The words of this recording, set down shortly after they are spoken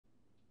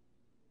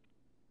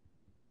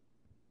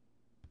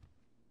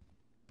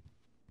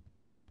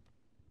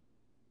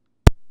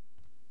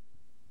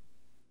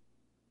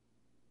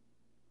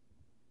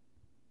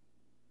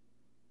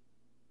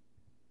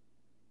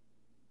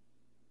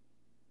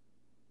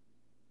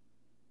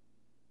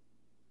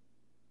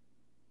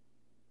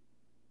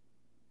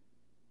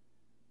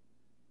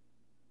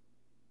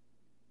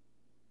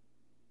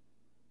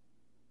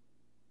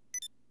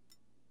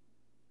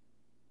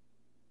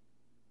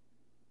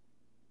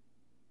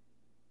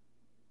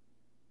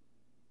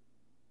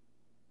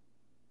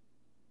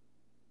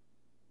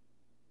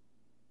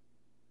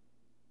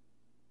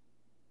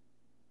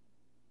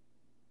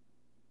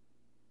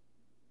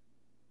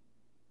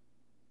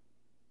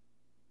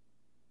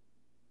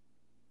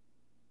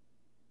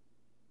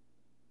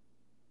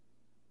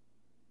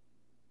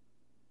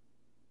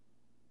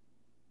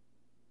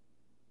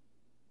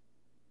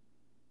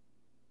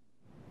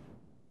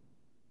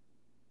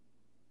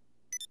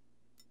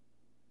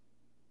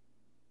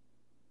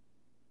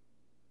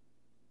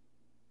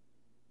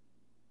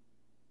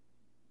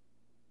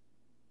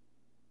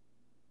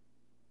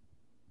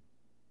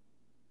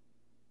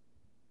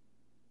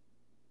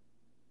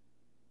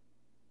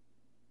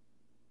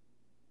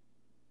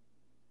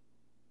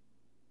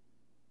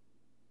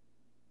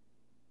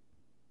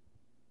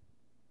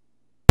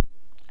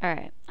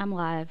Alright, I'm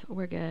live.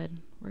 We're good.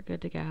 We're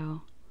good to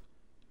go.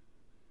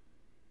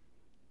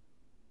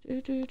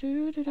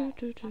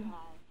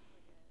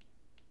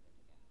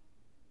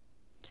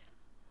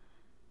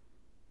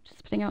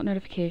 Just putting out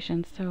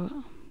notifications,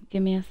 so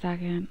give me a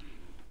second.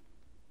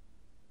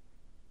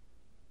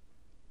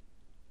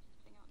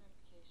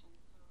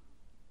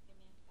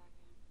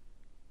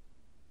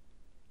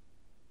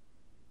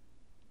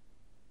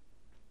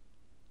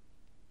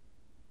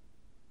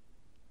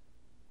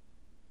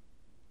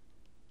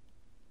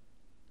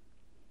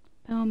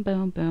 Boom,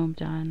 boom, boom,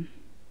 done.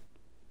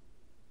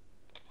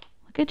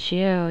 Look at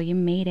you. You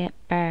made it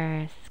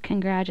first.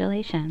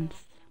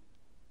 Congratulations.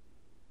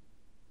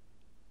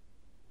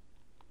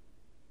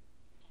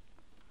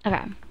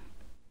 Okay.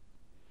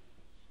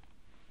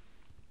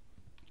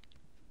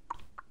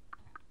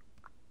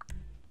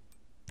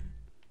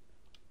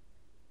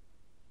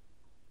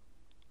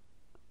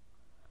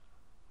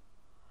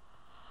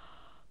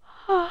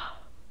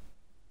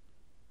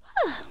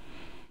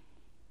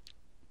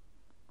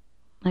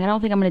 Like, I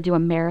don't think I'm going to do a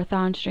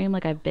marathon stream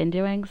like I've been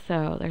doing,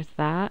 so there's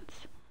that.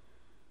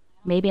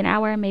 Maybe an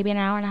hour, maybe an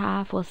hour and a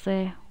half, we'll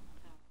see.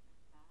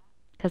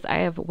 Because I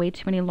have way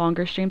too many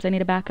longer streams I need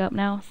to back up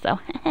now, so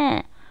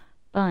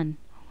fun.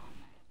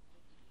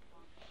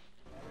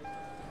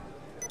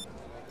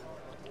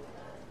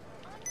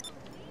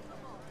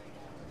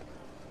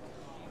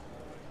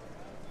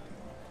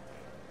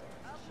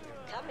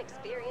 Come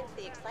experience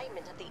the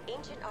excitement of the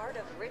ancient art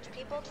of rich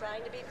people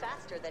trying to be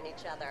faster than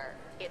each other.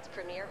 It's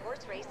premier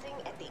horse racing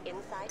at the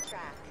Inside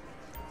Track.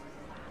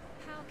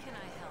 How can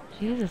I help?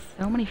 Jesus,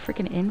 so many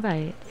freaking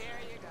invites.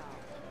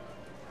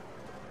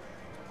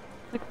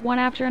 Like one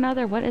after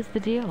another, what is the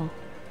deal?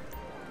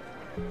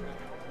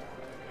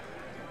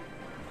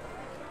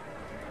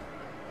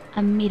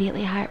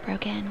 Immediately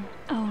heartbroken.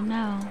 Oh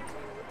no.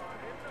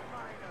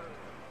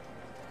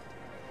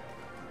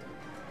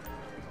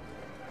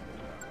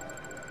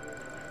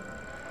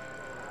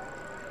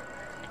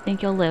 I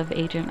think you'll live,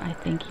 Agent. I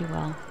think you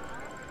will.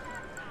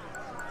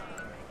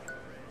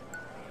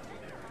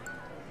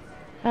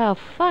 Oh,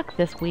 fuck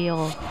this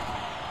wheel.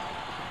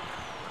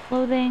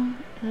 Clothing.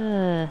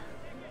 Ugh.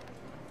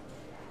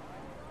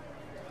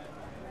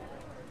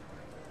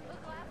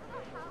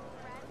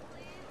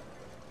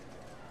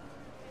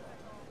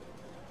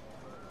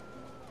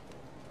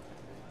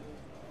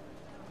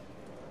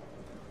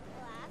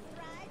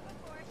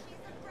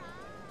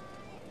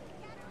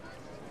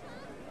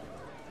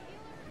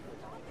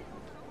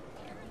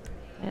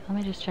 Wait, let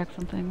me just check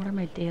something. What are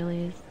my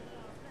dailies?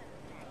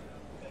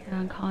 Get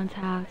on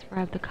contact,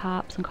 bribe the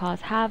cops and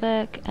cause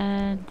havoc,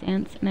 and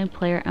dance in a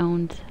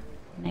player-owned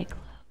nightclub.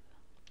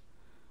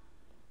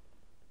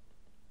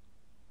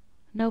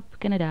 Nope,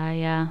 gonna die,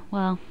 yeah.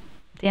 Well,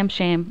 damn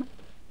shame.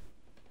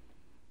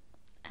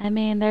 I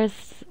mean,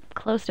 there's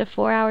close to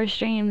 4-hour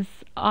streams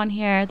on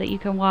here that you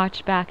can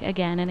watch back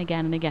again and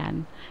again and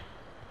again.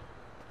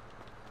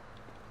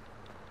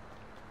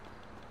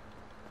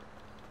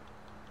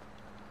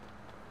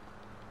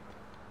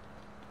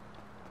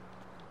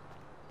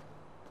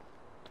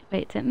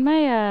 Wait, didn't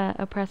my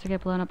oppressor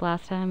get blown up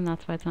last time?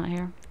 That's why it's not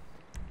here.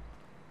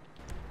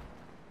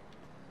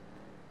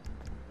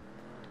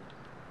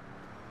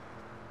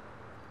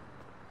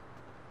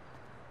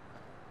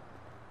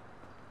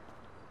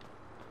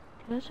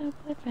 Cause your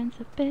boyfriend's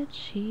a bitch,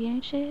 he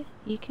ain't shit,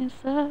 he can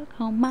suck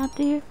on my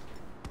dear.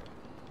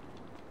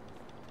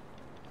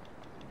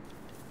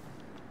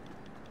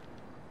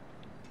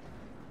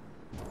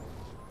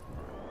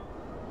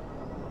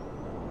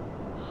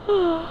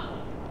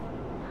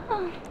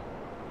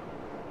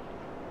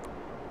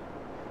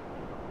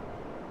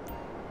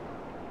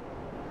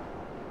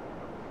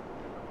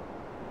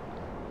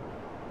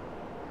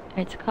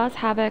 Alright, to cause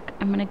havoc,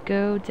 I'm gonna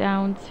go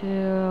down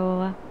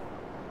to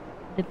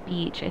the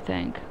beach, I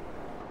think.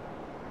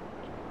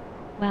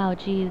 Wow,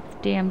 geez,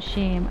 damn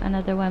shame.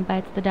 Another one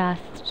bites the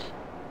dust.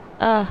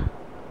 Ugh.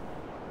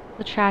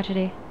 The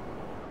tragedy.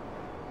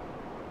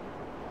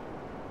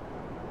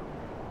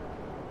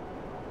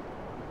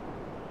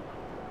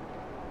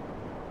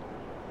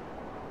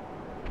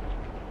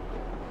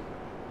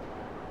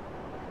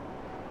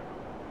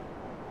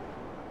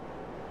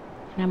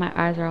 Now my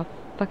eyes are all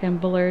fucking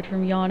blurred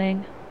from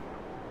yawning.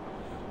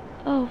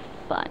 Oh,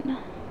 fun.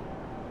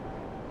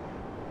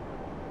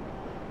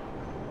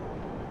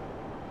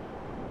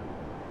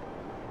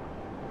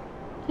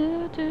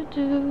 Do do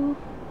do.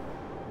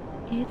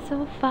 It's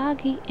so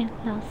foggy in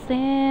Los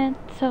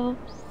Santos.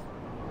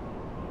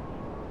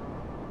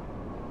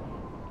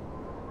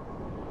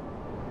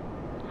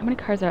 How many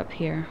cars are up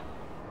here?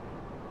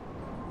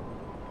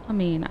 I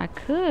mean, I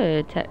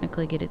could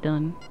technically get it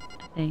done,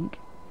 I think.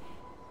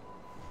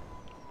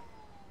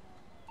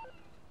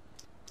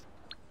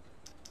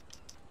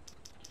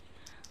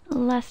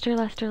 Lester,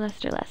 Lester,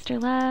 Lester, Lester,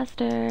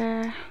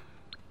 Lester.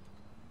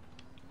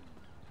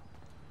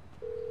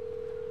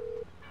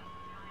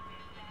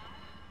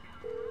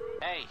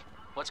 Hey,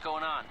 what's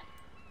going on?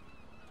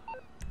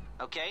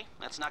 Okay,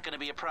 that's not gonna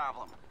be a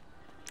problem.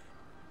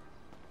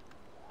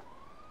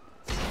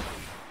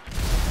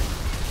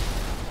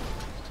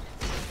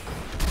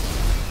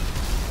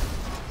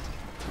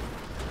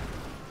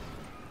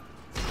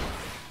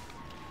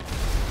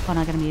 Hold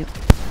on, I gotta mute.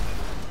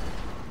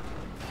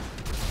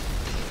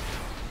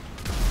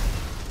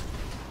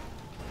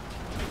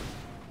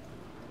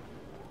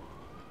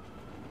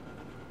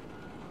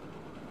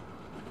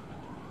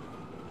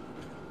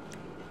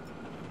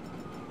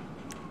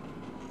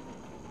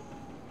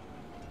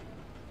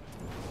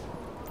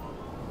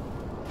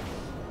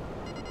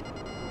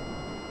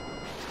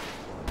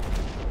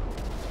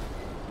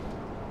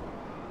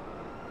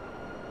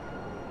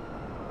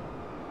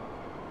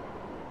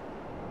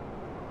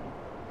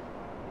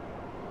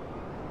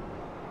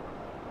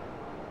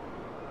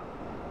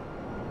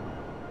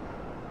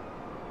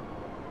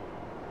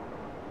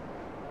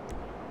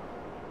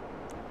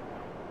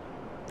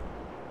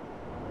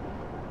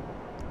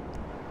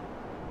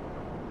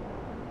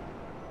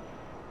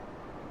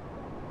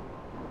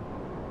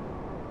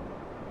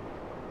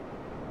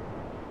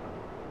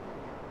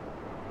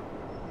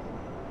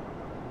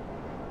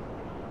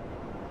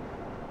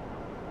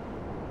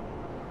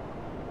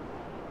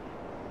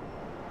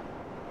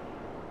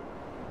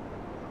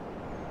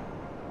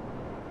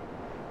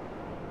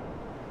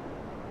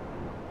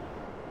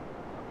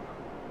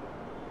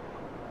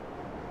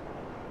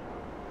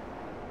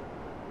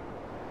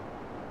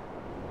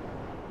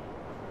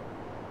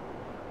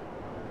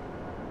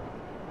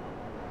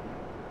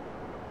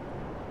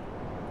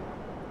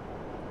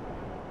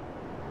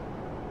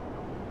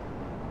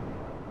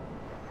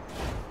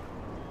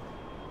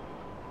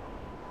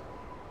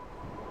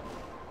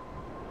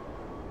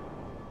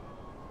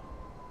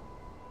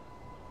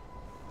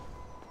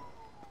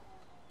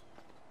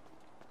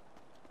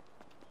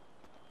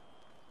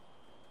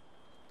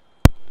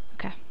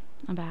 Okay,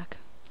 I'm back.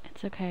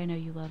 It's okay, I know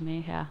you love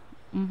me, yeah.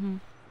 Mm-hmm.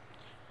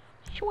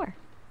 Sure.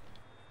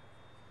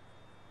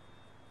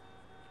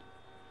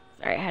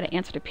 Sorry, I had to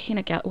answer to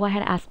Peanut Gallery. Well, I had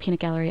to ask Peanut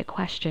Gallery a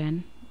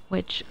question,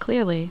 which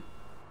clearly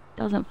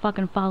doesn't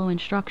fucking follow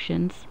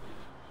instructions.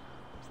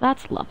 So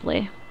that's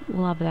lovely.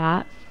 Love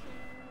that.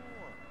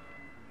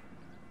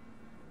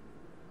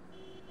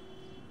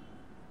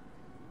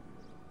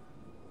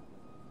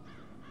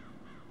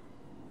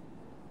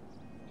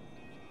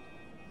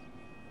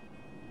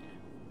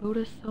 Boat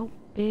is so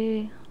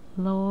big,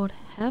 Lord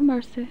have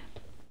mercy.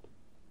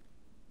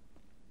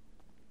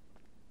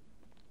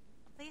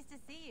 Pleased to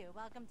see you.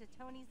 Welcome to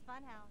Tony's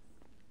Funhouse.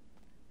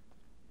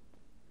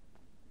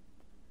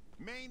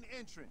 Main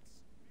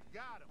entrance.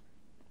 Got him.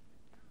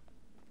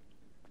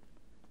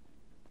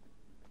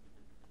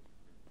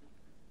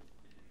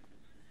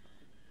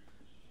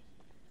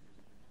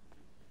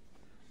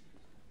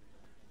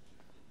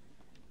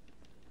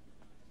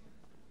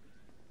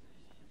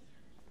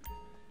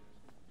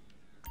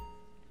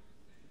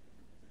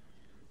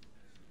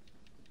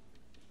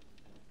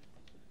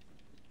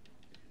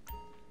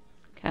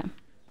 Okay.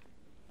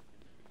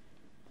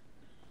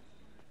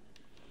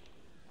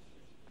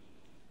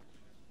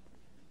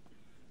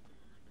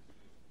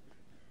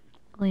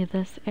 Leave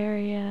this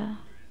area.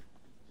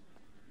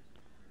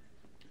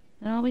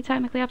 Then all we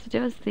technically have to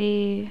do is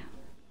the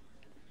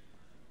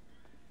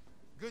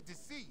Good to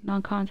see you.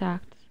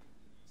 non-contact.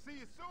 See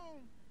you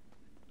soon.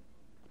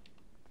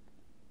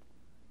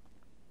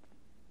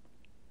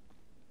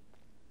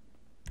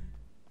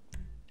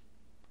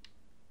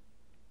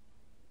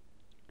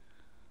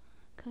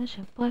 Cause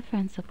your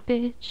boyfriend's a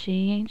bitch,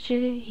 he ain't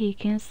shit, he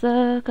can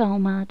suck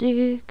on my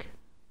dick.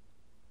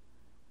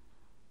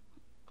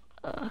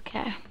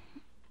 Okay.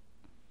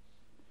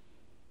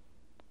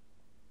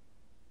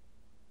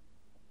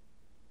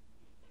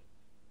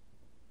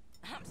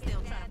 I'm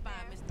still trying to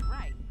find Mr.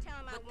 Right. Tell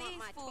him I But want these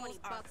my fools 20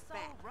 are bucks so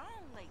back.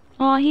 wrong lately.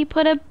 Oh, he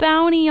put a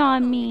bounty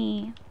on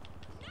me.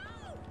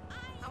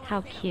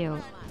 How cute.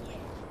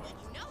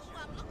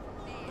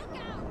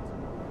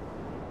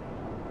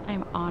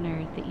 I'm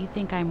honored that you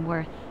think I'm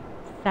worth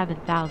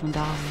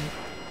 $7,000.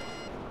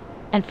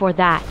 And for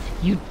that,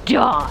 you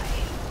die.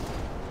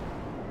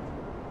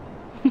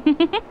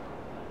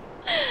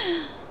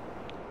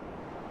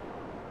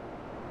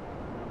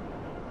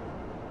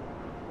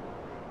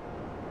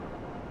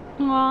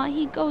 Aw,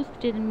 he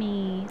ghosted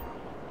me.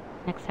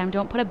 Next time,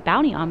 don't put a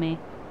bounty on me.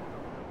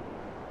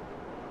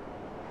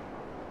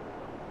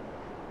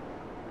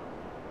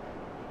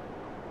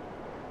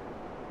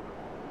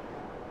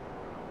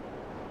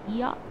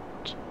 Yacht.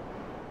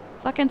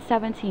 Fucking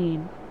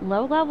 17.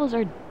 Low levels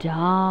are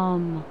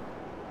dumb.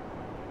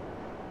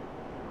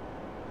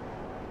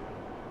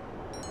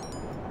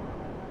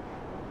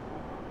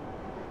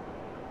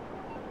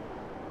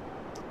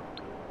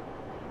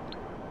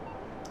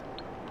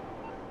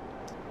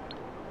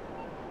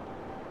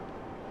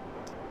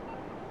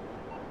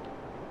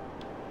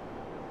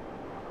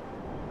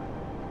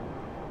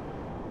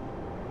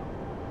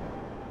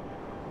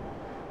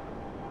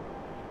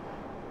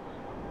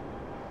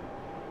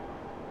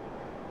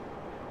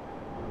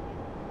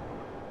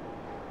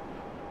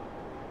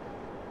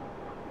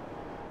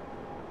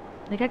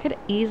 I think I could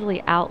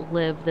easily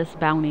outlive this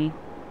bounty,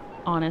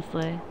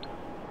 honestly.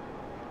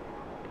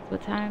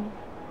 What time?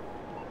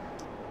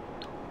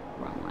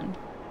 Wrong one.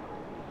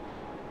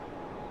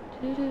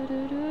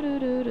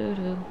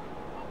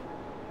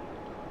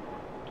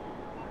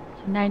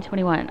 So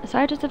 9:21. So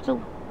I just have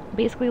to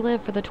basically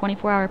live for the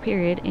 24-hour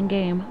period in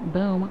game.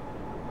 Boom.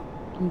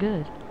 I'm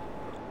good.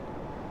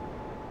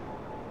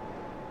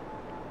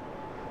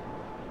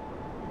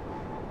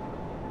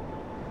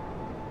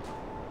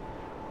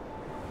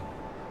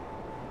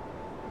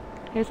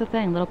 Here's the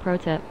thing, little pro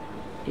tip.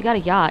 If you got a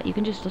yacht, you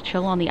can just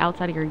chill on the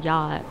outside of your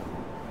yacht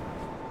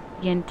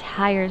the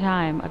entire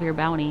time of your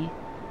bounty.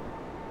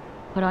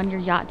 Put on your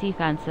yacht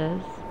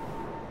defenses.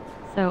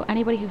 So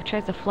anybody who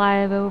tries to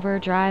fly over,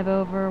 drive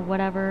over,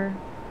 whatever,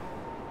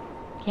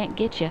 can't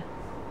get you.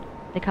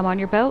 They come on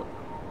your boat,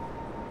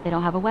 they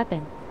don't have a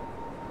weapon.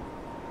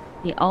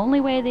 The only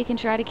way they can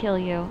try to kill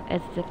you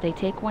is if they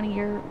take one of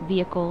your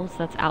vehicles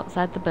that's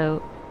outside the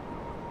boat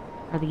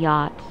or the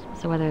yacht.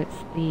 So whether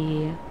it's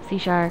the Sea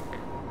Shark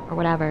or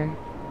whatever,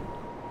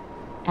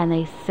 and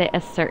they sit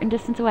a certain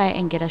distance away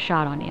and get a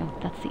shot on you.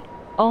 That's the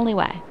only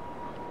way.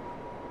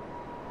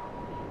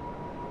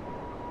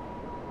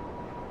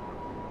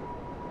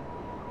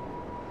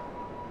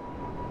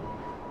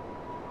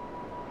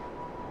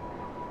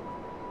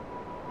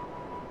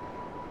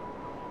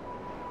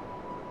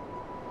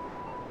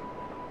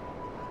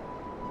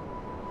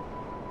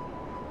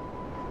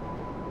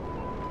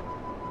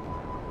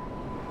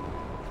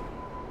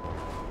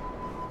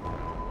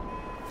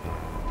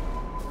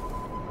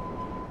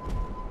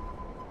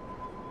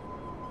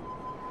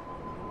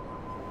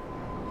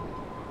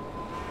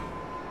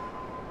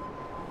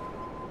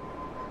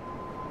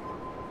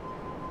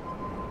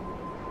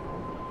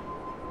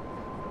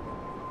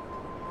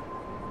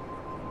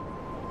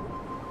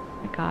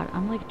 God,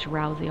 I'm like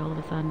drowsy all of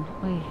a sudden.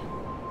 Wait.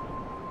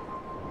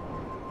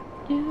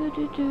 Do.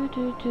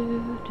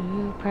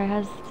 Prayer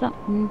has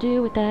something to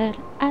do with that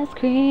ice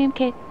cream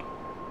cake.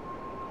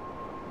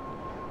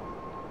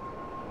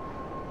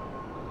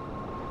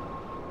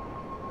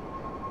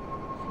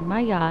 See,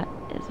 my yacht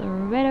is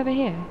right over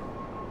here.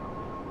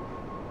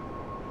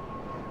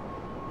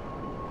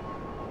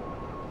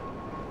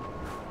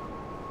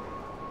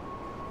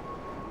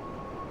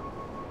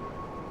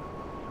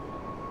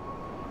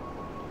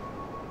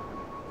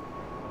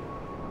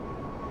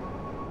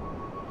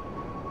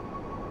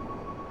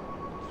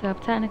 So if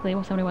technically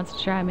when somebody wants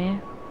to try me,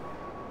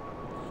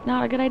 it's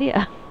not a good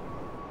idea.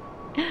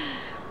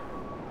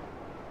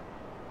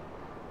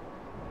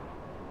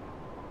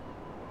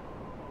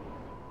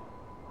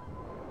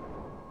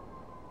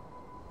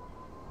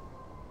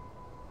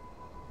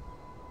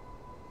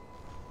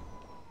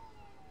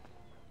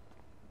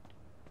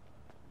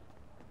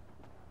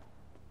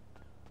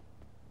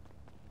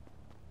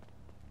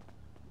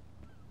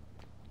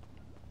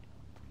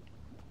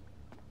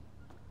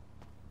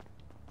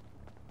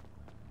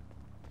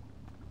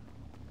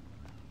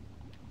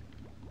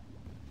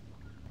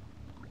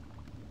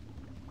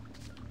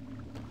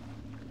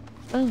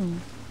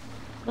 Boom.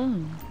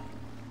 Boom.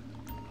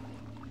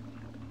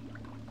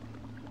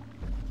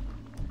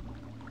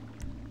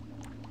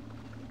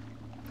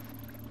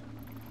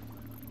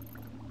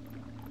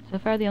 So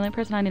far, the only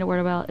person I need to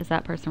worry about is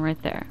that person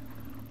right there.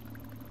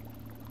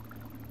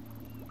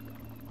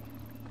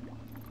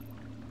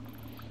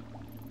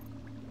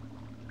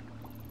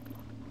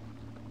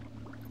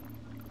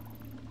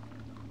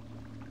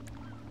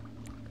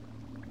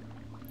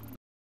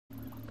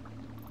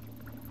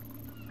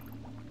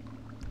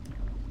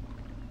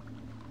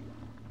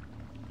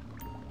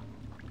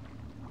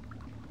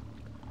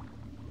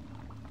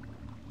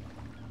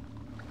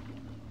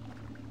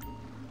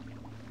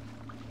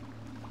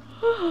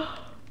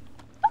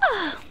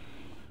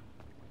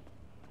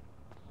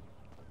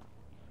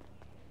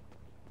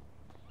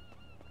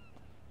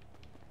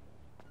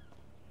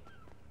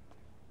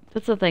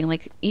 That's the thing,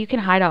 like, you can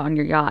hide out on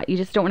your yacht. You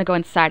just don't want to go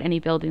inside any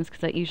buildings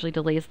because that usually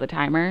delays the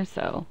timer,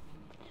 so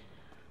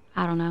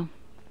I don't know.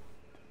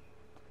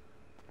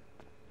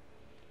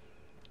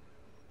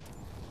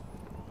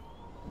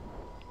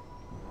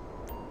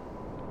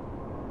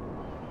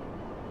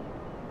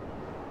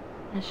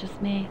 That's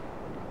just me.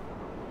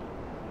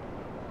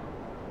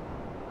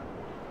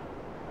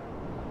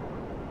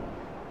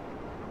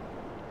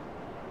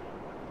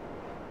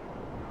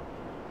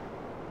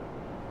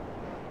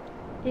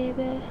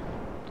 Baby,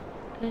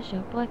 'cause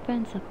your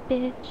boyfriend's a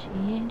bitch,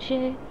 he ain't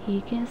shit,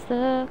 he can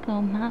suck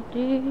on my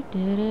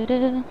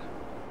do-do-do-do.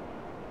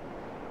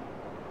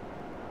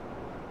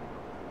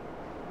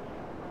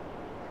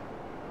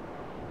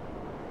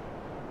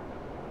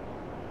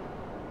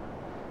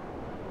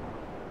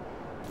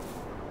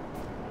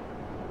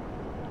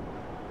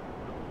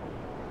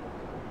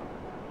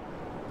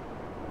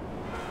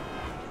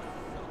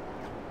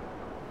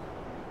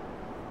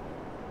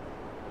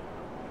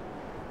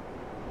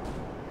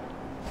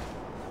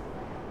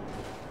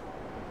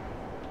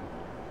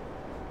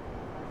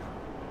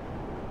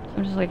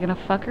 I'm just like gonna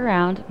fuck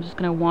around. I'm just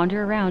gonna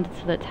wander around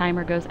until the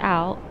timer goes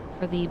out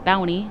for the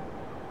bounty.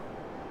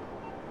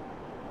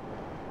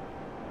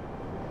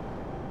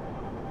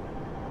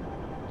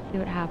 See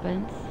what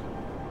happens.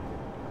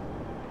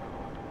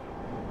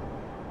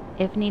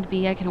 If need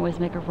be, I can always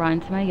make a run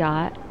to my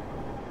yacht,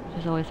 which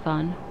is always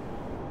fun.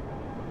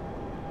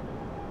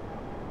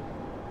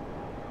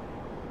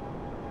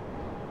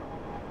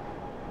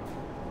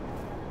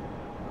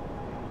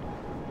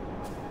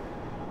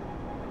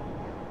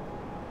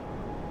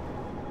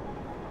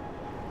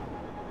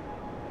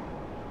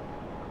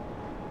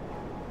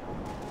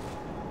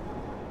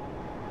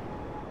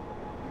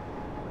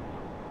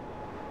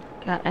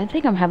 God, I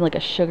think I'm having like a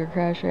sugar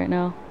crash right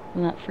now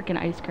from that freaking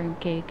ice cream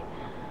cake.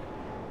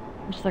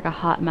 I'm just like a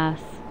hot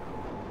mess.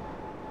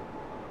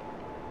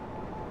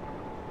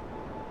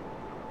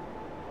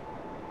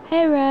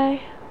 Hey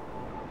Ray.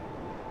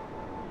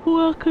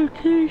 Welcome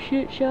to the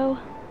shit show.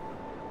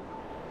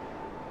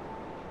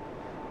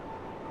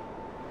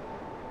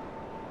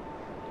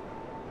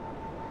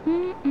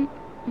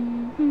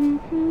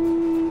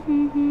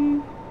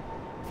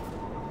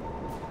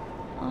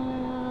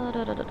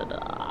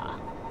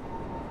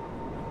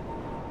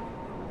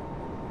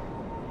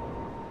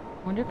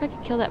 Wonder if I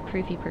could kill that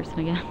Proofy person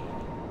again.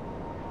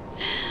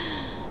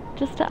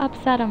 Just to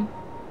upset him.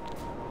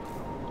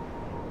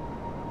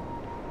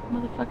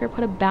 Motherfucker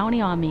put a bounty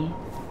on me.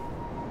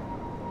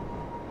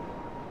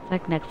 It's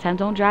like, next time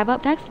don't drive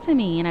up next to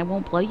me and I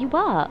won't blow you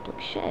up.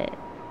 Like, shit.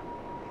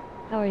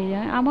 How are you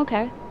doing? I'm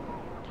okay.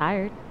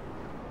 Tired.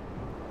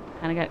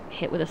 Kinda got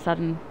hit with a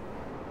sudden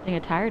thing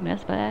of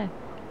tiredness, but hey.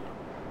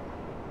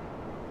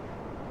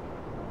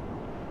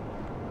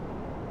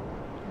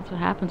 That's what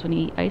happens when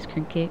you eat ice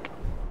cream cake.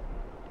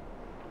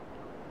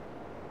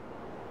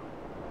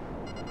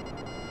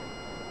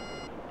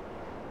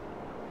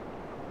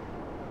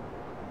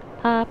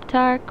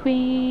 Pop-Tart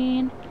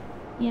Queen,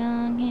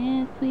 young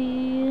and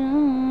sweet,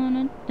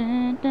 oh,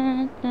 da,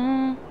 da,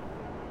 da.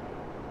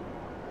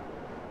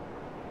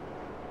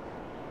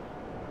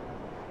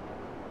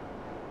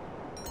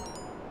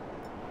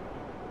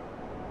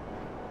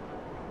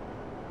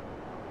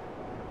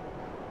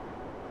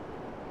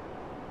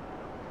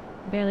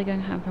 Barely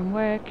going home from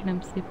work and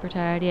I'm super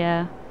tired,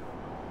 yeah.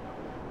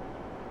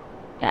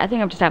 Yeah, I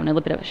think I'm just having a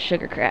little bit of a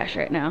sugar crash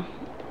right now.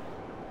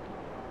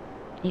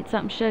 Eat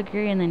something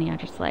sugary and then, yeah,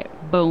 just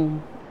like,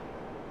 boom.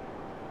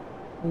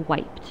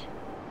 Wiped.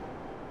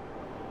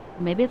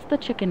 Maybe it's the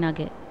chicken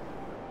nugget.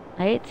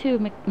 I ate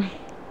two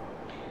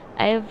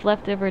I have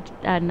leftover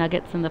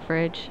nuggets in the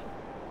fridge.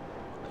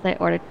 Because I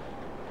ordered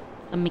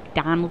some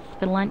McDonald's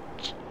for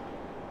lunch.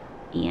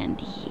 And,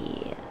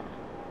 yeah.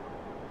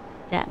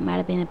 That might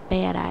have been a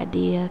bad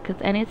idea. Because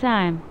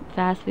anytime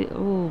fast food...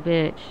 Ooh,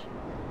 bitch.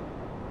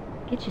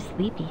 Get you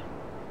sleepy.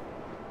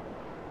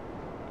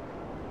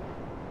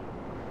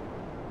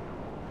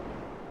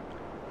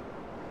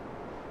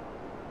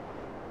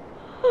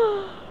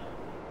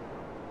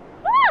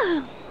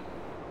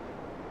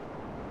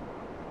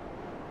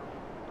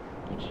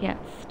 I can't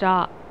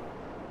stop.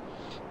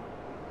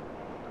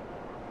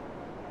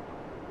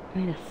 I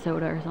need a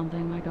soda or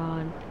something, my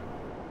god.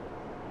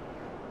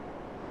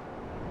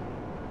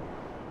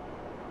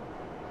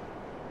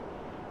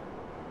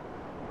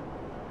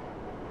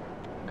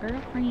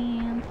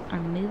 Girlfriends are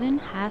moving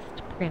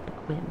past prep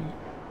equipment.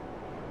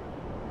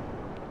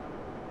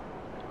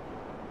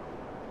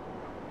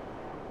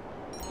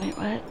 Wait,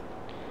 what?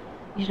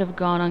 You should have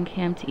gone on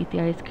cam to eat the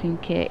ice cream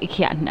cake.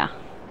 Yeah, nah.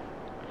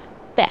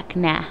 Feck,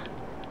 nah.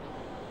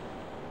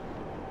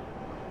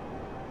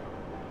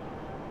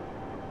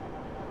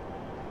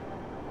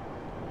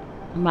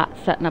 I'm not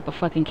setting up a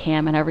fucking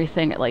cam and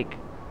everything at like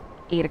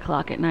 8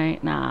 o'clock at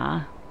night.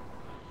 Nah.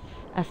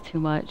 That's too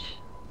much.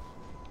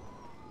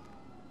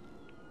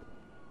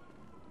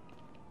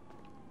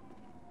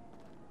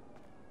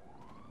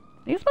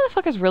 These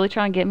motherfuckers really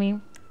trying to get me.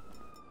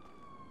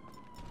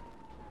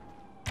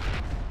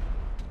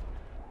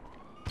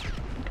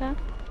 Okay.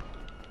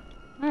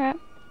 Alright.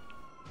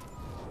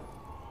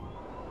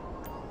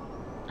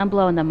 I'm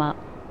blowing them up.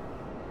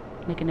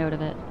 Make a note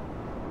of it.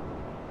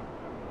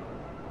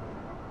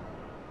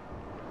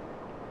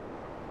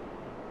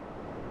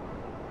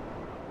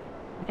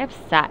 I've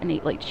sat and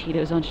ate like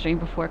Cheetos on stream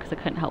before because I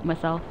couldn't help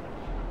myself.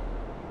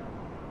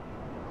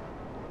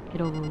 Good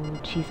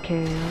old cheese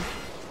curls.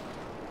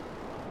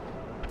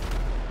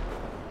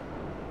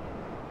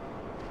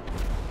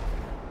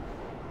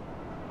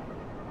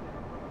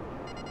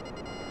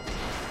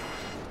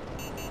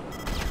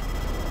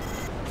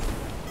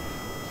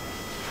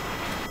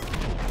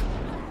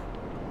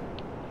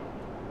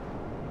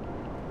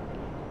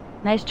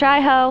 Nice try,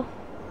 ho.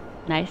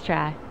 Nice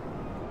try.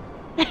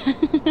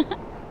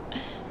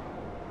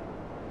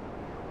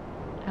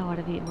 I would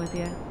have eaten with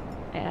you.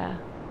 Yeah.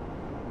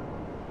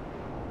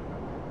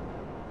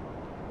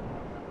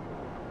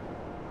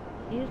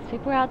 These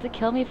people are out to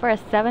kill me for a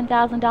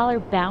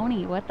 $7,000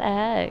 bounty. What the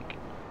heck?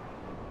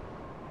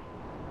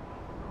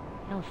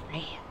 Hell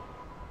sad.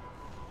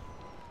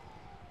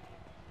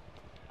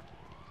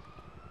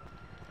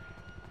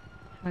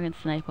 I'm gonna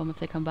snipe them if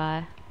they come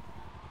by.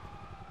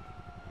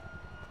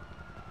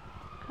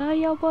 Call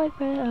your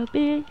boyfriend a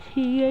bitch,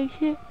 he ain't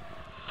shit.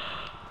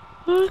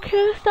 I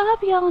can't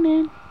stop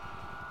yawning.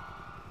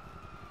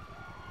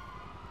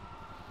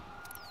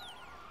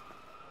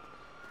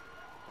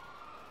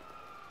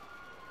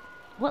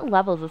 What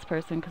level is this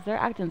person? Because they're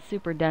acting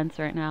super dense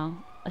right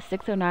now. A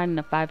 609 and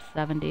a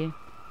 570.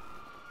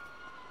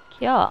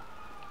 Cute.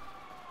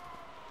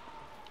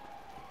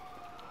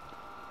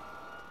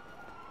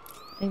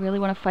 They really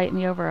want to fight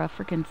me over a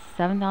freaking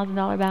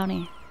 $7,000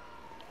 bounty.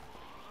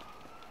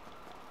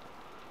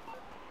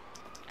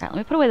 Alright, let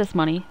me put away this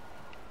money.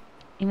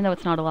 Even though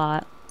it's not a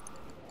lot.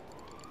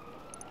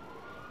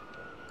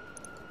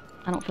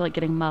 I don't feel like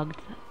getting mugged,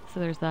 so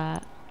there's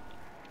that.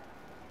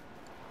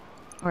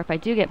 Or if I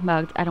do get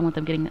mugged, I don't want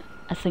them getting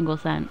a single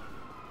cent,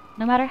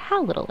 no matter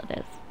how little it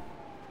is.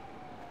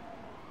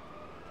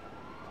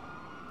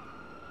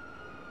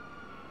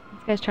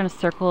 This guy's trying to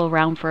circle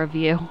around for a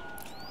view.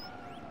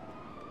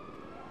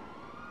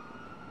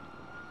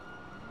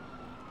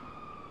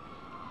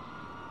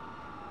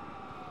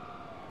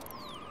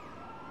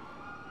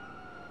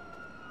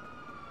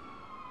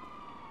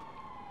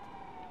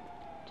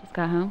 Just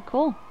got home.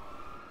 Cool.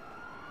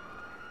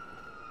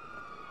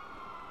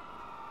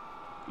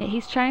 Yeah,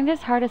 he's trying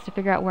his hardest to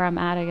figure out where I'm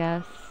at, I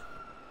guess.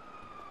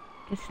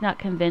 Guess he's not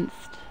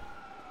convinced.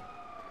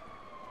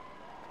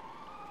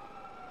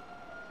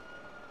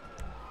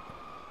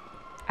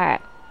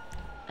 Alright.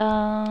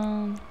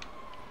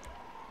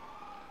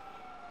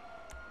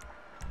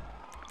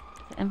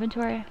 Is it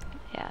inventory?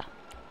 Yeah.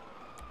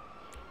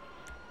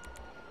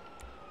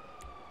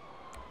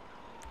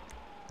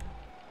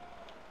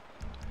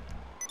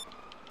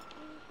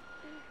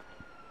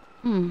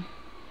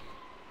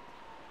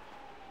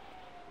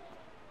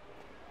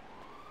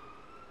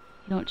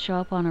 You don't show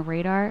up on a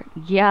radar?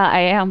 Yeah, I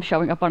am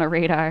showing up on a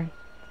radar.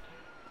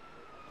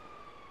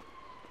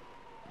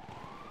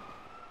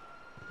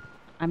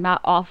 I'm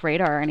not off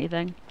radar or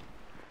anything.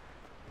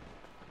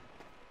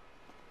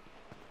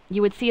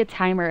 You would see a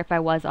timer if I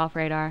was off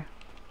radar.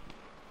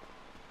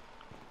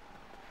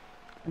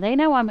 They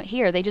know I'm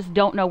here. They just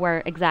don't know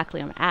where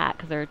exactly I'm at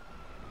because they're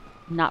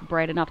not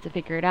bright enough to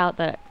figure it out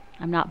that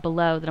I'm not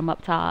below, that I'm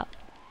up top.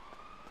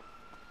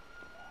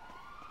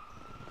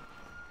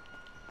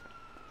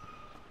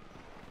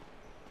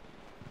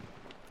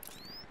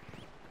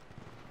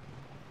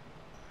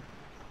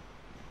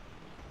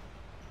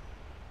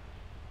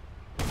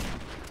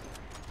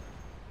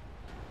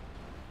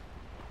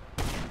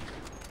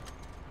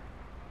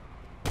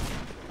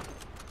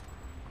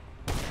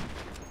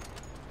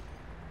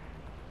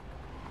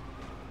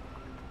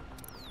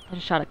 I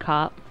just shot a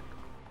cop.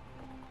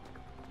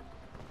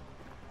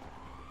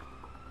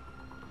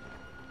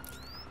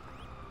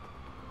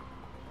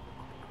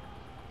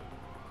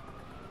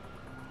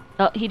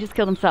 Oh, he just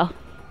killed himself.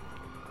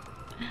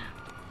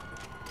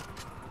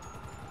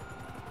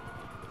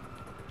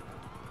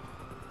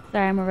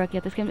 Sorry, I'm a rookie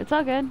at this game. It's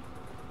all good.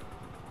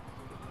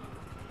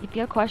 If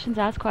you have questions,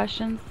 ask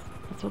questions.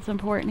 That's what's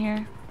important here.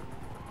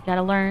 You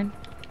gotta learn.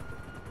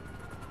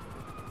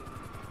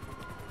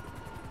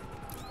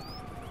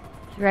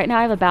 So right now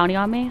I have a bounty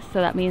on me, so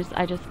that means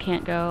I just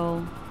can't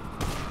go...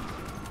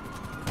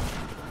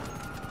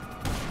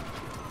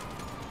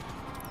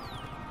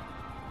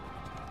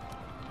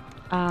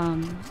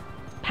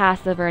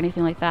 passive or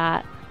anything like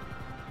that.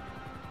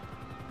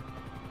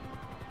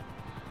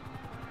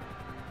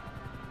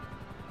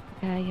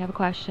 Okay, you have a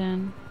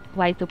question.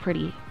 Why you so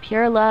pretty?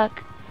 Pure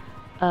luck,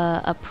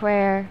 a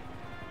prayer,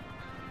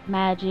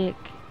 magic,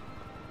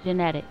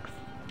 genetics.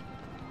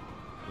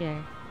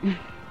 Here.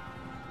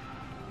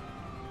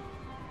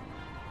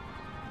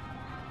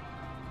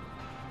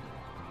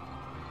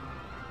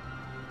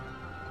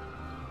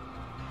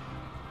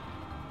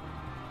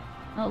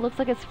 Oh, it looks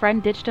like his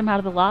friend ditched him out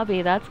of the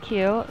lobby. That's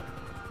cute.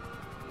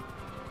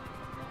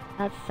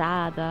 That's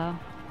sad, though.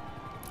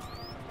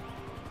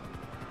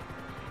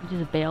 You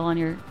just bail on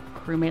your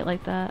crewmate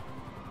like that.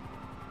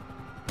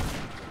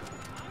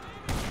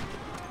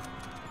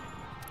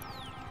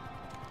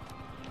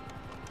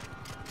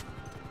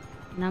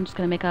 Now I'm just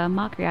gonna make a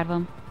mockery out of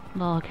him.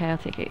 Well, okay, I'll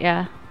take it,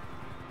 yeah.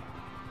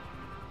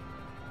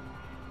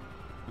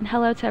 And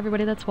hello to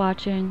everybody that's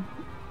watching.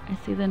 I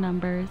see the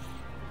numbers.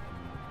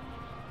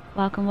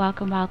 Welcome,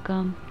 welcome,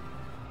 welcome.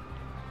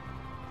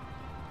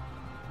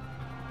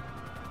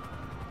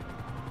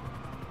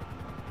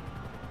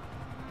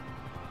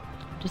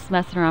 Just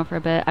messing around for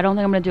a bit. I don't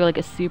think I'm gonna do like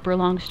a super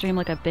long stream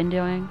like I've been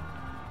doing.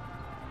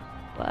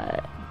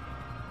 But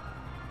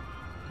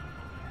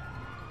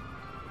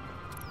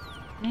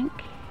I think,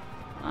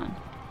 hold on.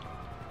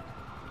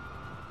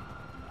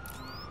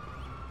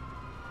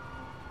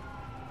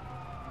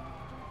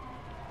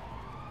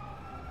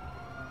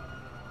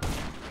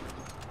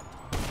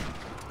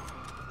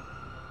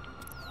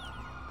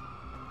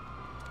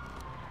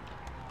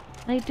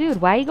 Like, dude,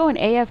 why are you going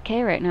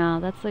AFK right now?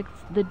 That's like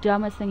the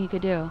dumbest thing you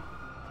could do.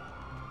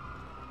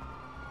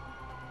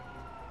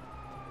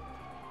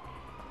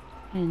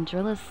 And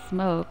drill a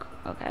smoke.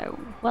 Okay,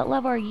 what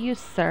level are you,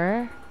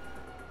 sir?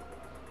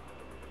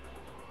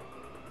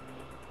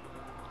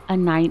 A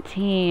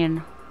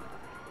 19.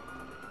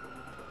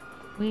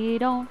 We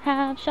don't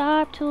have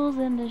sharp tools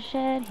in the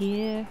shed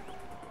here.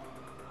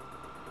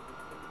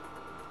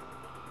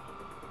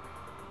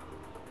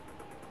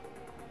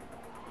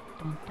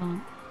 Dun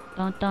dun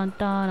dun dun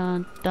dun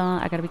dun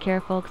dun. I gotta be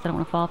careful because I don't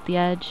want to fall off the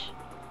edge.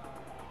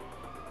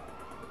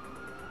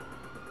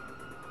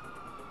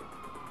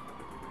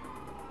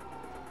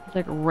 It's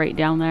like right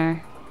down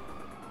there.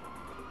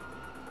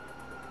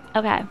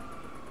 Okay.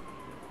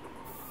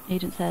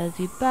 Agent says,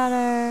 you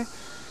better.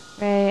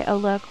 Ray, oh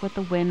look what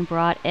the wind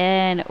brought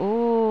in.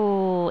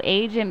 Ooh,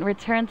 Agent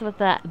returns with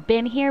the,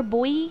 been here,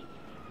 boy?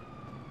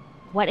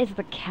 What is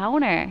the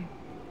counter?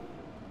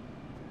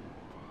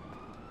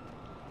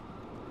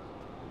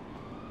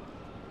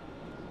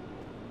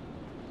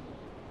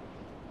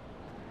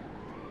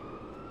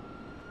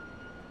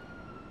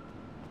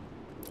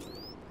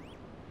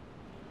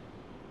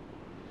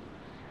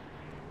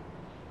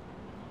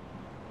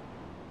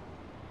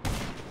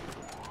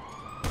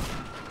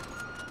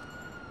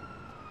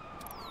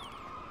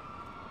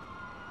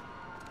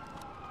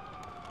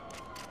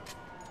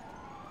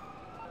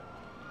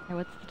 Okay,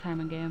 what's the time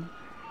in game?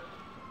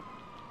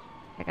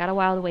 I got a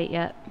while to wait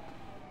yet.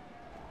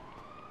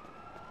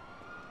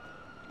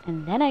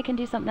 And then I can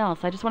do something else.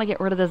 I just want to get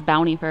rid of this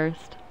bounty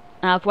first.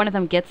 If one of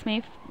them gets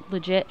me,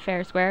 legit,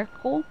 fair, square,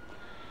 cool.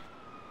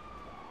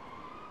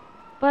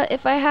 But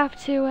if I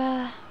have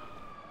to,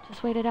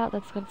 just wait it out,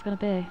 that's what it's gonna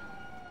be.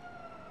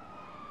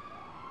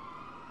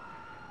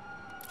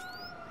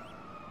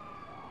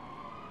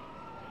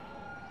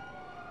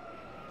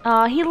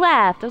 Aw, he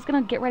left. I was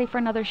gonna get ready for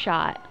another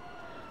shot.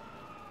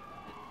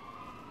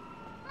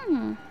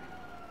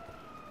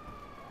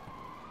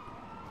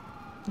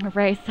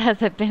 Ray says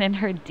I've been in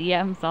her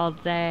DMs all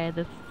day.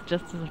 This is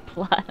just as a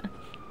plus.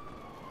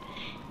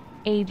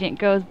 Agent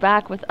goes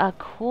back with a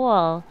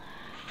cool.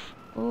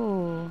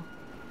 Ooh.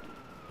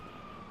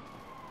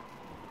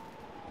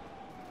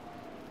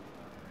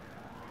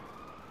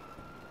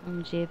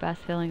 OMG,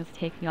 best feeling is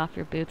taking off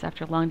your boots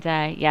after a long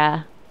day.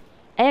 Yeah.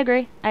 I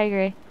agree. I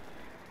agree.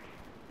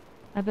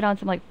 I've been on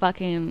some like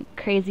fucking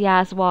crazy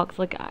ass walks,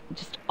 like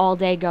just all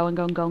day going,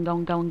 and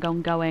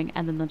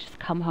then they'll just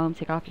come home,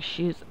 take off your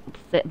shoes,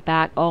 sit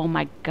back. Oh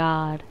my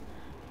god.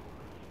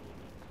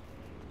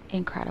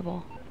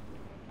 Incredible.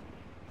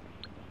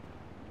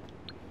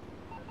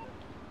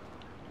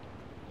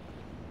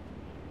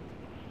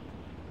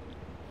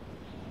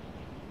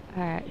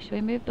 Alright, should we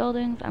move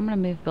buildings? I'm gonna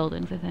move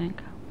buildings, I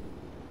think.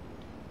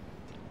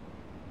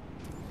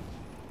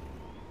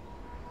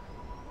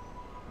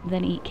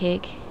 Then eat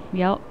cake.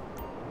 Yep.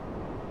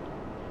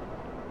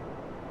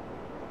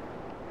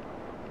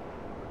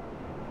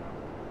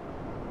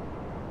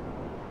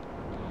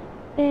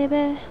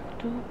 Baby,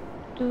 do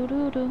do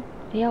do do.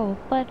 Yo,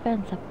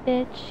 boyfriend's a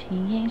bitch.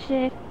 He ain't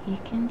shit. He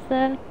can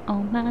suck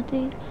on my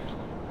dick.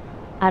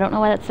 I don't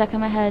know why that's stuck in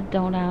my head.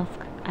 Don't ask.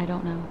 I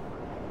don't know.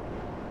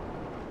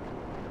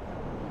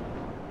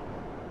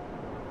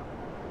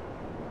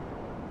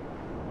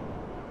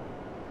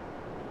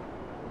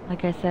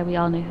 Like I said, we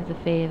all know who the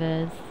fave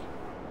is.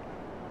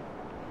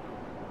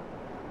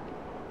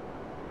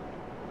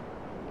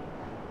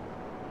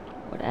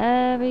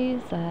 Whatever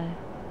you say.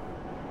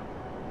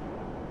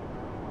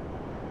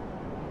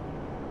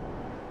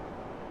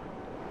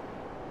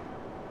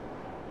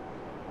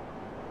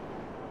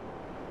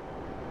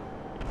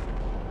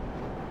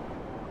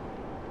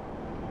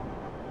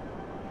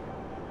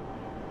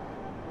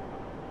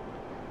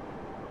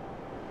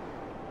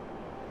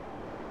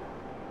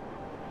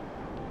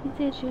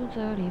 Did you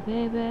dirty,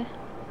 baby?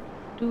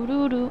 Do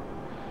do do.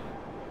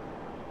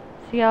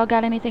 So y'all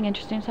got anything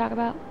interesting to talk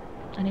about?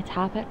 Any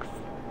topics?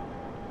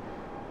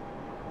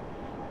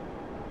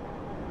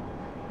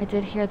 I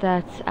did hear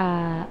that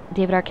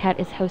David Arquette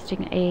is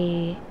hosting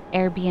a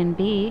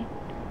Airbnb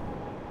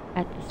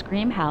at the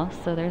Scream House,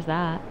 so there's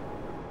that.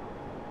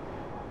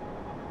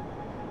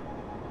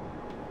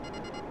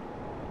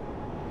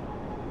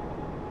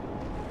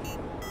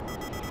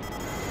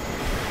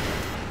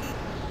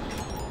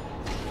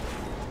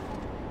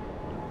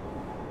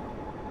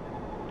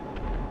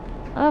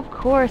 Of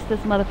course this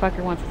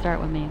motherfucker wants to start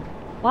with me.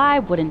 Why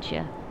wouldn't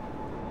you?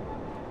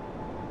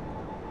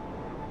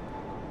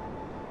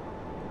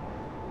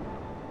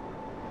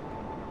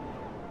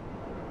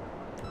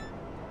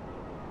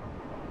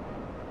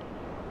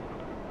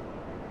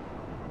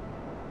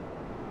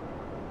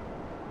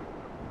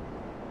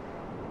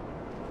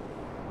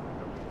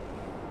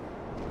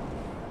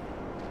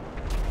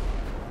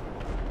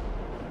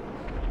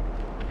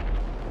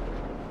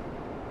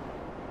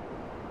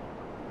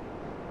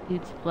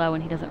 Dude's slow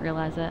and he doesn't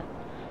realize it.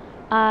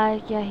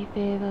 Yeah, he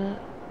favor.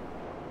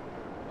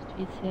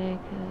 Street take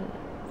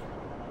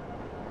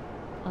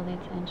all the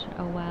attention.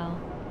 Oh wow.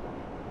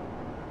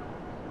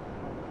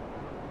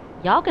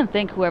 Y'all can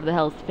think whoever the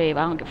hell's fave.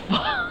 I don't give a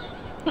fuck.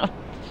 Oh,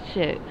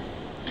 shit.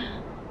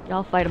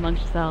 Y'all fight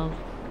amongst yourselves.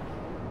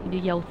 You do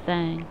your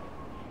thing.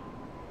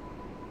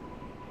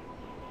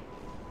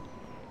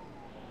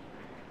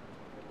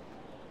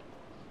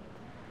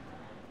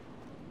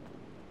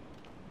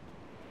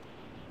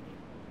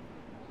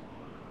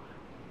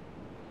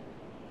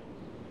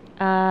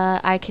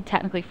 I could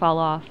technically fall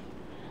off.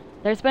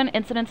 There's been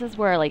incidences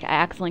where like I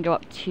accidentally go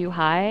up too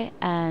high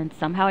and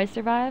somehow I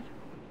survive.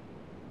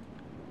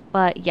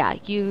 But yeah,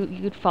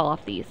 you'd fall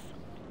off these.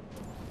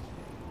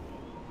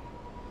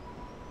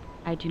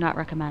 I do not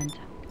recommend.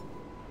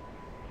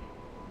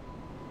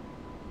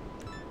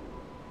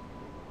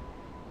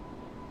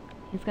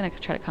 He's gonna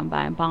try to come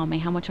by and bomb me.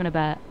 How much you wanna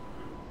bet?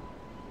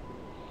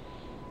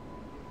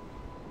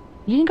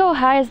 You can go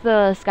high as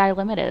the sky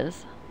limit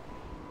is.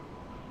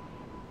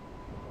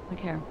 Look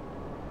here.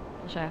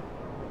 I'll show you.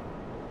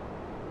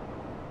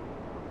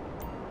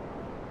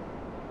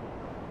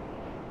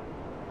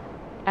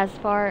 As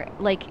far,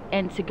 like,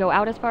 and to go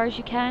out as far as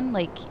you can,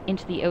 like,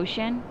 into the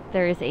ocean,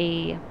 there is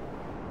a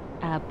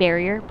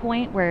barrier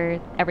point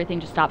where everything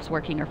just stops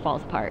working or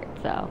falls apart,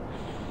 so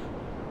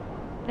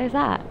there's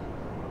that.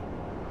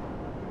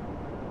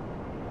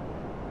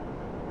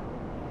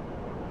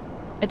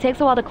 It takes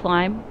a while to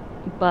climb,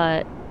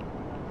 but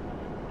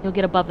you'll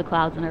get above the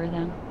clouds and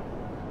everything.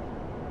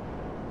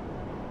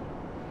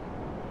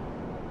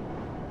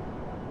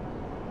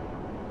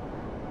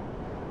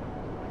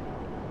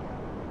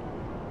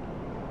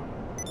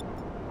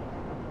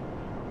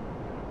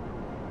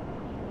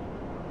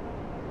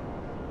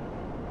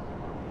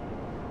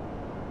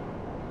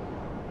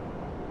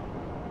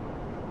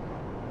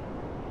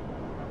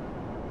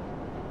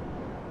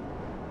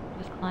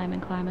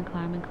 Climbing, climbing,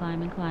 climbing,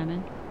 climbing,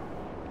 climbing.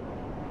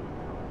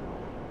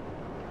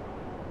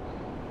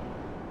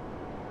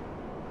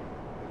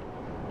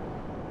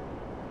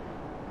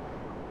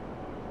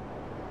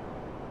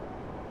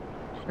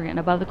 So we're getting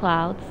above the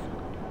clouds.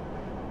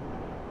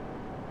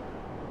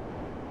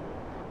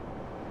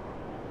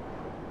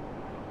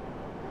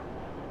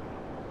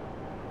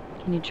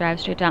 Can you drive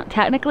straight down?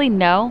 Technically,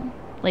 no.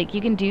 Like,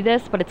 you can do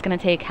this, but it's gonna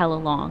take hella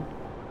long.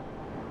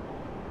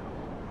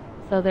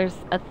 So there's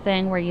a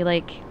thing where you,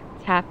 like,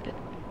 tap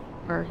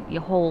or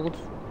you hold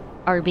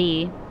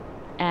RB,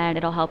 and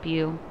it'll help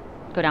you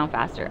go down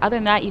faster. Other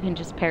than that, you can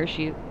just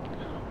parachute.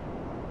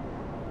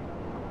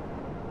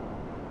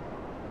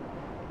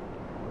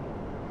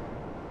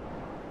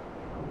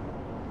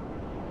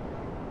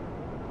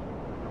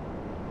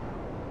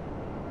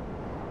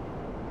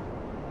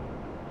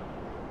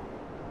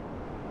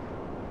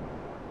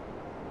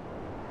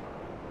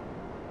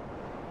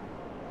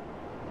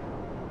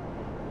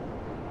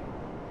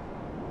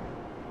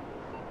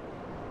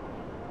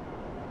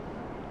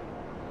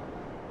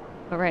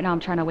 But right now I'm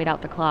trying to wait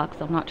out the clock,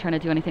 so I'm not trying to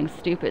do anything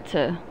stupid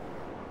to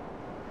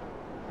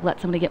let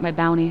somebody get my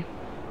bounty.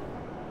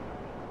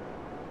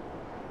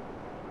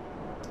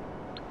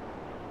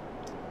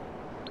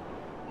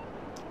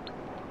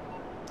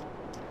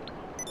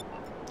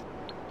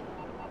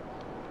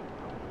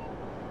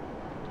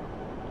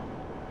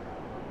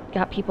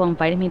 Got people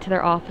inviting me to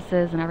their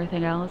offices and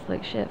everything else.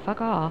 Like, shit,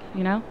 fuck off,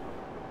 you know?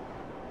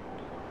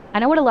 I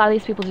know what a lot of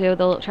these people do.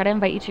 They'll try to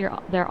invite you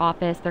to their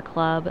office, their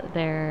club,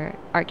 their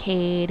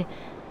arcade,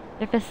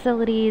 their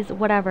facilities,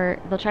 whatever.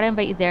 They'll try to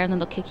invite you there, and then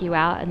they'll kick you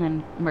out and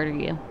then murder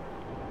you.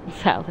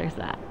 So there's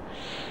that.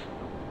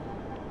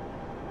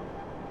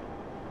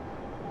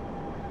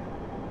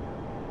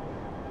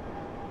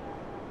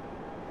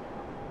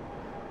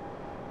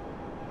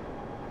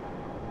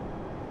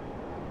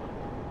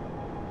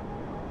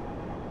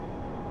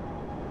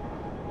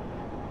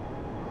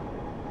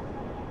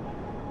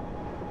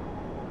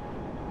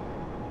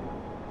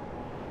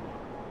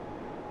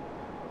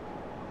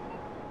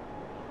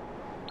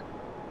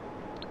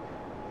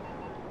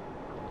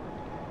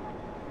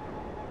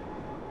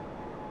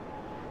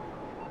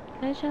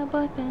 Cause your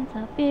boyfriend's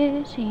a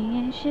bitch, he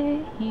ain't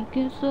shit, he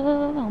can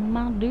serve on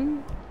my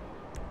dude.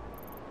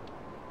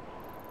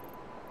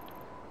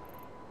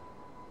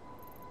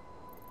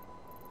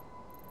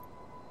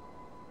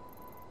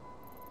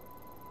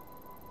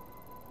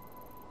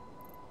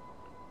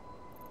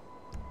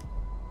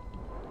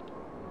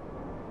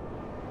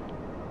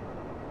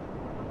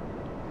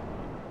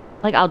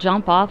 Like, I'll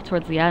jump off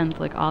towards the end,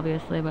 like,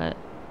 obviously, but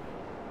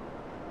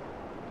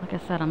like I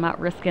said, I'm not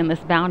risking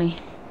this bounty.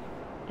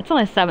 It's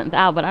only 7th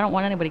out, but I don't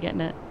want anybody getting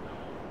it.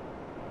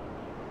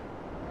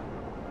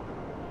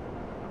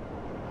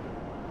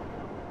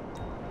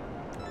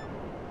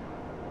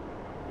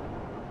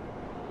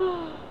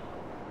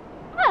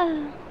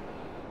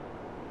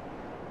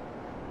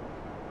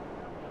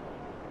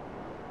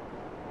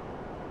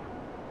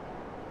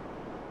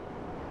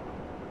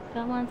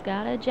 Someone's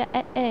got a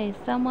jet, hey,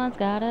 someone's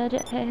got a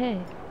jet, hey,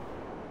 hey.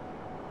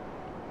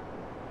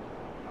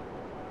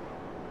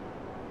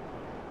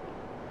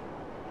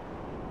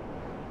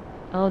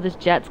 Oh, this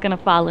jet's gonna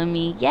follow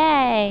me.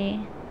 Yay!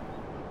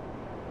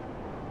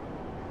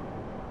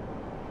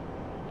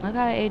 I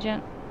got it,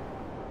 agent.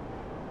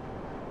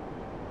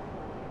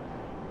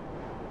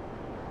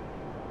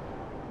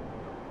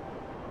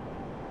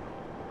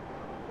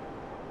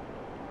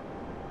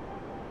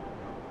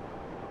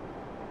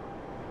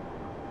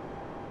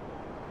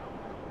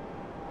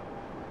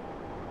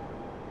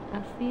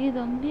 I see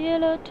the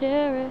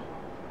military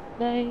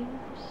base.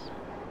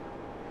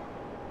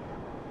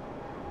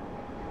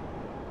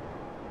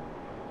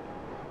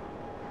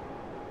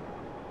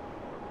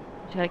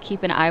 Just gotta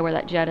keep an eye where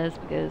that jet is,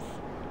 because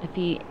if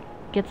he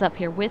gets up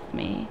here with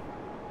me,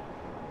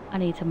 I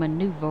need to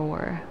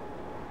maneuver.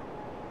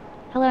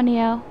 Hello,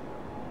 Neo.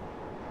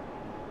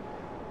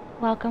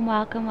 Welcome,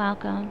 welcome,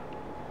 welcome.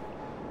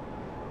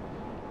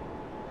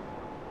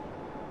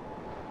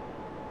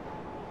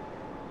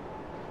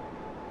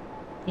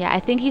 Yeah, I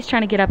think he's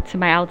trying to get up to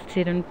my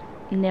altitude and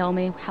nail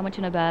me. How much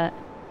in a bet?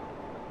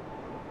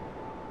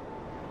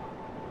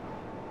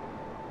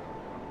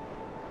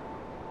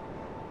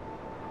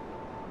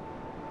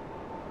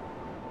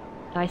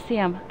 Oh, I see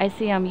him. I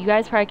see him. You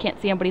guys probably can't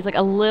see him, but he's like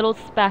a little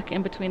speck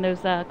in between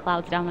those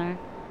clouds down there.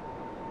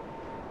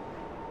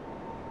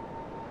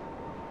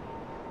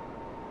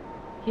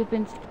 You've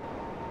been...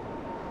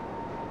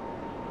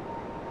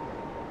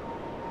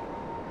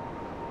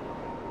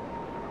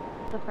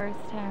 the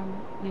first time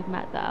we've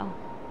met, though.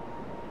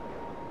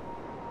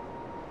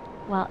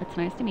 Well, it's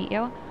nice to meet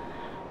you.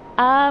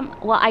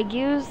 Well, I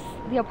use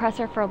the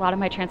Oppressor for a lot of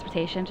my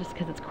transportation just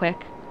because it's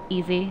quick,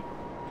 easy.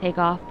 Take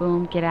off,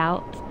 boom, get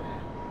out.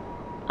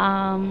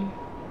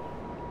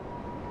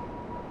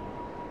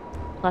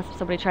 Plus, if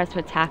somebody tries to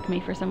attack me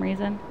for some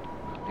reason,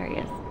 there he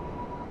is.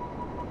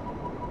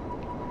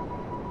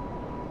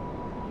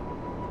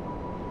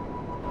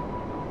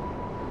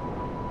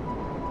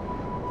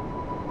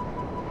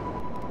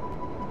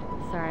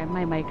 Sorry,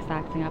 my mic's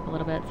acting up a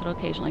little bit, so it'll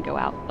occasionally go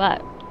out,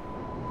 but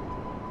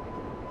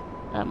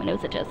my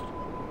nose itches.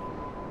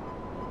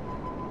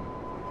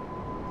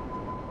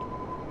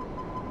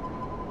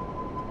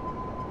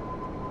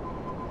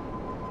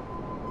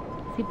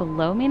 Is he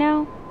below me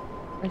now?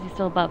 Or is he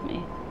still above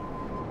me?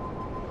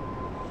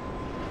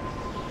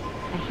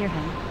 I hear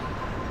him.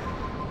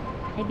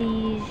 Hi,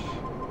 Beej.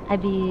 Hi,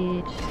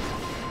 Beej.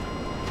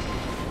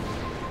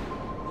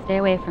 Stay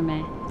away from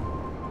me.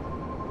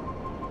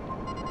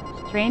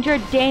 Stranger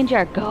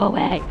danger, go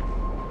away.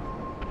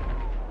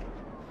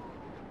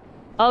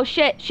 Oh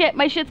shit, shit,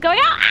 my shit's going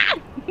out. Ah!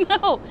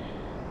 No!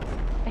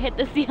 I hit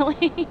the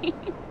ceiling.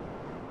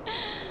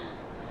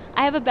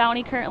 I have a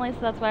bounty currently, so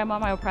that's why I'm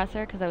on my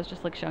oppressor, because I was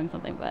just like showing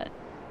something, but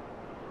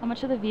how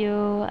much of the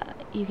view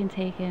you can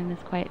take in is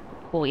quite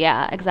cool.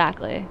 Yeah,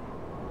 exactly.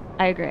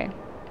 I agree.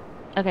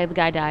 Okay, the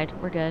guy died.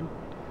 We're good.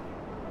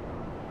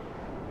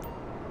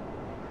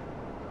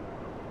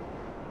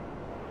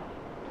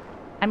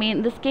 I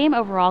mean, this game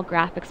overall,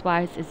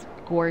 graphics-wise, is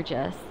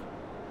gorgeous.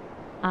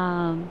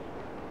 The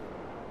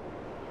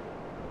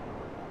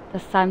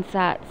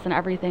sunsets and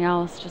everything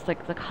else, just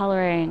like the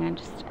coloring and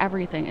just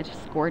everything, it's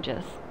just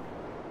gorgeous.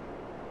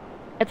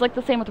 It's like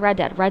the same with Red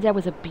Dead. Red Dead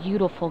was a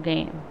beautiful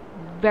game.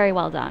 Very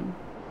well done.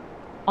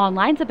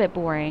 Online's a bit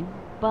boring,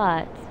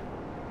 but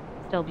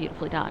still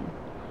beautifully done.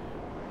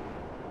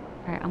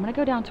 Alright, I'm gonna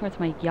go down towards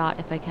my yacht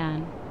if I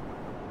can.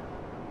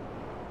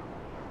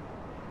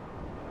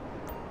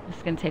 This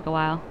is gonna take a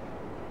while.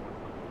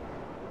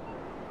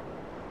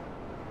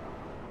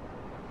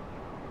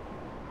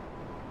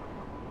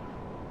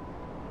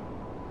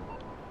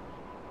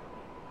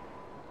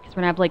 Because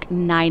we're gonna have like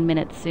 9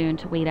 minutes soon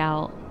to wait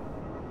out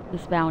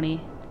this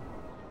bounty.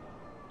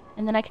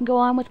 And then I can go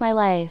on with my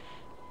life.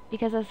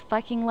 Because this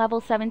fucking level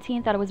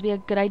 17 thought it would be a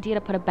good idea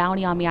to put a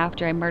bounty on me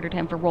after I murdered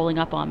him for rolling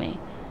up on me.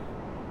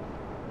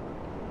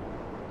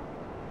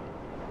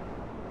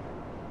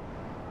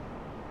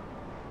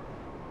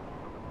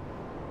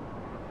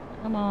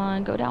 Come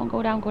on, go down,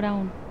 go down, go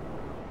down.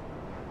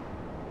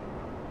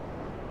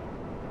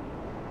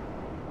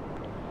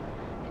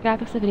 The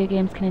graphics of video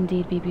games can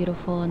indeed be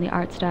beautiful, and the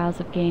art styles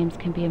of games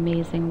can be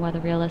amazing, whether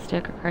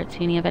realistic or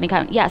cartoony of any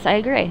kind. Yes, I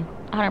agree.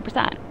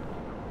 100%.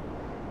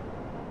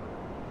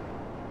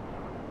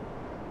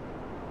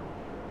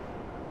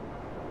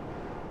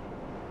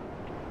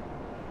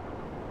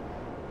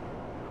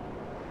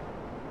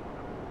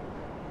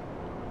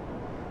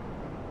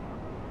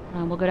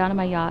 We'll go down to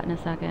my yacht in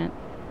a second.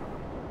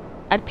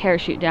 I'd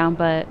parachute down,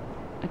 but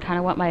I kind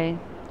of want my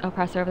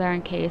oppressor over there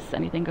in case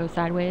anything goes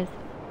sideways.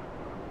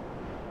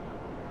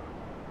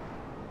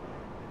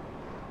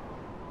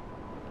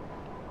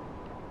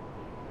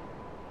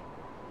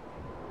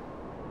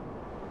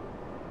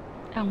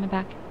 Oh, my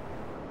back.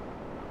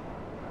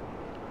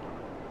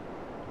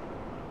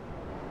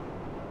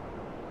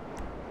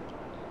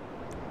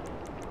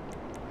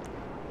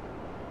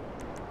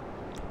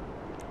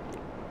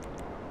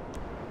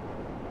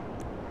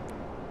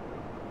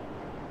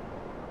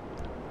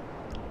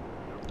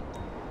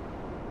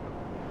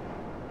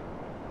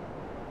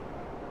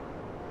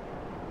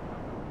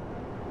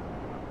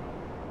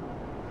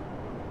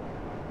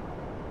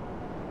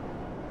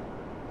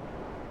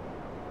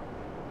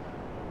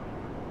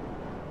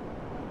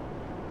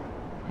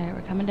 Alright,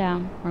 we're coming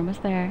down. We're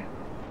almost there.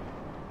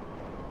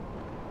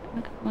 Come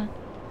on, come on.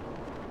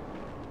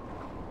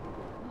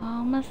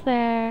 Almost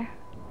there.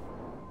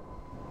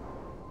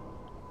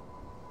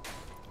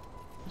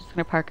 I'm just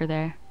gonna park her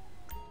there.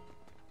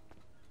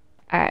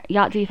 Alright,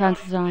 yacht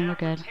defense is on. We're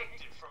good.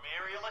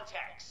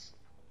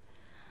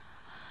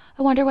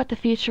 I wonder what the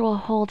future will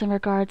hold in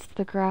regards to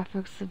the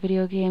graphics of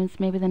video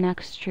games. Maybe the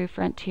next true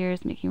frontier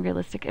is making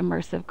realistic,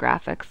 immersive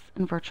graphics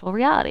in virtual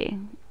reality.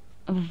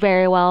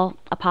 Very well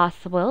a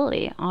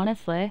possibility,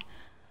 honestly.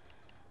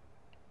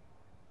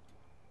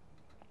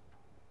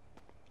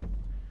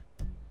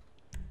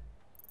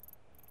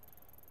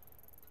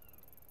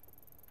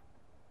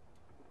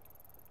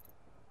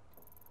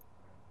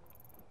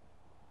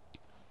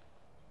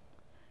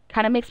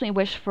 Kind of makes me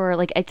wish for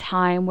like a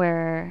time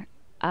where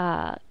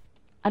I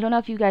don't know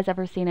if you guys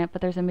ever seen it,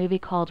 but there's a movie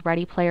called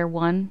Ready Player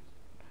One.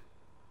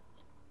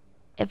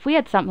 If we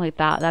had something like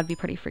that, that'd be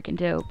pretty freaking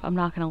dope. I'm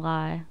not gonna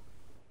lie.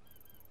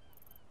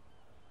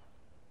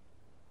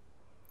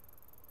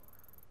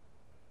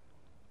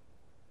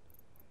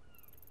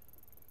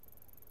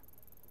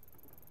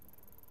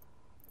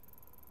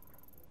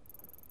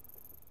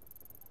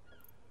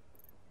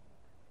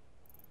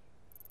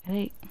 Are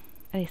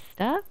they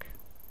stuck?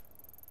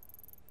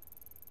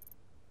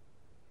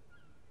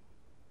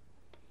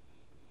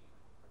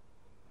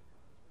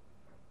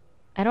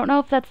 I don't know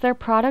if that's their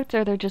product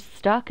or they're just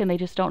stuck and they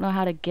just don't know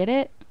how to get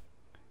it.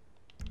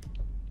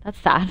 That's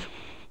sad.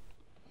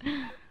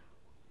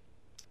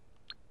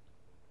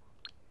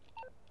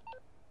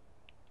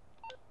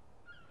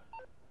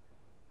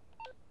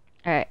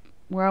 Alright,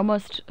 we're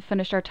almost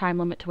finished our time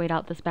limit to wait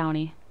out this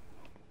bounty.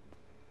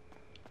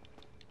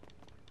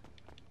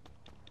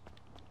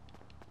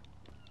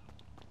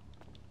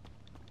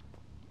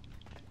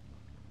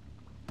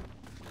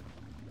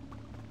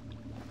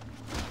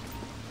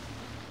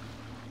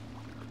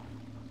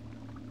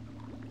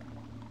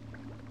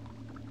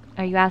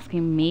 Are you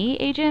asking me,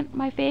 Agent,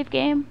 my fave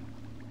game?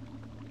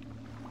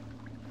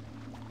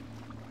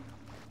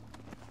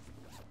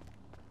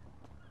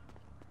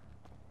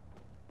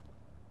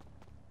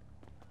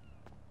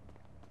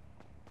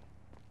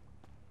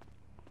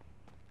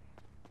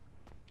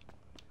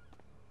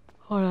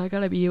 Hold on, I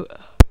gotta mute.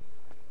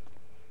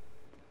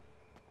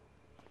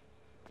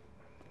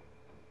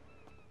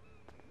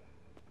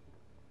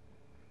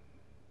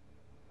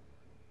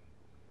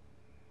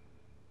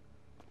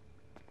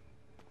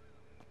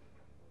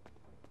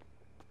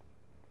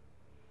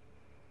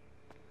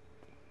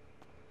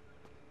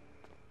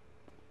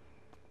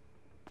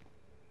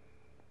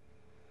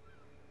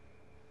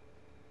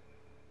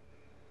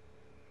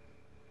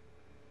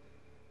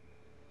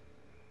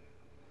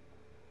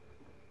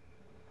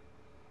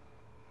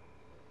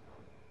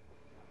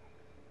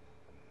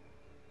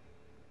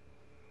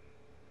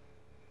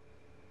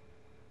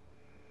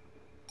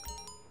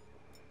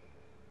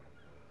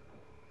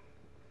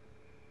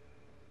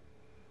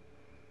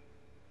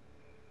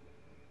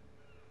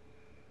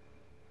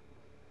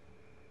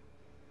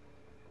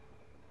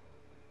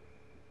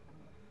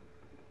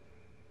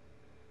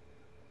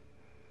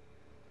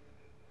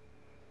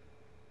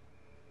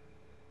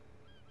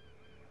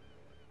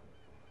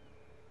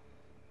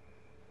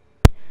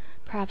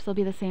 Perhaps there'll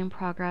be the same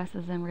progress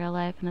as in real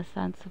life in the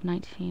sense of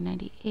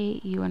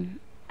 1998. You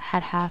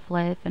had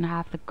Half-Life and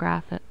half the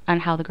graphic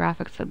and how the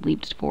graphics had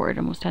leaped forward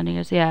almost 10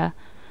 years. Yeah.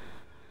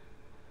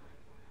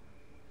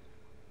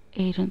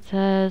 Agent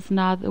says,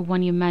 not the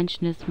one you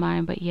mentioned is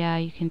mine, but yeah,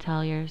 you can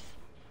tell yours.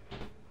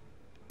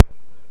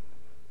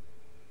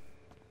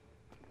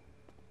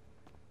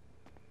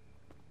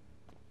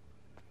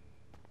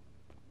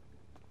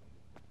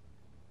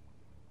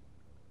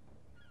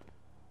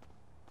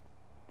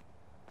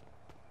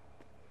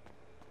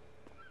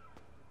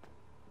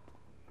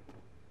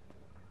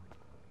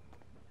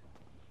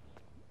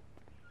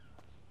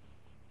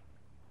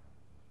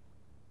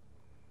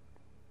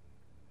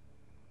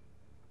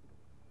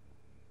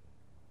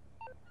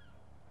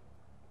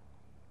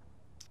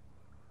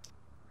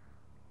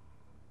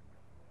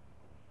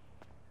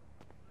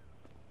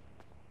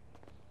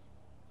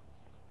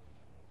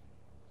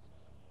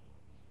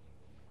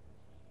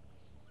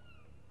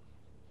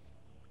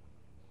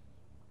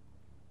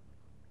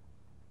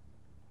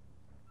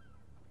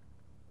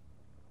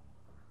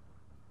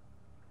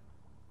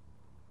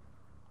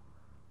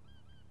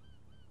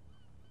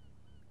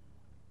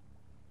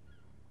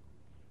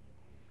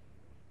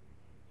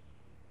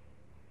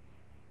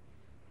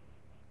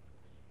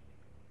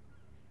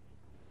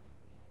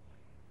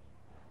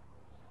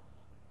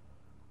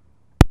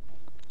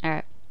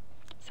 Alright.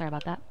 Sorry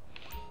about that.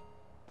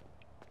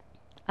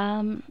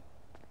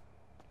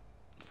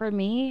 For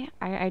me,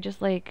 I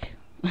just like...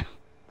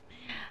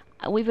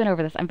 We've been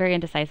over this. I'm very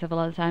indecisive a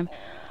lot of the time.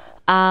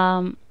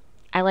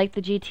 I like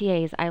the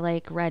GTAs. I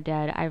like Red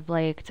Dead. I've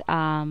liked,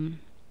 oh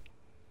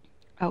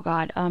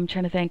god, I'm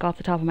trying to think off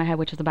the top of my head,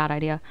 which is a bad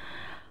idea.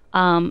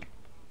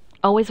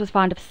 Always was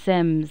fond of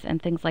Sims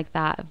and things like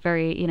that.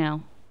 Very, you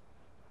know,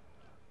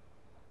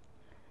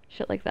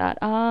 shit like that.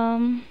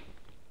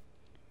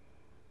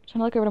 Trying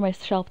to look over to my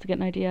shelf to get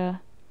an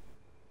idea.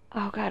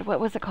 Oh god,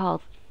 what was it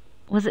called?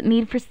 Was it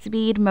Need for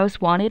Speed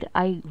Most Wanted?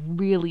 I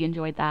really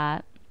enjoyed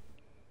that.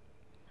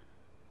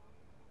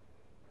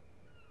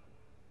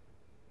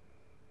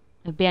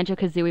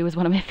 Banjo-Kazooie was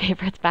one of my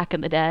favorites back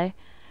in the day.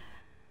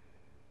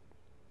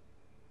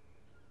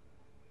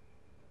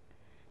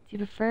 Do you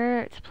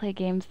prefer to play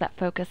games that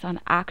focus on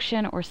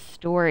action or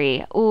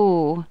story?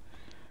 Ooh.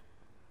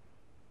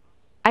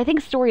 I think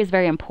story is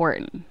very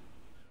important.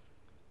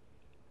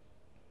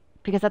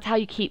 Because that's how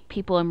you keep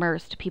people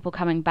immersed, people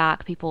coming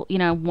back, people, you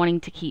know,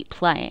 wanting to keep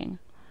playing.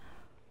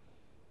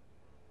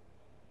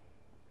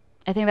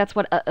 I think that's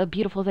what a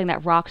beautiful thing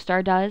that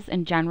Rockstar does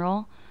in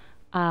general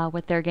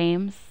with their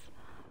games.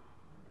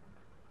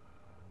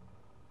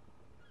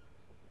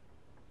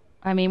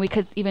 I mean, we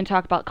could even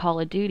talk about Call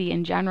of Duty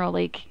in general,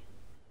 like,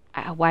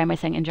 why am I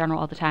saying in general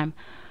all the time?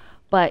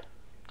 But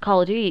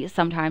Call of Duty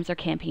sometimes, their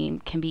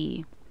campaign can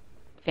be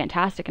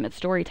fantastic in its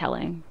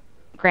storytelling.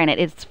 Granted,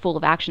 it's full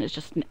of action, it's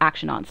just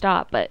action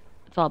non-stop, but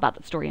it's all about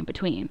the story in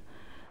between.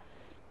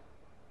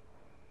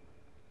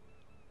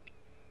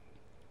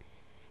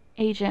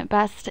 Agent,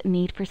 best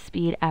Need for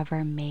Speed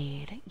ever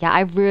made. Yeah,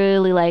 I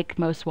really like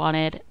Most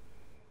Wanted.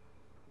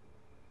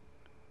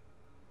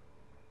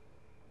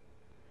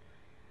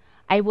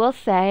 I will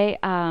say,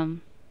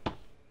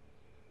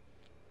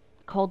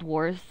 Cold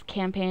War's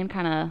campaign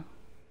kind of...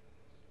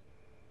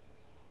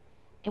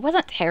 It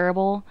wasn't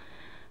terrible,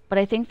 but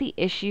I think the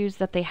issues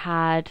that they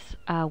had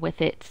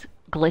with it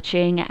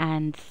glitching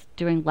and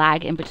doing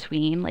lag in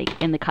between, like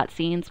in the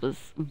cutscenes,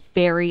 was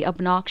very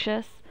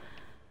obnoxious.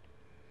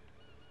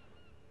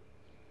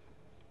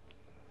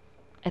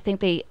 I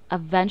think they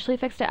eventually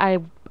fixed it.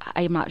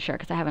 I'm not sure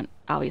because I haven't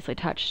obviously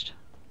touched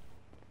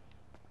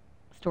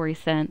story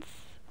since.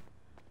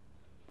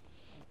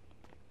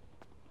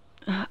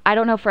 I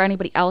don't know for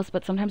anybody else,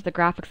 but sometimes the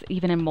graphics,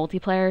 even in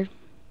multiplayer,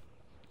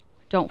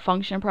 don't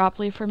function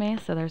properly for me,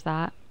 so there's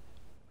that.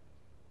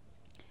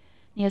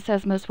 Nia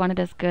says Most Wanted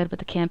is good, but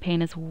the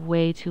campaign is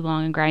way too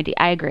long and grindy.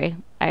 I agree.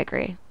 I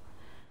agree.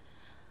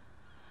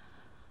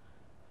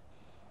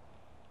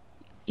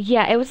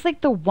 Yeah, it was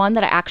like the one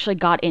that I actually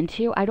got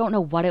into. I don't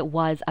know what it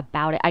was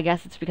about it. I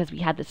guess it's because we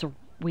had this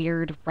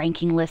weird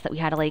ranking list that we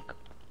had to like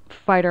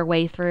fight our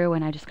way through,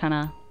 and I just kind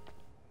of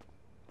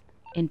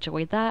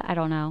enjoyed that. I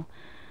don't know.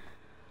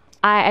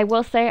 I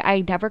will say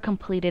I never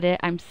completed it.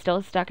 I'm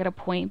still stuck at a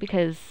point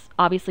because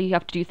obviously you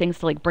have to do things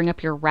to like bring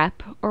up your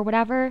rep or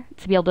whatever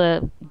to be able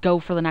to go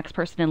for the next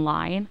person in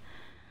line.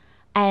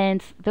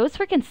 And those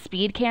freaking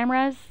speed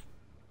cameras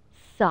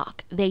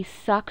suck. They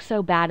suck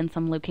so bad in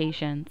some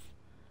locations.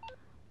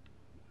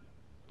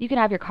 You can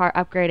have your car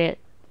upgraded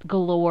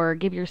galore,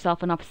 give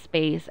yourself enough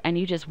space, and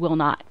you just will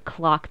not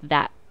clock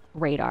that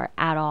radar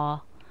at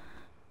all.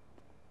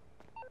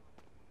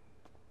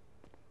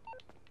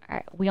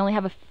 Alright, we only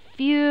have a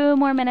few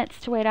more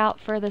minutes to wait out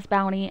for this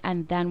bounty,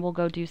 and then we'll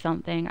go do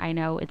something. I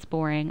know it's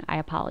boring. I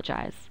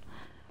apologize.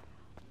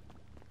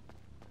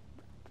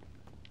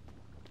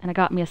 And I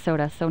got me a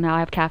soda, so now I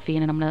have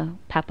caffeine, and I'm going to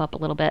pep up a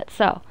little bit.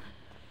 So,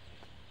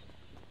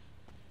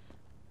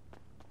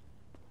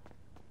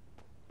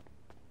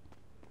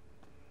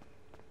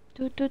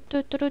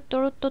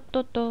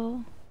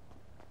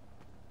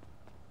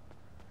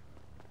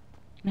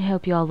 I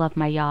hope you all love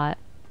my yacht.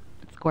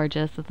 It's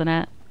gorgeous, isn't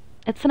it?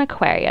 It's an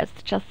Aquarius,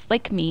 just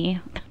like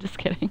me. Just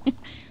kidding.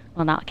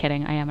 Well, not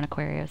kidding. I am an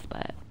Aquarius,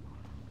 but...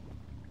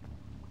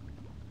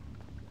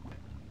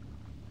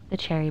 The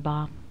cherry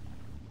bomb.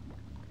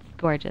 It's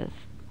gorgeous.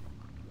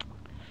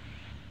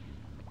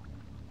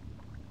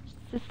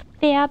 This is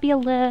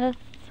fabulous.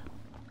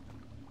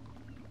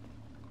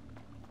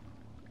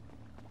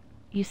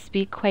 You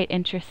speak quite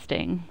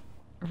interesting.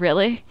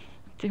 Really?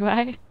 Do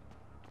I?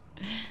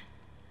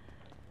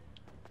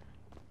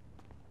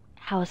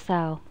 How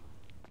so?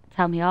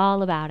 Tell me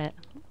all about it.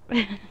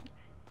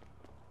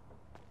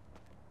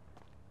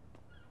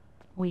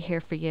 We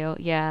here for you,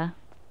 yeah.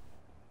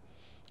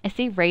 I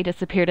see Ray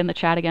disappeared in the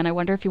chat again. I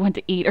wonder if he went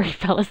to eat or he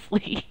fell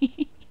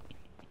asleep.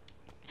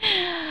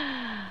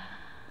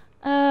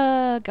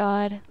 Oh,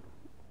 God.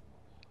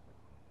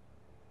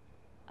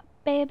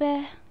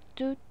 Baby.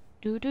 Do,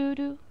 do, do,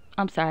 do.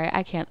 I'm sorry,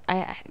 I can't.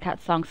 I got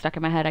songs stuck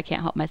in my head. I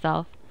can't help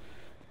myself.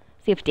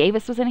 See, if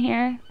Davis was in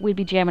here, we'd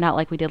be jamming out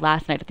like we did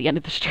last night at the end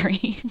of the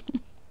stream.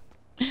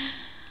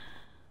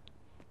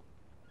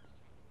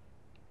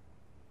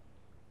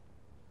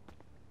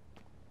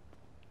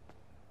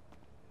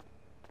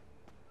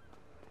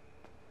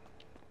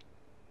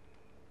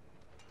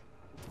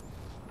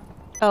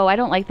 Oh, I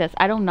don't like this.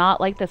 I do not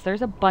like this.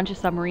 There's a bunch of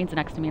submarines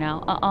next to me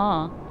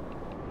now.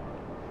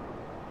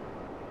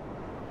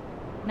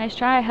 Nice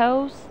try,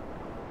 hoes.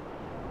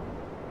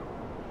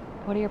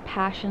 What are your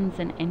passions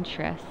and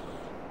interests?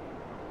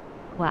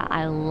 Well,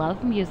 I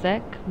love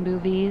music,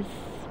 movies.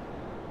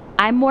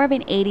 I'm more of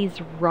an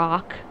 80s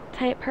rock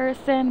type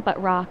person, but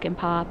rock and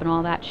pop and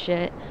all that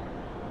shit.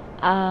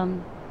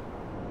 Thoroughly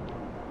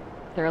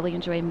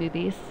enjoy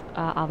movies,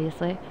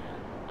 obviously.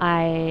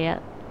 I,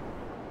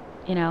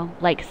 you know,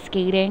 like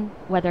skating,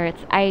 whether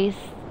it's ice,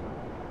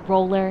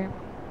 roller,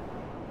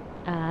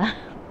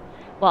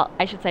 well,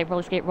 I should say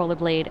roller skate,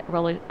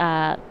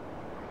 rollerblade,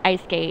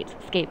 ice skate,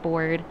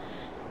 skateboard.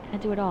 I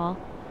do it all.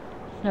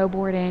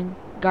 Snowboarding,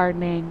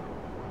 gardening.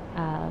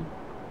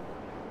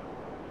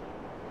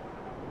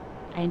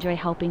 I enjoy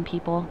helping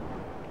people.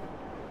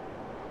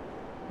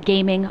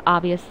 Gaming,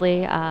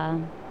 obviously.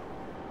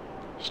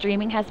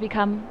 Streaming has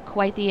become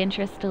quite the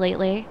interest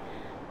lately.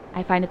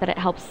 I find that it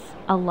helps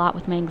a lot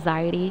with my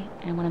anxiety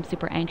and when I'm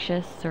super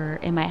anxious or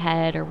in my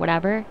head or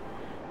whatever.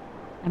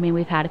 I mean,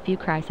 we've had a few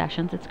cry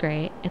sessions. It's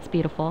great. It's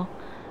beautiful.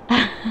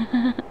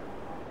 Well,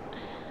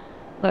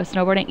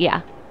 snowboarding,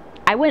 yeah.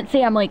 I wouldn't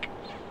say I'm like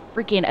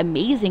freaking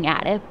amazing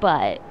at it,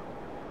 but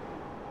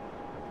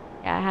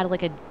yeah, I had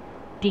like a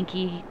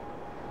dinky,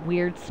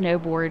 weird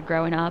snowboard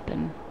growing up,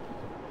 and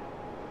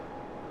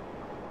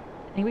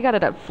I think we got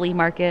it at flea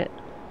market.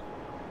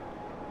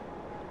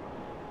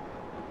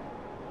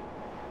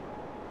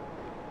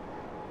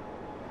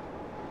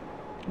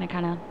 And I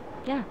kind of,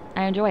 yeah,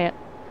 I enjoy it.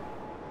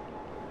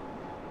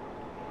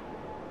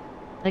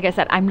 Like I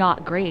said, I'm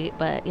not great,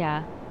 but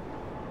yeah.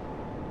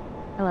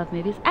 I love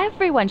movies.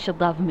 Everyone should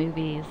love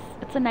movies.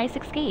 It's a nice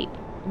escape.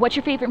 What's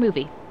your favorite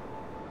movie?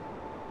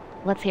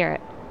 Let's hear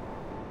it.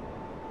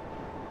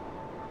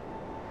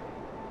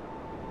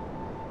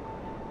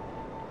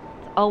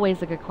 It's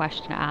always a good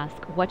question to ask.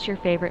 What's your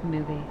favorite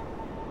movie?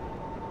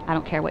 I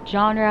don't care what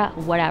genre,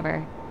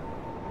 whatever.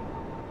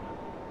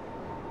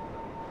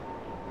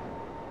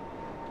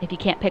 If you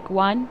can't pick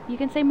one, you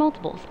can say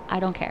multiples. I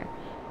don't care.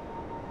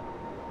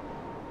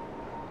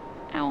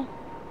 Ow.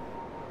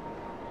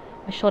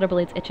 My shoulder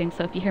blade's itching,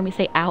 so if you hear me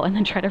say ow and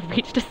then try to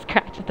reach to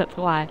scratch it, that's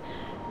why.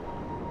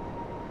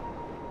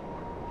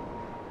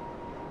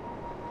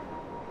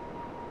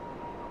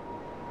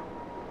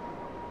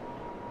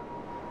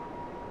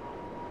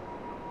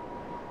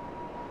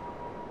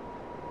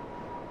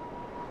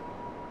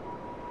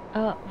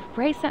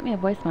 Ray sent me a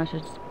voice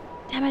message.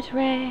 Damn it,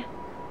 Ray.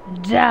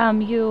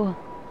 Damn you.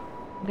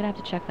 I'm gonna have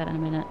to check that in a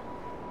minute.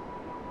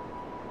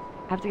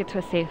 I have to get to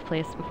a safe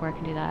place before I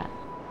can do that.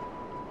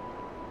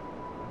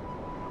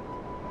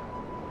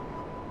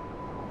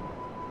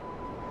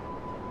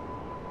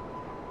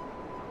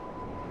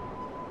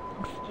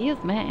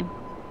 Excuse me.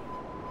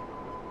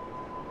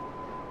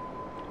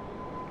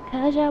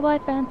 Cause your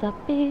boyfriend's a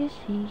fish,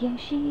 he ain't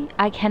she.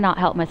 I cannot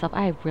help myself.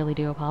 I really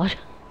do apologize.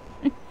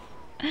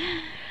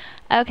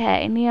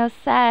 Okay, Neo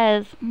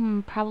says,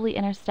 probably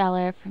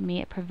Interstellar. For me,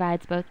 it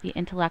provides both the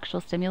intellectual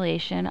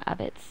stimulation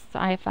of its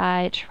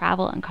sci-fi,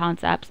 travel, and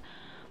concepts,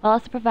 while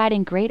also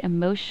providing great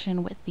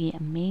emotion with the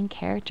main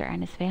character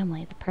and his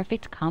family. The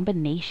perfect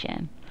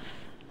combination.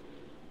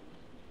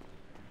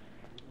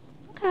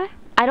 Okay.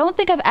 I don't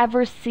think I've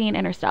ever seen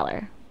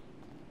Interstellar.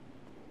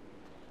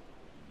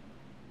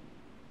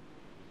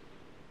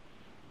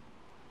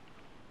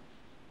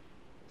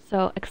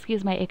 So,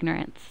 excuse my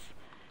ignorance.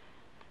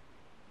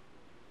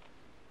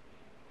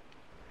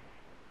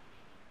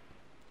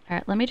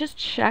 Alright, let me just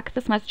check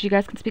this message. You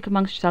guys can speak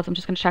amongst yourselves. I'm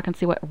just going to check and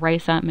see what Ray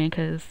sent me,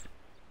 because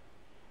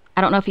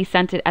I don't know if he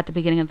sent it at the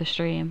beginning of the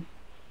stream.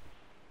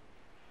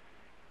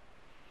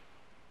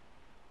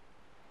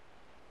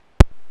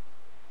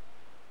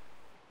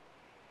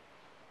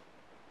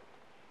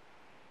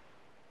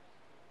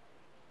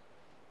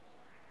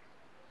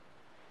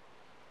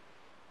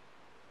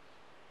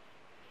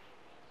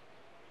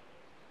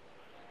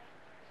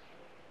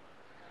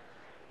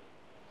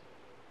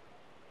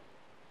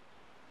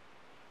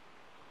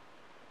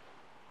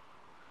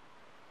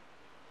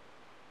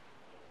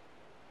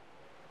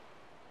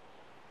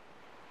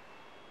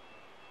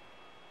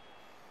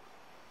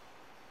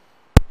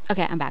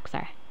 Okay, I'm back,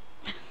 sorry.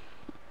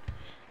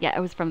 Yeah, it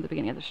was from the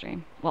beginning of the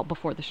stream. Well,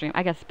 before the stream.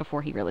 I guess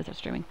before he realized I was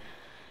streaming.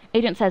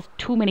 Agent says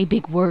too many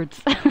big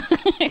words.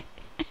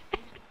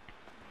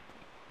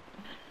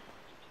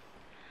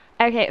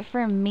 Okay,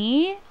 for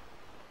me...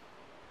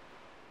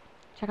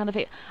 Check on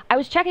the I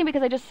was checking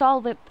because I just saw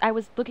that I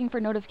was looking for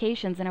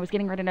notifications and I was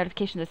getting rid of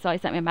notifications. I saw he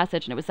sent me a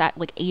message and it was at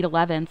like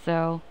 8:11,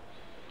 so...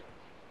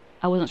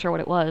 I wasn't sure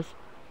what it was.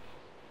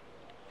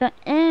 So,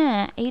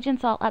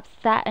 Agent's all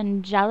upset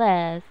and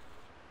jealous.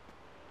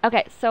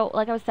 Okay, so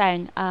like I was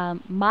saying,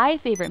 my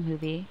favorite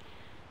movie,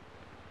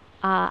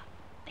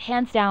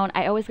 hands down,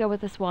 I always go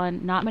with this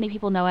one. Not many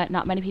people know it,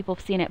 not many people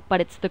have seen it,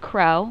 but it's The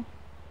Crow.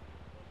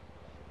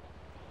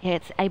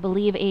 It's, I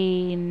believe,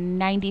 a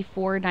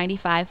 94,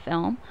 95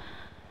 film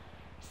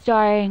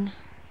starring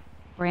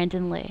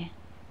Brandon Lee.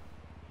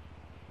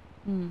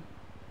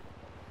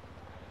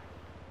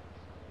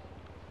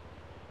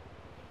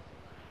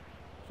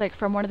 Like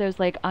from one of those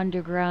like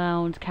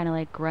underground kind of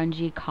like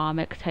grungy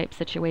comic type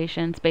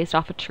situations based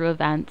off of true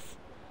events,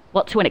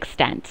 well, to an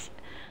extent.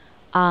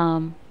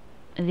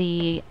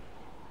 The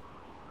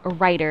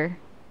writer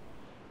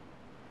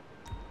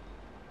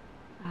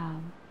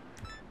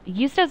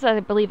used as, I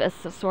believe,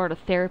 as a sort of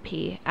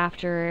therapy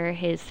after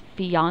his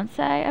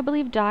fiance, I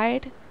believe,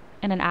 died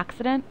in an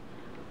accident.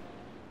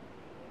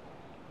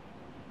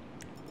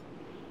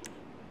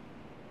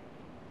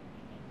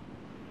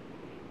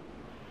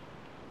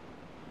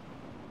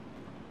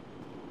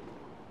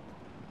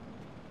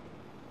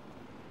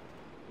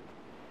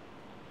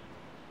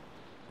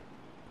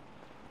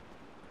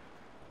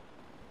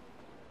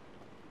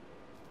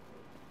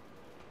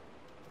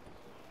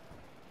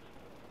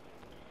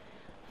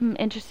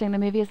 Interesting. The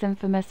movie is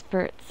infamous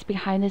for its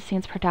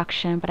behind-the-scenes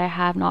production, but I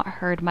have not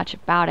heard much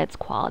about its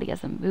quality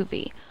as a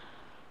movie.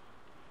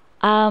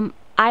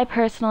 I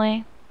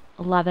personally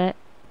love it.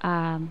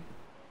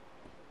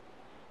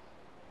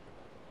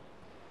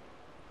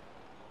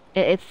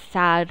 It's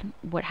sad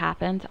what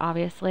happened,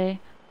 obviously.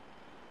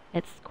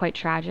 It's quite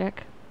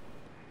tragic.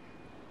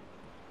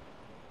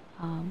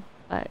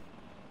 But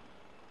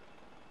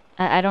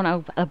I don't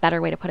know a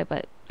better way to put it,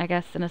 but I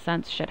guess in a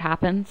sense shit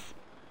happens.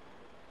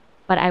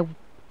 But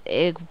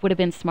it would have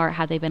been smart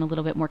had they been a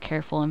little bit more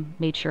careful and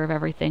made sure of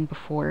everything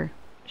before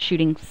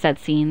shooting said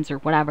scenes or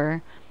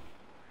whatever.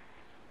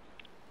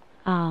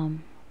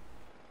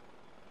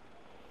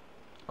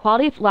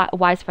 Quality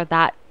wise for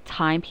that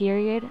time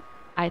period,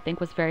 I think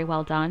was very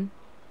well done.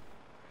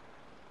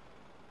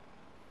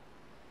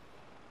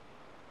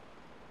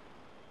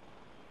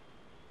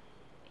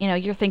 You know,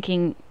 you're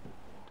thinking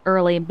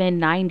early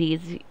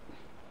mid-90s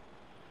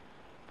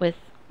with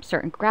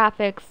certain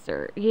graphics,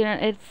 or, you know,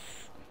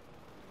 it's...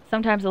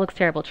 Sometimes it looks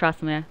terrible,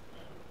 trust me.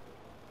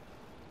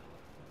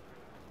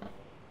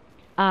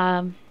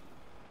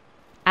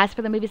 As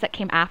for the movies that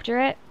came after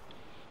it,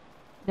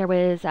 there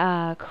was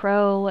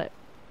Crow,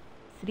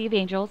 City of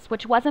Angels,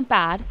 which wasn't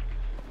bad.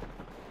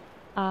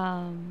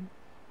 The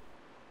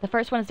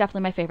first one is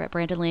definitely my favorite.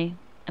 Brandon Lee,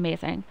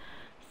 amazing.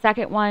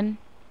 Second one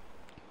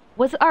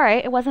was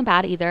alright. It wasn't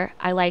bad either.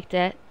 I liked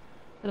it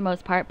for the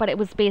most part, but it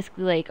was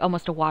basically like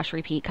almost a wash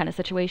repeat kind of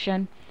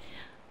situation.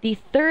 The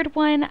third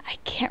one, I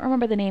can't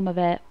remember the name of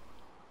it.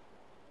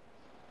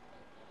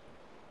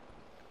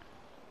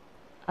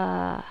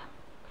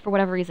 For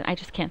whatever reason, I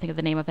just can't think of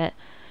the name of it.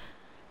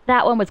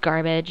 That one was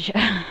garbage.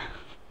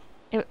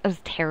 It was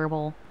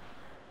terrible.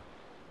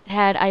 It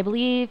had, I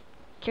believe,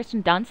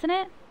 Kirsten Dunst in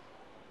it.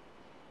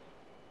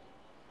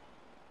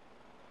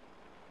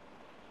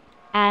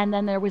 And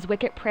then there was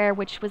Wicked Prayer,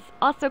 which was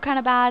also kind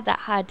of bad. That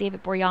had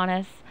David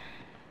Boreanaz.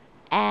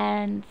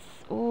 And,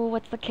 oh,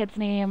 what's the kid's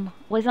name?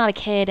 Well, he's not a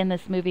kid in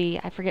this movie.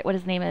 I forget what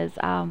his name is.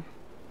 But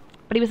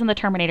he was in the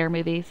Terminator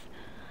movies.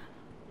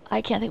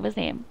 I can't think of his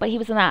name. But he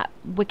was in that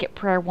Wicked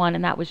Prayer one,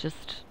 and that was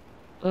just,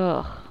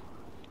 ugh,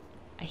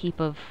 a heap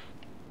of,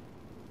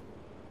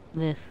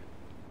 ugh.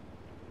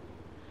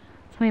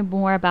 Tell me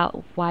more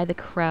about why The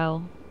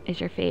Crow is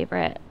your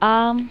favorite.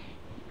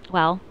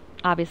 Well,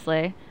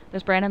 obviously,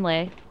 there's Brandon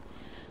Lee.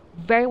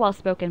 Very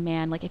well-spoken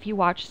man. Like, if you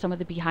watch some of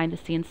the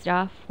behind-the-scenes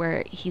stuff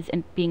where he's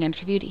being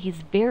interviewed,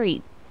 he's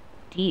very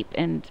deep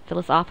and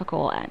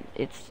philosophical, and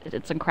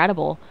it's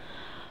incredible.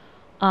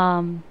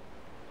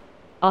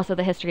 Also,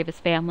 the history of his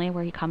family,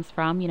 where he comes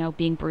from, you know,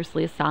 being Bruce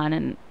Lee's son,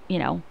 and, you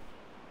know,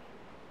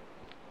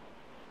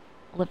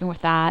 living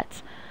with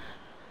that.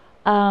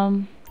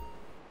 I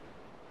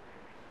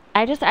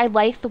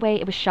like the way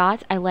it was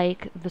shot. I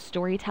like the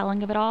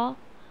storytelling of it all.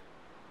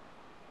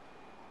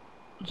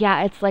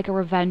 Yeah, it's like a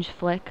revenge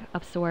flick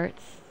of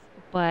sorts,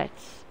 but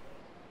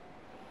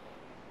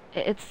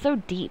it's so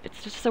deep.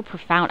 It's just so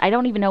profound. I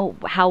don't even know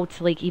how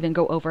to, like, even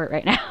go over it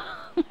right now.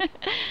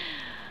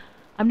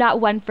 I'm not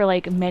one for,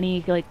 like,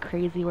 many, like,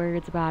 crazy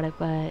words about it,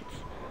 but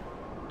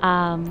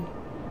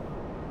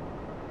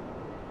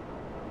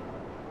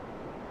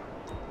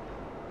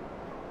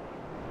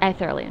I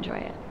thoroughly enjoy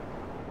it.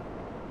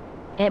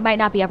 It might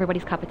not be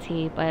everybody's cup of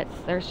tea, but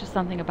there's just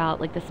something about,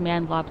 like, this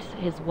man loved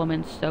his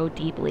woman so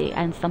deeply,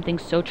 and something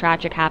so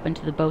tragic happened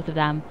to the both of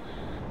them.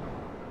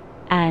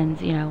 And,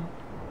 you know,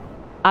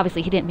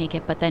 obviously he didn't make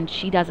it, but then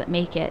she doesn't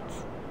make it.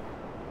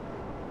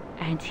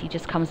 And he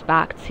just comes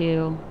back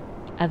to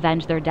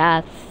avenge their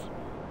deaths.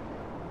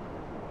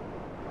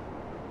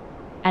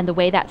 And the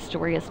way that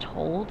story is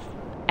told,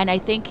 and I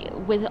think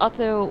with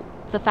also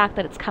the fact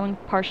that it's coming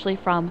partially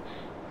from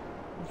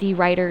the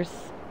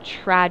writer's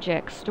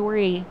tragic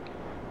story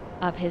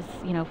of his,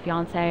 you know,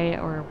 fiance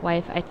or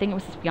wife. I think it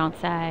was his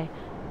fiance.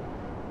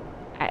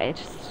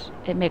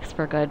 It makes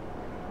for good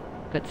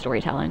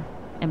storytelling,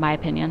 in my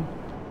opinion.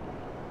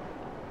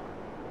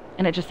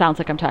 And it just sounds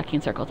like I'm talking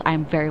in circles. I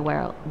am very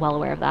well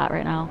aware of that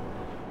right now.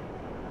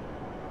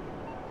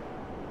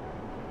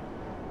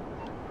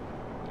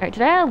 Alright,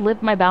 did I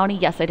outlive my bounty?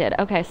 Yes, I did.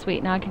 Okay,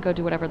 sweet. Now I can go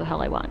do whatever the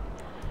hell I want.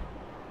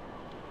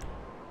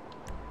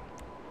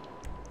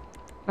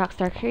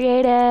 Rockstar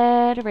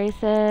created,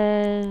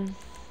 races.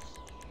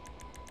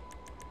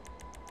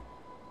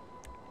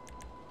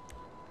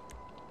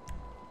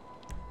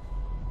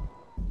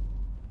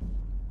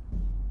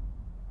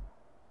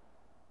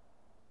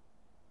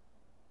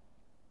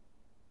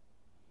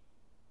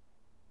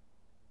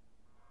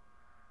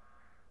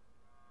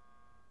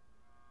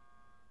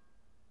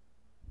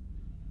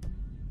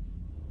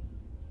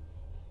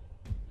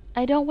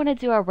 I don't want to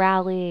do a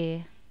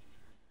rally.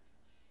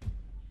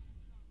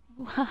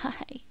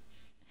 Why?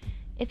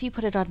 If you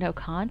put it on no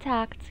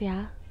contacts,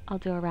 yeah, I'll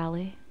do a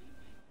rally.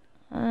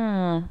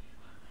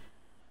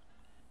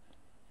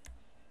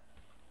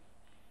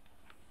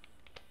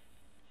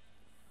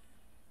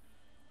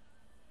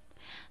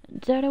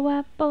 Dirty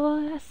white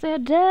boy, I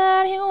said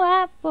dirty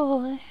white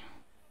boy.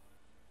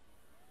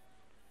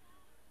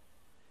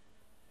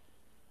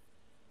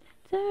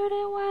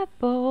 Dirty white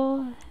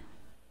boy.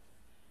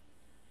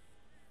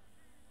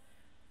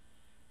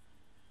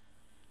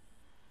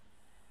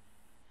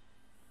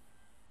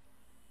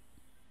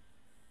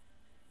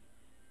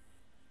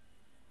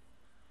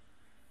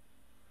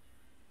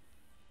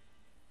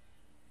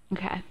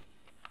 Okay.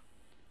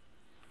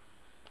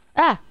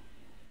 Ah!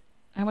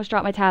 I almost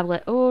dropped my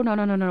tablet. Oh, no.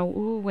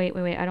 Ooh, wait.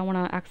 I don't want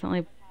to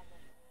accidentally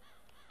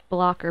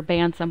block or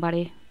ban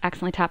somebody.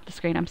 Accidentally tap the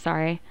screen. I'm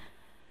sorry.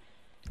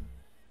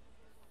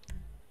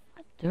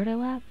 Dirty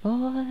white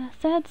boy.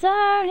 Said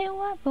dirty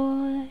white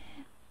boy.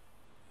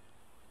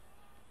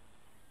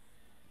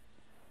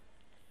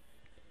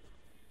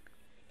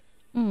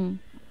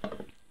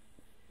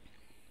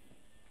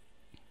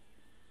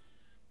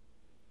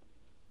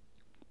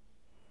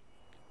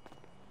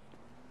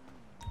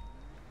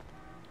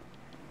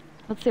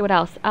 Let's see what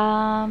else.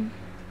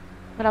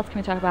 What else can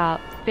we talk about?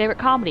 Favorite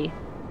comedy?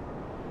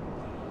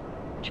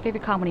 What's your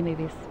favorite comedy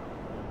movies?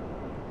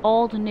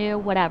 Old, new,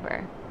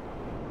 whatever.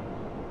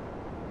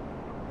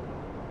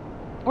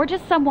 Or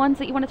just some ones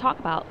that you want to talk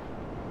about.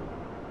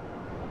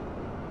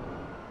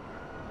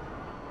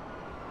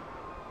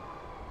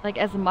 Like,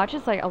 as much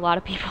as, like, a lot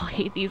of people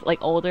hate these,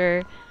 like,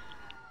 older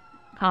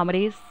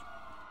comedies,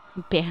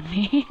 ban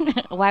me.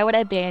 Why would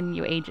I ban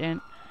you,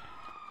 agent?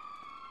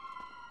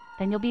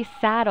 Then you'll be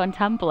sad on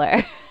Tumblr.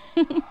 Alright,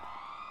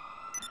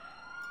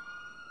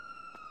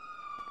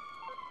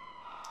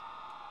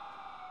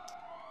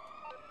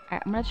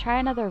 I'm gonna try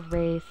another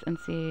race and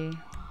see.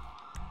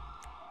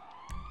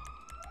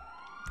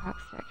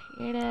 Rockstar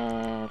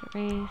created,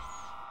 race.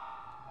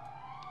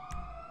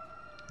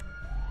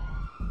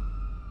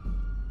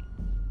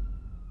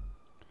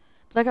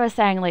 Like I was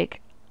saying, like,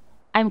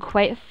 I'm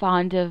quite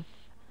fond of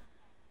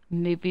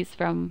movies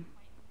from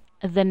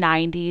the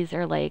 90s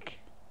or like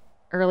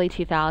early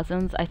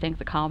 2000s, I think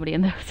the comedy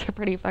in those are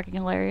pretty fucking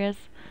hilarious.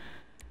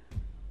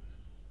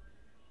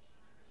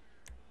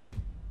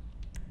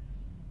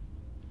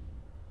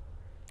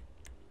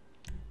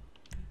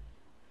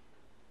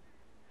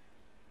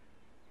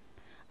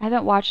 I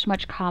haven't watched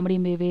much comedy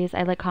movies.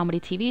 I like comedy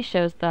TV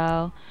shows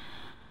though.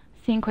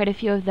 Seen quite a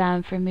few of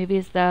them. For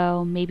movies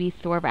though, maybe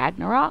Thor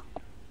Ragnarok.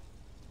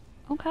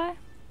 Okay.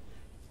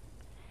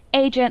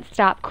 Agent,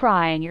 stop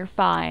crying. You're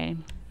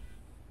fine.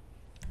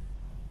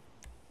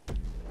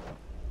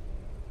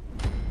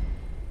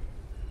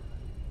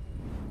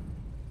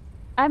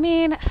 I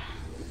mean,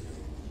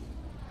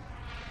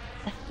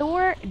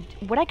 Thor,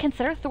 would I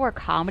consider Thor a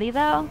comedy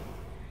though?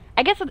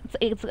 I guess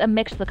it's a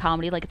mix of the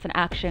comedy, like it's an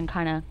action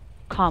kind of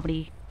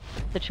comedy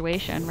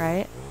situation,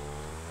 right?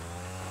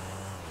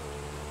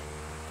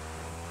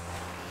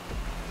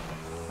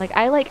 Like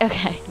I like,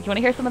 okay, you want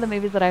to hear some of the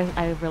movies that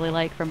I really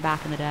like from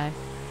back in the day?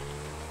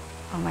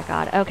 Oh my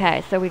god.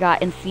 Okay, so we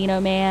got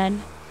Encino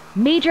Man,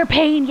 Major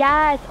Payne,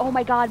 yes. Oh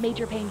my god,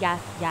 Major Payne,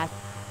 yes, yes,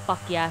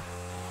 fuck yes.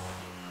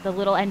 The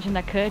little engine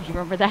that could. You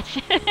remember that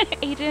shit,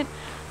 Agent?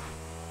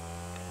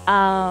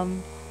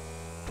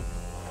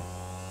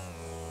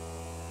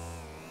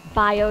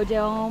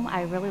 Biodome.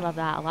 I really love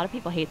that. A lot of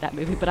people hate that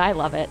movie, but I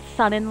love it.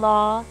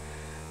 Son-in-Law.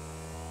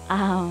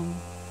 I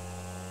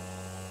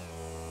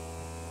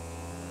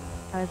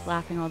was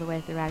laughing all the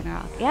way through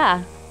Ragnarok.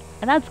 Yeah,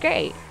 and that's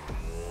great.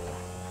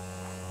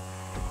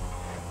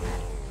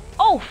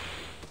 Oh,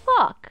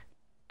 fuck.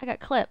 I got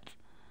clipped.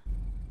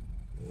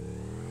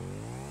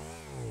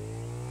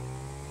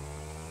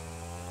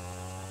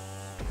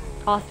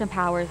 Austin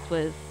Powers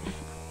was...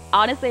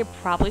 Honestly, I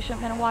probably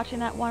shouldn't have been watching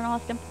that one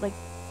Austin... Like,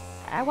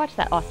 I watched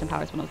that Austin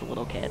Powers when I was a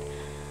little kid.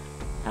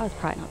 That was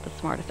probably not the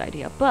smartest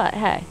idea. But,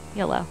 hey,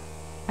 YOLO.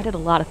 I did a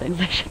lot of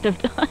things I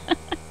shouldn't have done.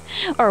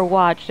 Or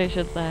watched, I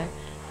should say.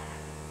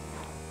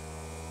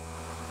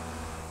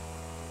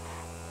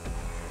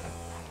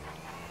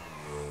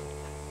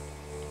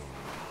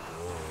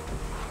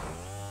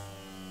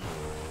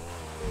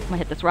 I'm gonna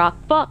hit this rock.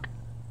 Fuck!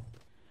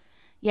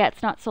 Yeah,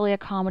 it's not solely a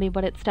comedy,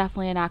 but it's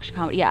definitely an action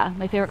comedy. Yeah,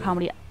 my favorite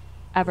comedy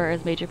ever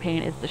is Major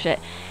Payne is the shit.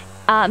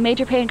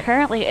 Major Payne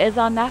currently is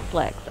on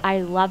Netflix.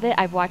 I love it.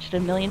 I've watched it a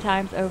million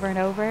times over and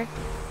over.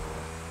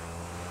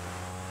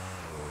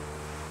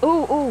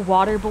 Ooh,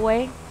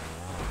 Waterboy.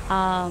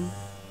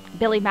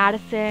 Billy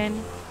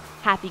Madison.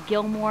 Happy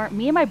Gilmore.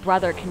 Me and my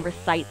brother can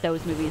recite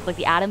those movies. Like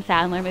the Adam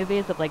Sandler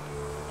movies of like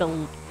the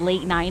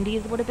late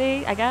 90s would it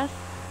be, I guess.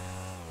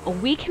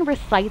 We can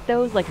recite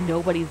those like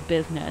nobody's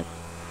business.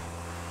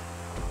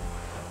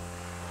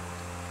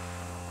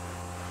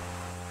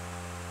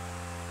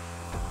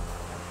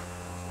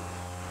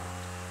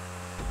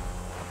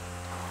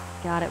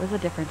 God, it was a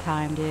different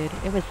time, dude.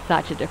 It was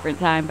such a different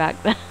time back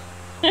then.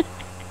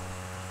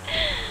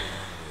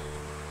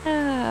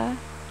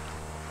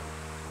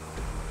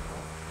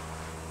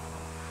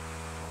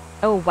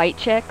 Oh, White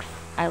Chicks.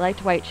 I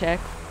liked White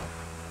Chicks.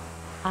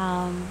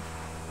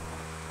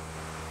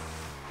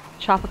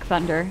 Tropic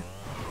Thunder.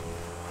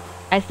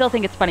 I still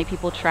think it's funny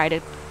people try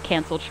to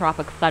cancel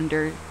Tropic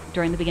Thunder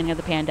during the beginning of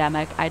the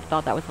pandemic. I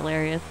thought that was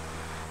hilarious.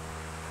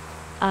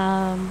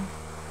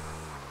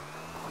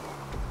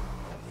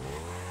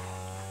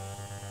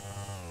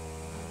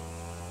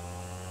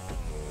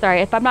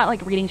 Sorry, if I'm not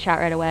like reading chat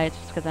right away, it's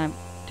just because I'm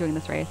doing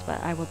this race,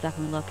 but I will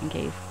definitely look in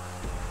case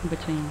in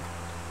between.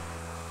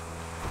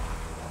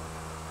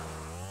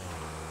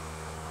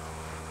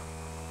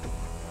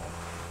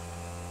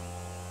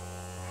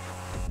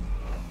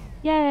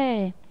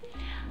 Yay!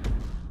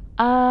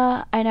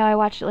 I know I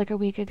watched it like a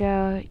week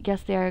ago.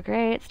 Yes, they are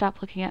great.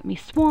 Stop looking at me,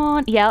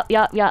 Swan. Yep.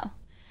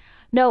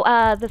 No,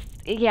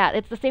 yeah,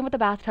 it's the same with the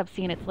bathtub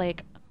scene. It's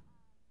like,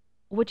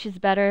 which is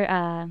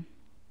better?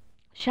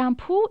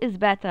 Shampoo is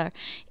better.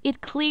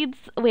 It cleans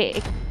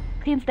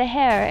the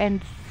hair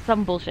and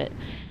some bullshit.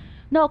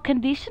 No,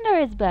 conditioner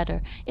is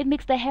better. It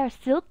makes the hair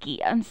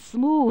silky and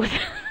smooth.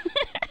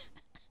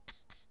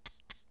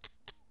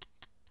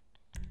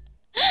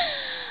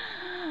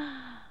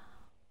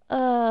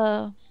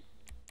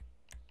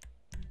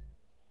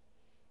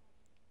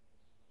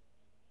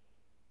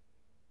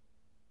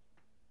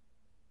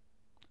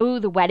 Ooh,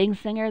 The Wedding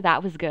Singer,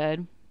 that was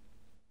good.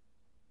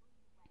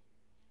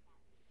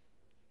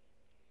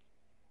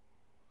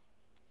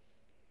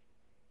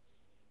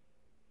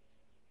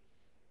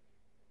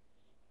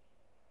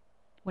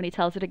 When he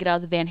tells her to get out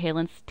of the Van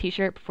Halen's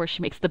t-shirt before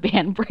she makes the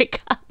band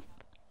break up.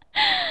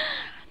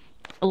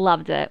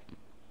 Loved it.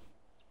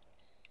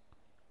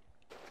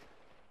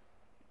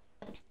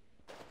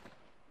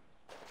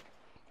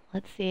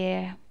 Let's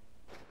see.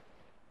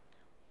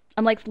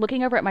 I'm like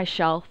looking over at my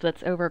shelf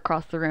that's over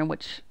across the room,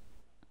 which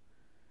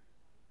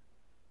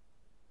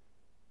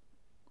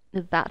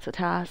that's a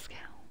task.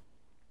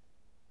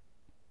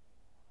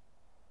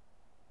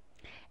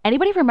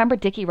 Anybody remember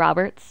Dickie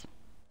Roberts?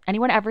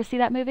 Anyone ever see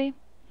that movie?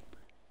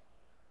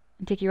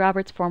 Dickie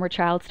Roberts, former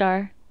child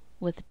star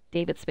with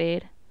David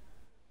Spade.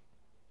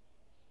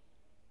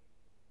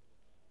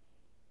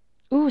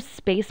 Ooh,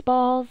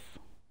 Spaceballs.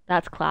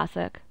 That's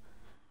classic.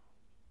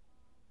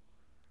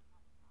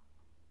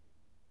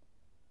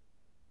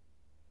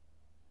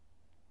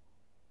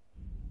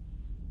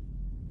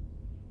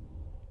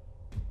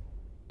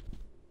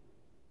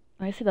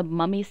 I see the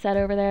mummy set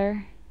over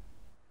there.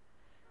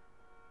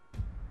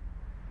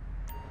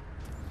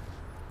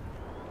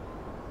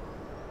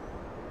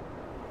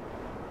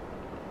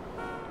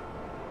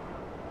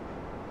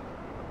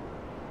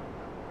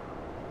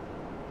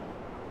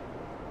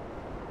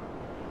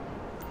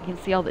 You can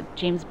see all the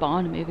James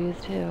Bond movies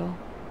too.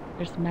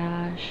 There's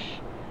MASH.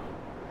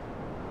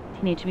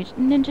 Teenage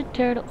Mutant Ninja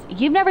Turtles.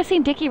 You've never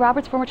seen Dickie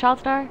Roberts' former child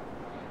star?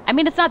 I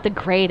mean, it's not the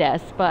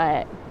greatest,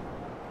 but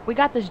we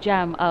got this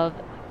gem of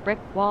brick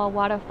wall,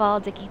 waterfall,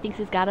 Dickie thinks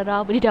he's got it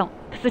all, but he don't.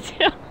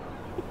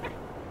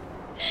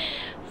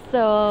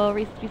 So,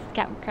 Reese's Pieces,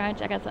 Captain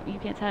Crunch, I got something you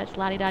can't touch,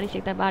 Lottie Dottie,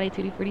 shake that body,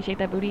 Tutti Frutti, shake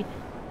that booty.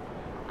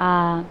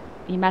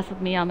 You mess with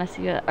me, I'll mess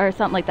you up, or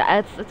something like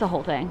that. It's a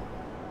whole thing.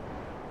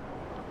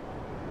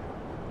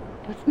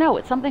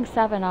 It's something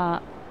 7,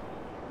 I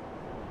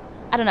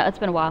don't know, it's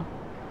been a while.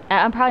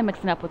 I'm probably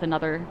mixing up with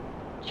another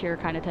cheer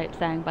kind of type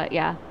thing, but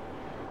yeah.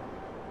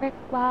 Brick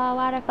wall,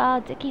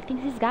 waterfall, Dickie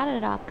thinks he's got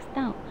it all, cause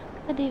don't.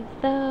 I do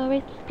the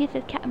Reese's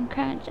Pieces, Captain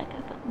Crunch, I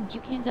got something you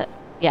can't touch.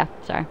 Yeah,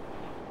 sorry.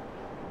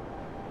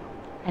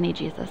 I need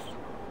Jesus.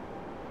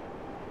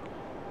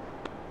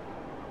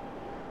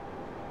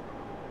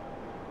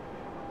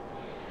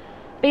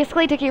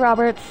 Basically, Dickie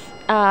Roberts,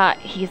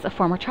 he's a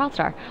former child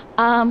star.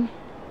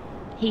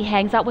 He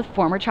hangs out with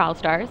former child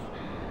stars,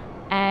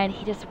 and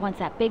he just wants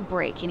that big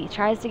break, and he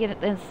tries to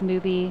get this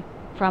movie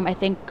from, I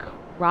think,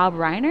 Rob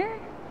Reiner?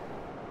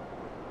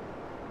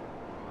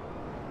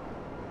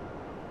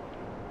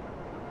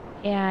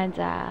 And,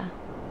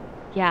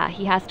 yeah,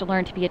 he has to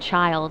learn to be a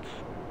child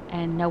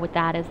and know what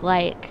that is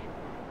like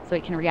so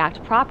he can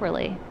react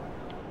properly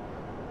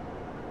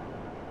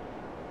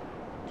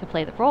to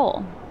play the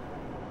role.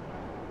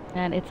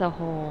 And it's a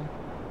whole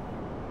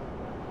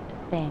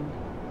thing.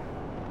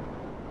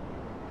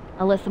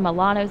 Alyssa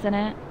Milano's in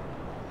it.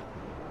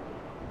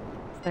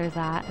 So there's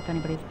that, if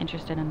anybody's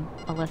interested in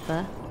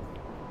Alyssa.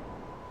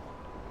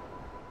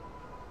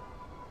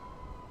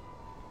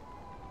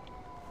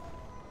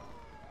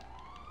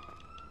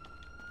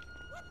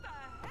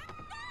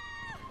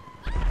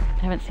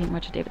 I haven't seen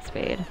much of David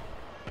Spade.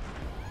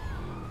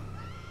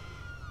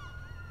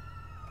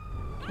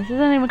 This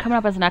isn't even coming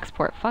up as an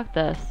export. Fuck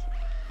this.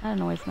 That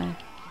annoys me.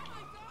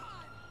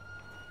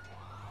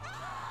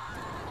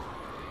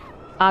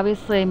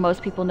 Obviously,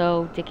 most people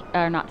know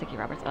not Dickie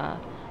Roberts,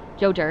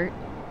 Joe Dirt.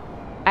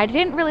 I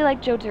didn't really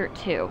like Joe Dirt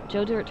 2.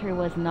 Joe Dirt 2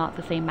 was not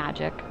the same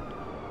magic.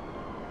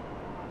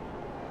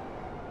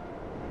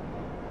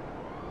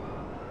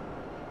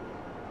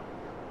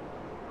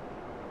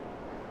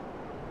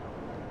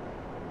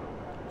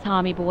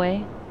 Tommy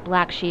Boy,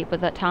 Black Sheep, but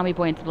that Tommy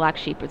Boy and Black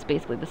Sheep was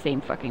basically the same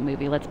fucking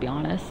movie, let's be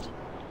honest.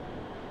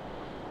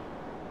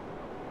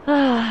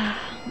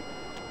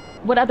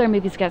 What other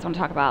movies you guys want to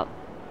talk about?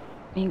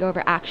 We can go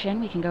over action,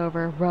 we can go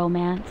over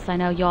romance. I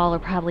know y'all are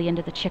probably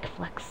into the chick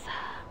flicks.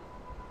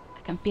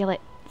 I can feel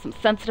it. Some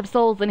sensitive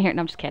souls in here.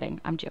 No, I'm just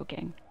kidding. I'm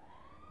joking.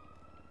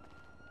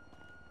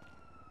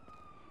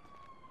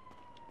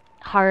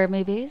 Horror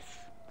movies.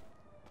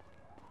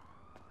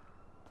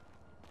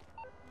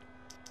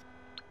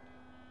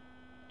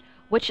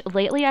 Which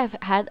lately I've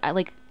had,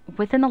 like,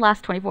 within the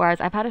last 24 hours,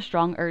 I've had a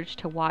strong urge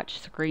to watch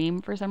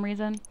Scream for some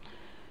reason.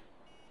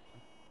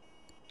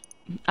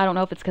 I don't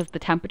know if it's because the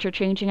temperature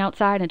changing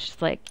outside and it's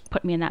just, like,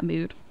 put me in that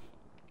mood.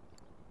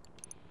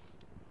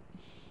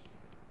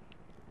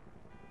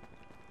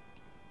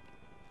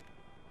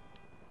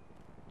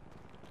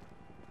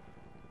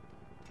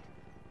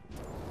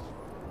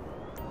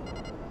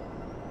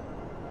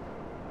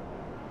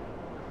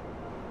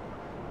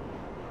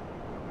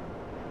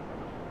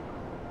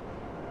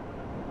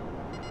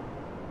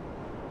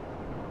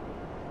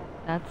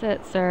 That's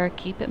it, sir.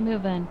 Keep it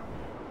moving.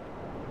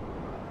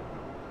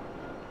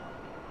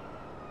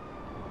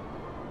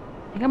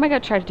 I think I might go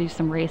try to do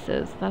some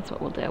races. That's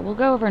what we'll do. We'll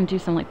go over and do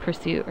some, like,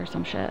 pursuit or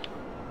some shit.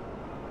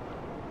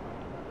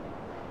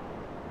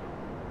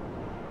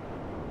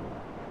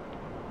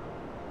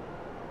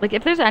 Like,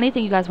 if there's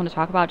anything you guys want to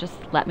talk about, just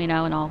let me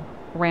know and I'll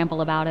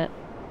ramble about it.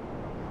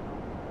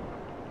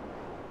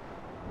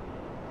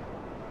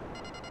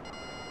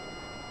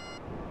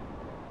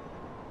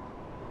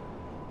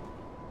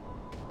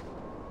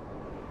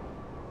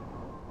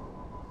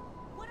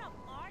 What up,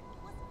 Art?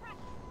 What's cracking?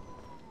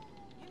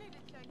 You need to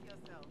check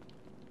yourself.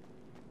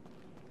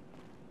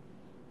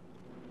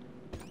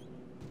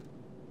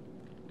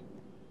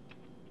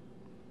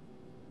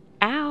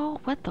 Ow!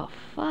 What the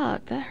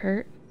fuck? That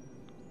hurt.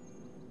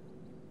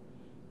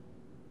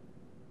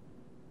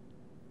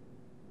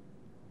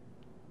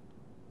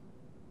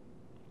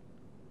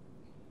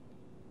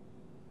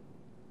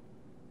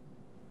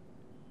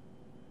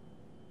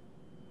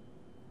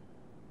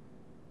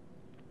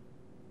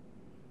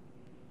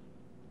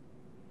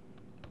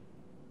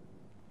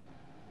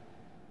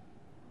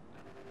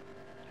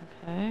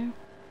 Okay.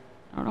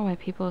 I don't know why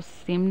people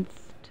seemed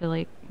to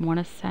like want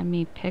to send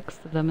me pics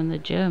of them in the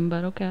gym,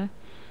 but okay.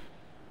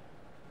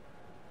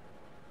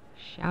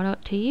 Shout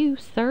out to you,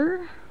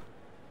 sir.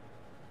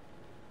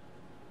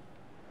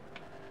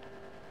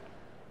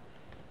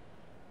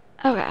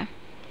 Okay.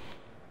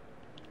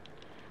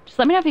 Just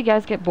let me know if you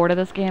guys get bored of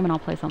this game and I'll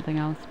play something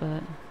else,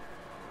 but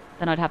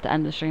then I'd have to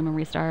end the stream and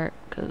restart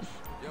because,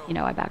 you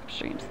know, I back up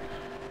streams.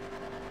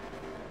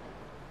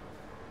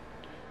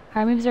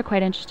 Horror movies are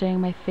quite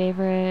interesting. My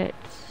favorite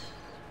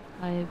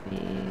might be...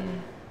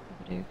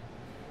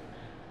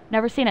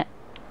 Never seen it.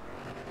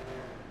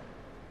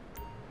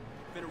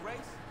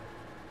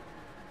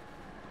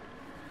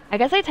 I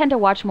guess I tend to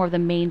watch more of the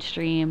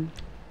mainstream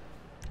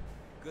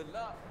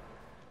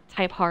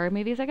type horror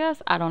movies, I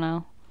guess. I don't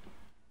know.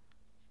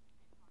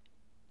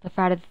 The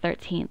Friday the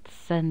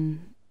 13th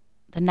and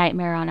the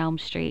Nightmare on Elm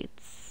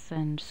Streets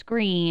and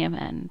Scream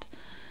and...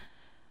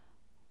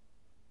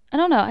 I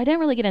don't know. I didn't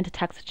really get into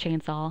Texas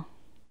Chainsaw.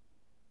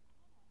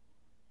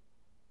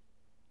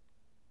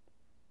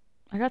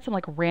 I got some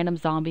like random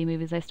zombie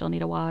movies I still need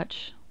to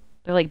watch.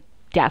 They're like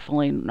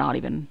definitely not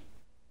even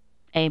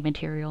A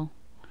material.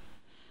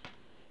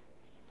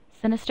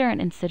 Sinister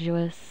and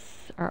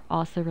Insidious are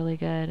also really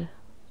good.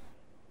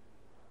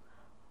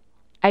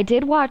 I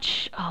did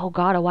watch, oh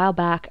god, a while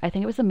back. I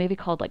think it was a movie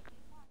called like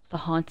The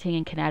Haunting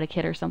in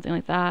Connecticut or something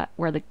like that,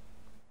 where the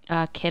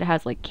kid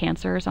has like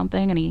cancer or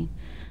something, and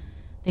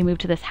they move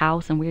to this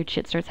house and weird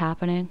shit starts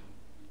happening.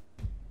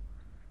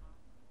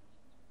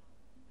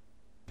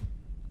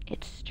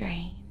 It's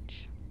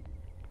strange.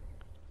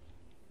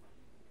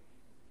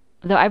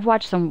 Though I've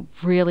watched some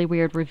really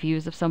weird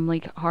reviews of some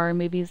like horror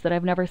movies that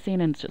I've never seen,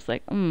 and it's just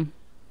like,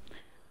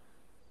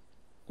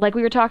 Like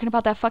we were talking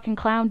about that fucking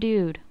clown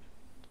dude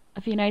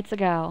a few nights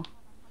ago.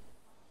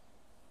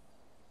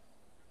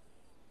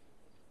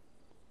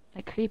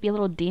 That creepy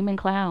little demon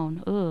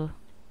clown. Ugh.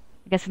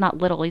 I guess he's not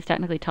little, he's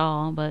technically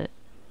tall, but...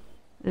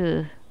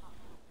 Ugh.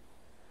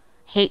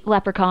 Hate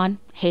Leprechaun.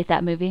 Hate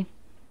that movie.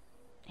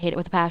 Hate it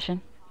with a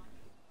passion.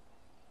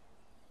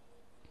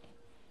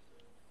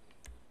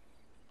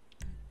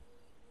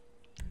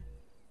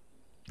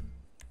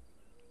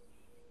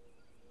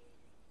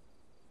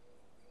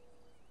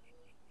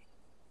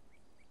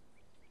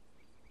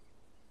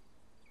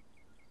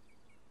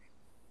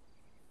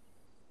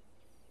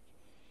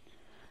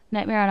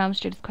 Nightmare on Elm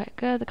Street is quite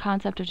good. The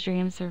concept of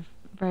dreams are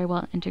very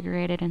well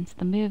integrated into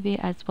the movie,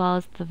 as well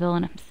as the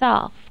villain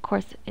himself. Of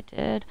course it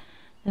did.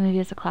 The movie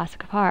is a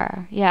classic of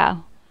horror. Yeah.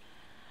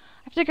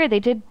 I have to agree,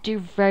 they did do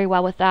very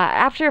well with that.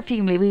 After a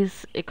few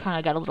movies, it kind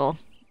of got a little,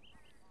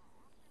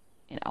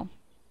 you know,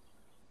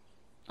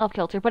 off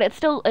kilter. But it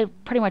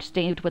pretty much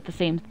stayed with the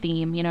same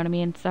theme, you know what I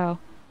mean? So,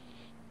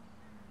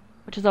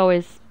 which is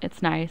always,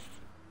 it's nice.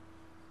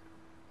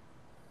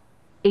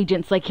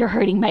 Agent's like, you're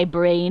hurting my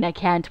brain. I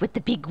can't with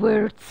the big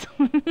words.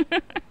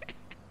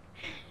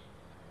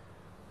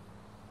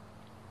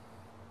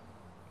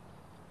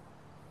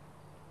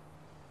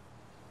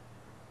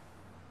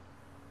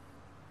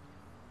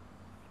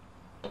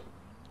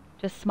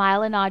 Just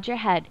smile and nod your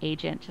head,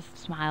 Agent. Just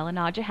smile and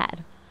nod your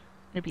head.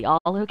 It'll be all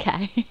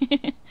okay.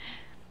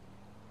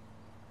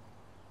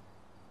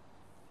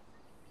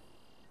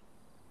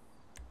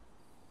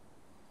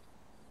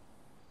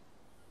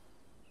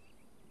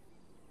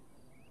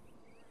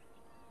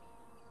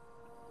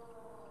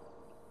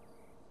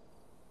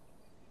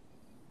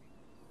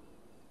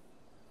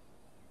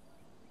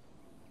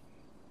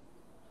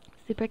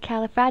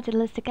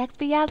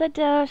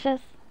 Supercalifragilisticexpialidocious.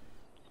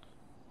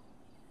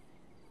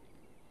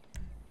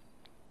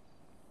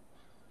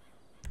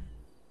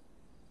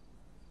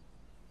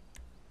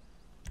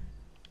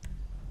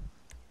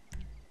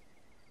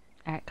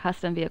 Alright,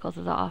 custom vehicles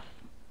is off.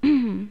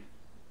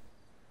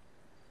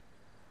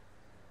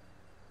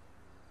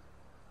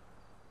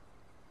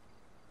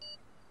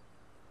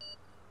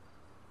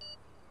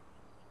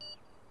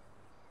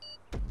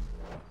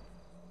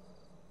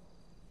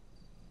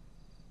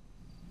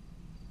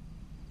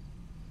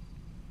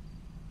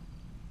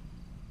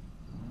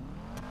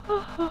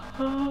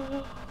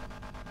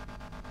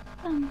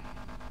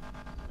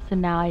 So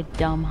now I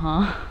dumb,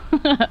 huh?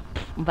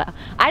 But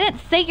I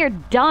didn't say you're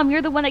dumb.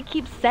 You're the one that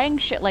keeps saying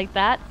shit like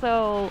that,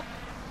 so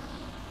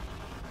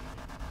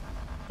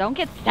don't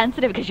get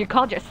sensitive because you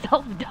called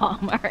yourself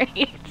dumb,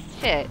 alright?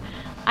 Shit.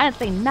 I didn't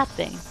say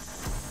nothing.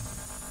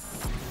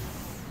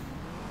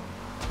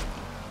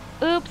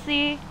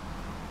 Oopsie.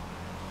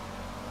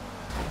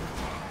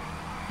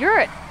 You're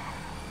a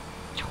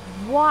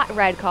twat,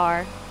 red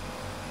car.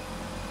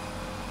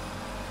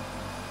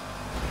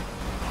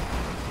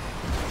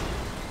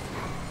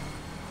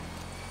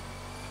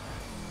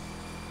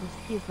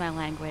 Excuse my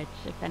language.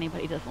 If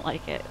anybody doesn't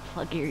like it,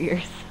 plug your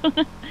ears.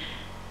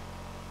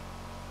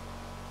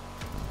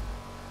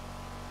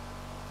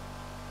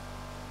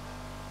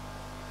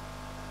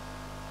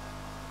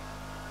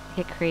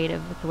 Get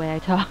creative with the way I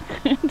talk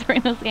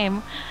during this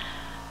game.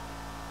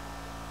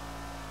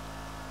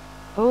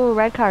 Oh,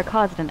 red car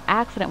caused an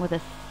accident with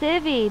a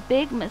civvy.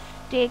 Big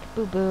mistake,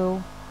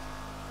 boo-boo.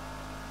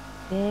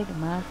 Big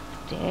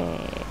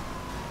mistake.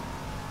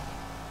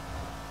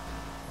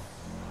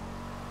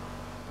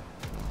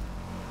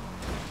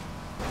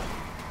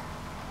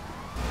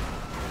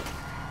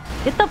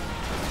 Get the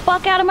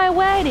fuck out of my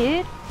way,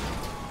 dude.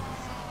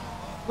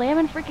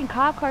 Slamming freaking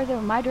cop cars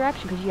over my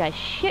direction because you got a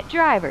shit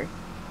driver.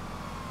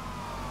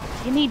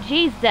 Give me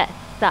Jesus,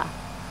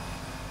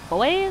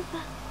 boys.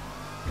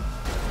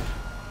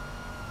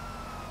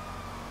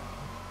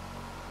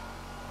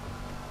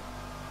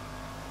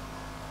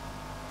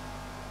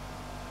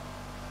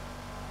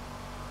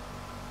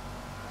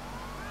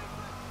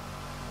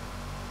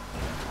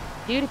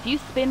 Dude, if you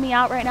spin me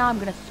out right now, I'm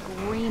gonna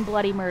scream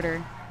bloody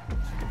murder.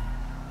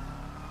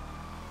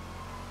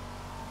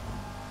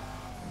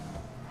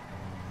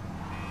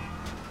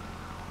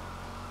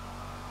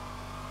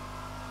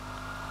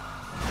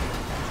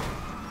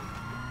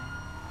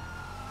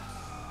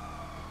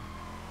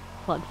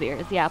 Plug's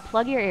ears. Yeah,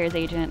 plug your ears,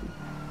 agent.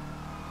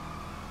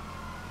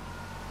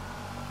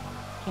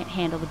 Can't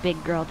handle the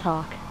big girl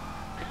talk.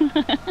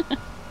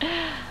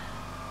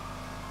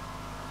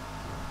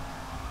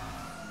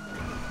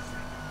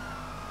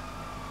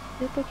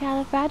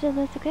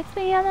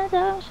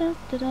 Supercalifragilisticexpialidocious.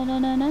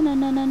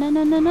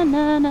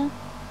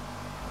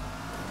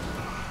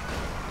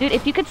 Dude,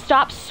 if you could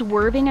stop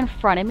swerving in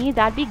front of me,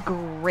 that'd be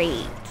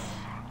great.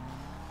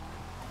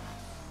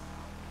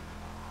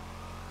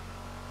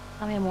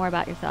 Tell me more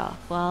about yourself.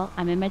 Well,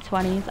 I'm in my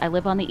 20s. I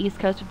live on the East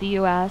Coast of the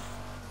U.S.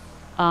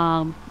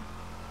 All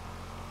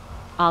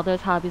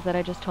those hobbies that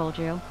I just told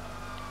you.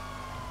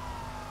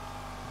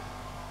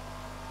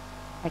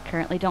 I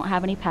currently don't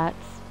have any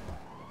pets.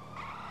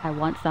 I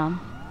want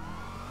some,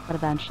 but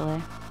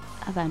eventually.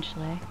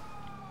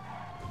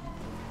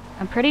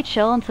 I'm pretty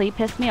chill until you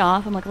piss me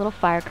off. I'm like a little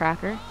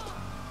firecracker.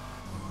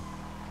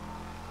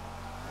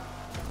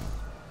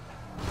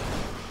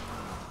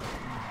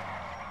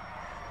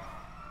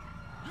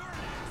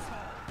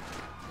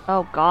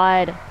 Oh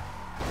god.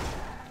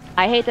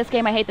 I hate this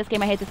game, I hate this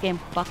game, I hate this game.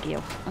 Fuck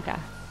you. Okay.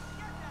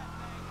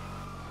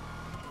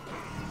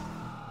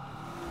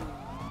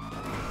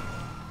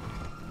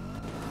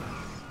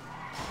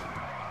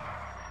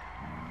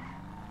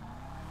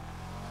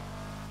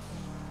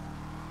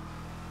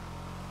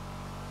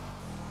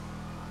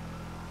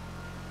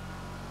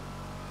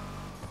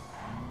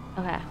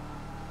 Okay.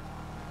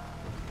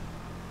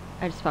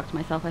 I just fucked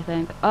myself, I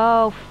think.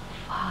 Oh,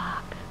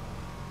 fuck.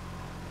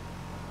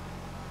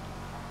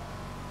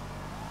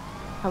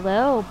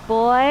 Hello,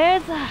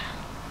 boys.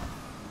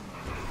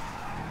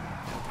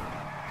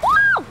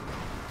 Woo!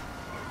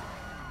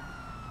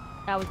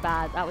 That was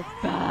bad. That was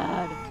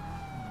bad.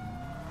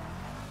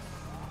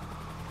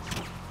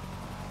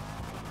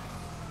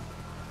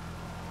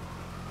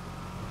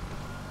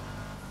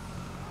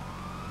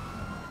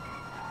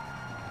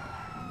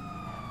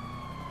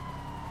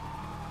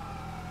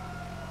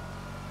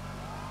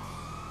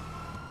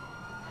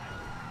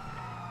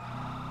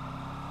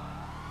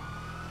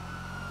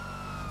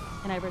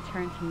 And I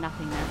return to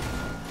nothingness.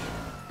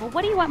 Well,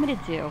 what do you want me to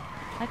do?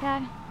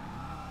 Okay?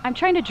 I'm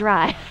trying to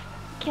drive.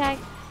 Okay?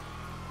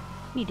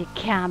 Need to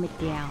calm it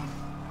down.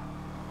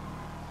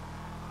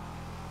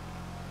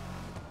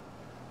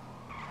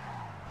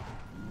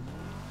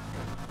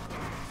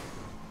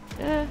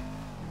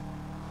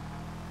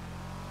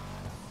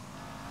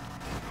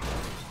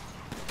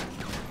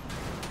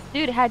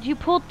 Dude, had you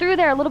pulled through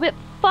there a little bit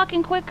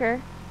fucking quicker.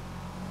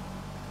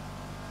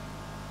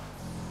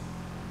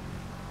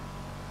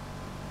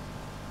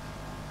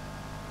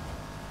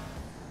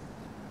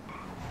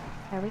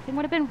 Everything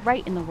would have been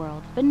right in the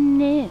world, but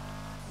no.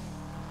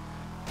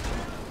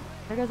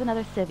 There goes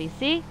another civvy.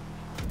 See?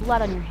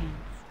 Blood on your hands.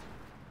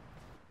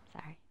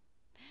 Sorry.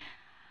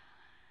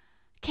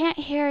 Can't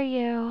hear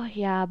you.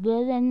 Yeah.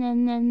 Blah, blah, blah,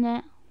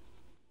 blah,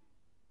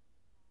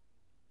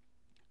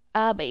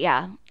 blah. But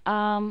yeah.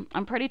 I'm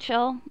pretty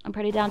chill. I'm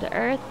pretty down to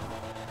earth.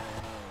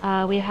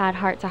 We've had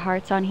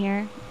heart-to-hearts on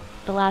here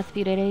the last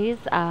few days.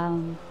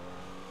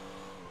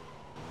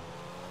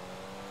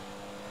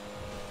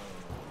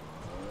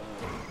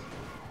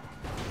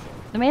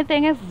 The main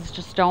thing is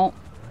just don't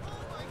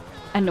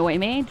annoy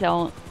me,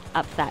 don't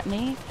upset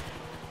me,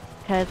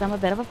 because I'm a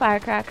bit of a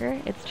firecracker,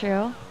 it's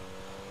true.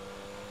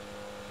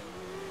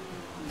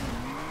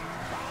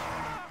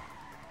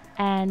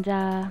 And,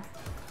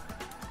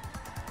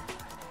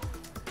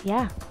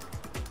 yeah.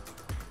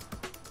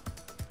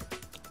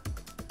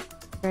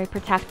 Very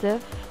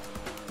protective.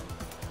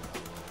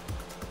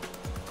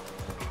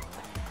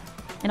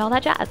 And all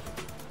that jazz.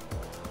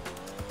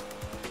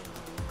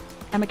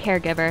 I'm a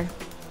caregiver.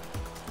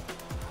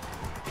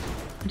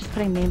 I'm just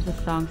putting names of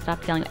songs.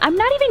 Stop yelling. I'm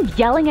not even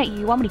yelling at you.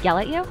 You want me to yell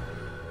at you?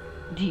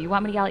 Do you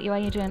want me to yell at you,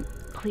 Agent?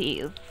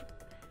 Please.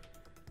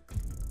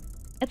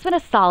 It's been a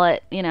solid,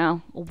 you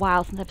know, a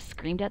while since I've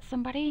screamed at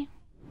somebody.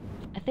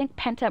 I think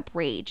pent-up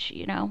rage,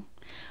 you know?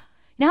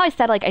 You know how I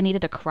said, like, I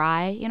needed to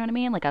cry? You know what I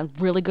mean? Like, a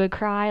really good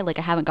cry. Like,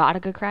 I haven't got a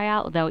good cry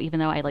out, though, even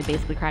though I, like,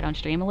 basically cried on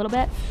stream a little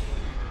bit.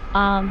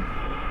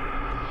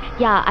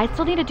 Yeah, I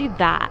still need to do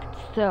that.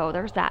 So,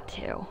 there's that,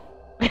 too.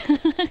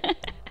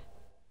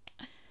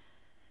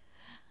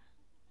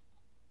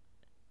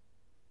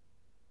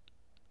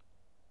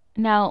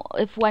 Now,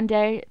 if one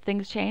day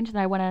things change and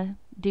I want to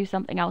do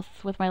something else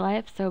with my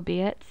life, so be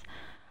it.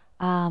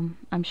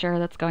 I'm sure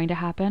that's going to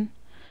happen.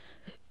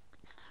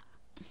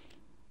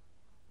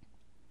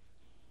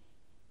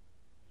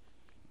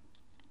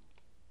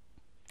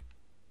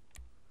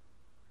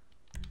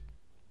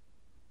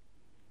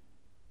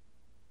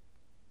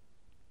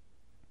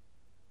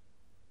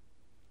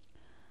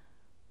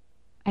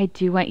 I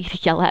do want you to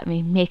yell at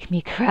me, make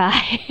me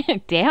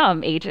cry.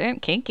 Damn,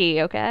 agent,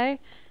 kinky, okay?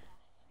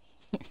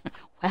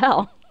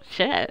 Well,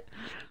 shit.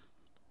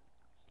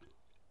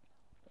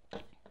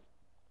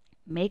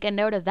 Make a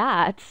note of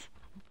that.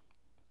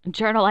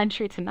 Journal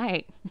entry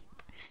tonight.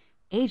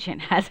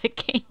 Agent has a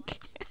kink.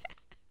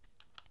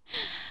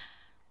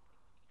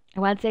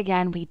 Once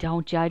again, we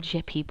don't judge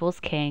people's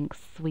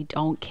kinks. We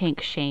don't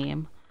kink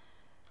shame.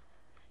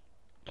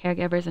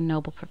 Caregiver is a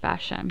noble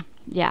profession.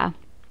 Yeah.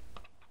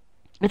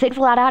 It takes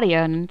a lot out of you,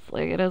 and it's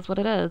like, it is what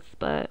it is,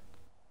 but...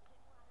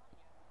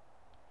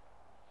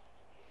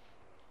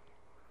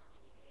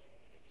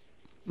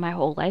 my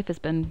whole life has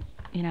been,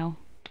 you know,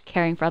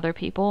 caring for other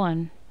people,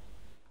 and...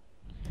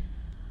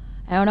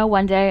 I don't know,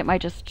 one day it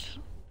might just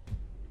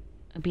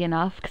be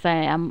enough, because I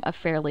am a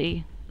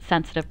fairly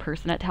sensitive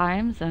person at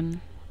times,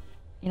 and,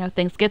 you know,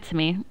 things get to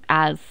me,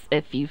 as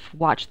if you've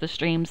watched the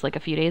streams like a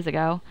few days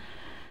ago.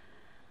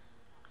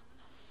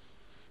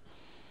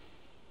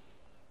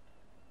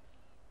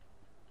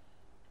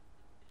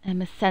 I'm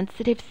a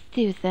sensitive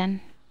Susan.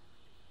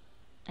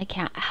 I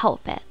can't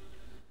help it.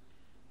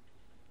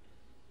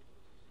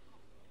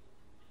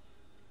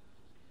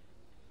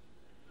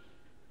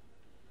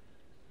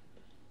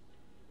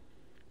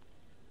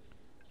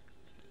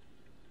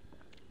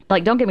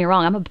 Like, don't get me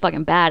wrong, I'm a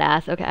fucking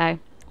badass, okay?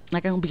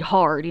 Like, I'm gonna be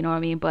hard, you know what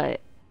I mean?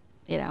 But,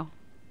 you know,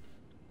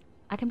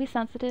 I can be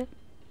sensitive.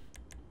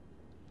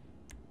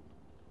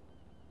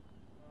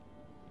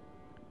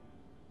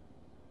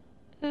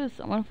 Ooh,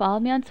 someone followed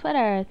me on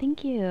Twitter.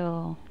 Thank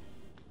you.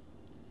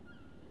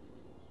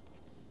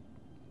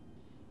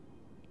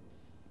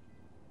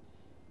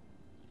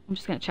 I'm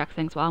just gonna check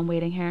things while I'm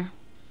waiting here.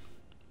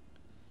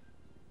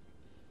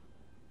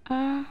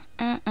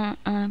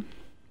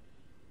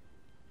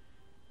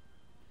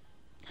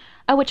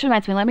 Oh, which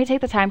reminds me, let me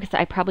take the time, because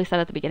I probably said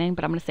it at the beginning,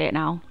 but I'm gonna say it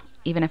now.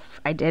 Even if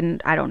I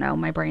didn't, I don't know.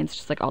 My brain's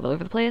just like all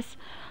over the place.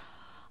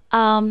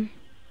 I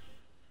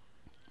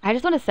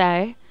just want to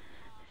say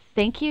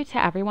thank you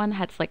to everyone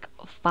that's like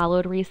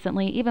followed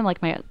recently, even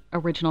like my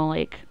original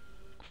like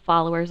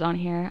followers on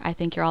here. I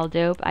think you're all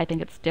dope. I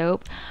think it's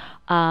dope.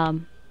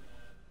 The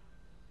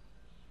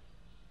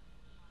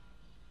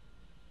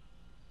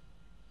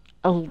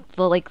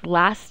like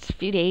last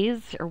few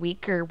days or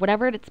week or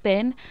whatever it's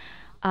been,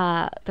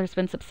 there's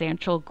been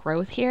substantial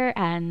growth here,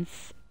 and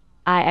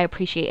I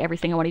appreciate every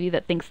single one of you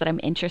that thinks that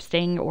I'm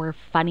interesting or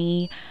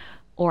funny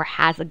or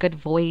has a good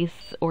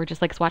voice or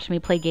just likes watching me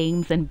play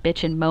games and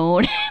bitch and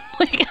moan.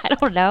 Like, I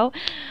don't know.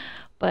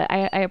 But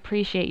I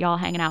appreciate y'all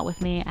hanging out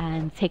with me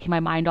and taking my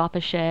mind off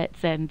of shit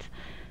and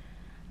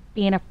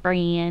being a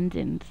friend,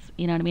 and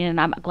you know what I mean? And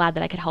I'm glad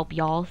that I could help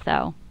y'all,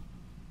 so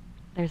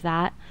there's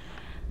that.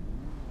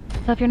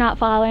 So if you're not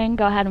following,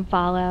 go ahead and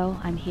follow.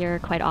 I'm here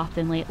quite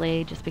often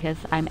lately just because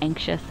I'm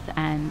anxious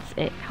and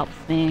it helps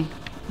me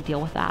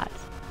deal with that.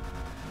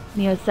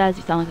 Neo says,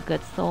 you sound like a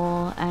good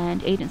soul.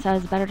 And Agent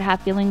says, better to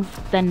have feelings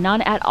than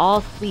none at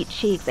all, sweet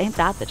cheeks. Ain't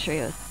that the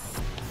truth?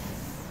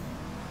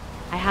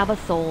 I have a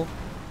soul.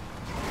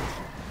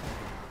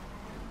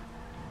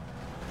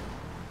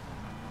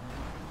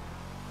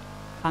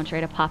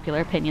 Contrary to popular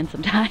opinion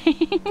sometimes.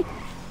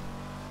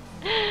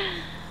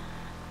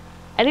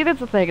 I think that's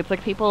the thing. It's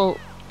like people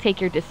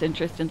take your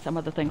disinterest in some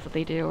of the things that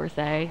they do or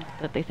say,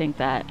 that they think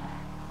that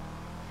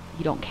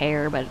you don't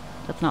care, but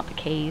that's not the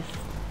case.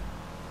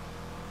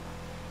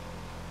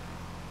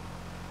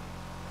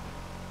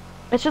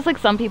 It's just like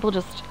some people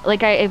just,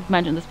 like I've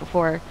mentioned this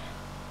before,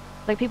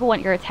 like people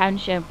want your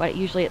attention, but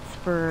usually it's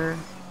for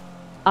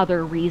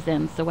other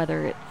reasons. So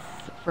whether it's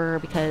for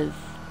because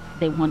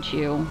they want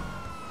you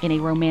in a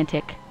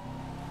romantic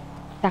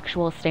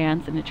sexual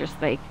stance, and it's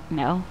just like,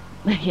 no,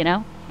 you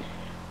know?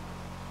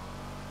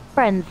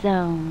 Friend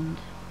zoned.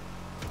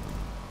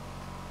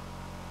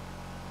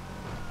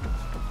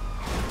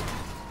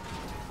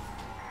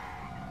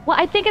 Well,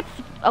 I think it's,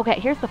 okay,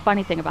 here's the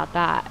funny thing about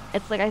that.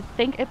 It's like, I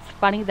think it's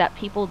funny that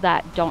people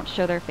that don't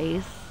show their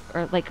face,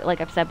 or like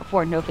I've said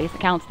before, no face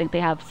accounts, think they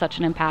have such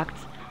an impact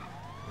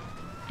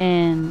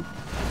in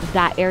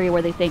that area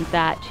where they think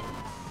that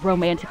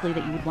romantically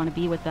that you would want to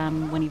be with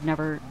them when you've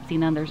never seen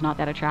them. There's not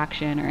that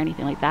attraction or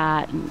anything like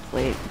that. And it's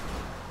like,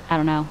 I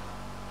don't know.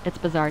 It's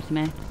bizarre to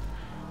me.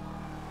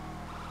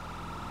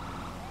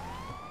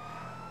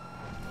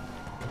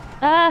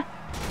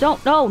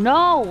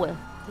 No!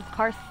 This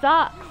car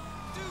sucks!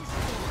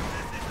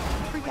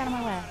 Freak out of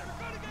my way.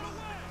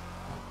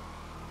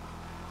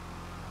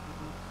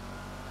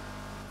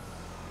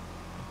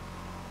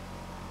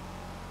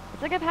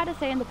 It's like I've had to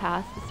say in the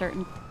past to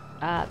certain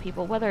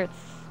people, whether it's,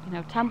 you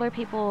know, Tumblr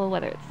people,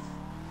 whether it's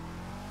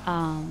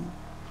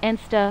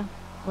Insta,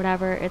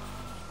 whatever, it's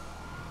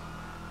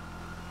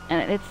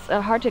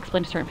hard to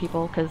explain to certain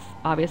people because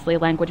obviously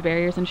language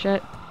barriers and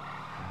shit.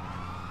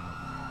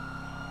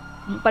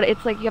 But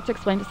it's like you have to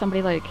explain to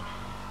somebody, like,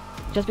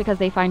 just because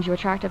they find you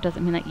attractive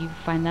doesn't mean that you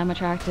find them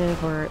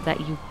attractive, or that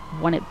you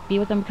want to be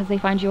with them because they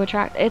find you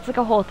attractive. It's like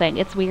a whole thing.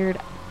 It's weird.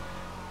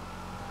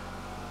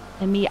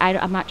 And me,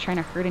 I'm not trying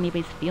to hurt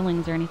anybody's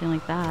feelings or anything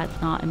like that.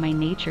 It's not in my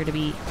nature to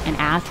be an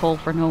asshole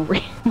for no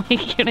reason. Like, you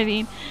know what I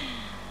mean?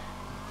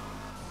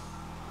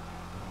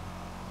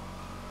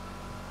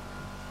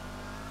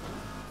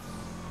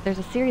 There's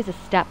a series of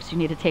steps you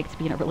need to take to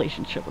be in a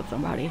relationship with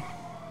somebody.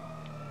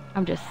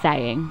 I'm just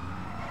saying.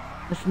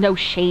 There's no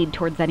shade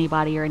towards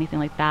anybody or anything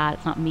like that.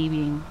 It's not me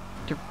being,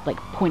 like,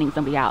 pointing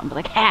somebody out and be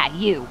like, ha,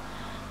 you.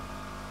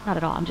 Not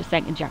at all. I'm just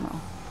saying in general.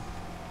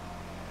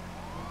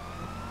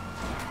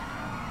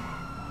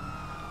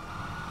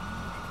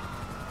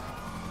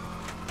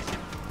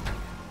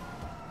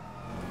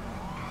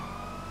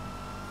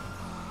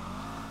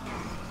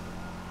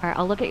 Alright,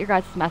 I'll look at your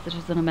guys'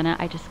 messages in a minute.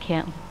 I just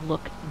can't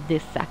look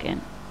this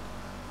second.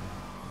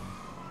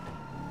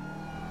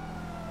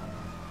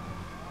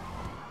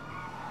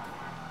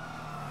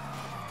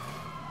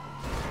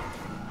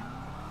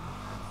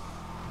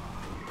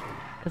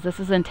 Because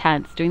this is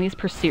intense. Doing these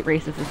pursuit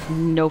races is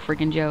no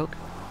freaking joke.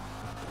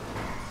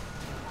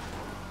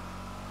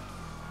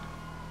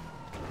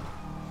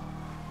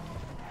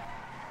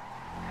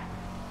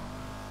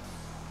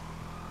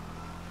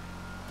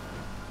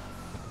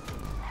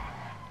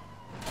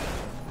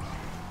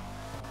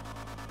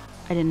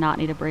 I did not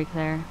need a break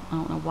there. I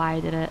don't know why I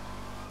did it.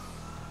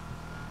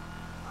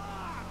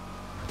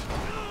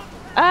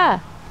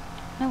 Ah!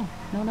 No,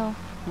 no, no,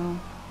 no.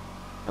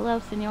 Hello,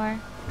 senor.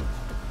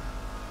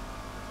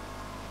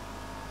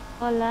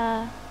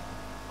 Hola.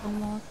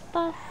 ¿Cómo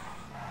estás?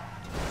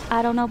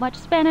 I don't know much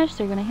Spanish,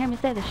 so you're gonna hear me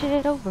say the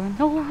shit over and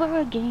over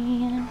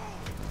again.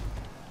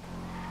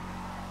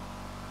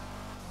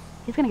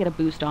 He's gonna get a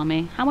boost on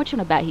me. How much you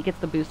wanna bet he gets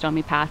the boost on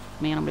me past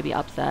me and I'm gonna be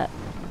upset?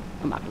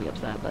 I'm not gonna be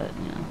upset, but,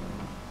 you know.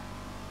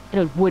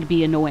 It would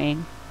be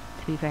annoying,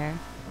 to be fair.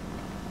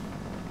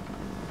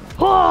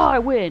 Oh, I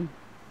win!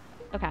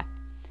 Okay.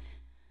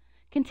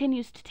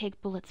 Continues to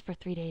take bullets for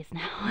 3 days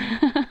now.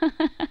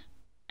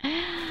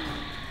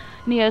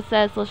 Neo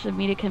says social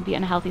media can be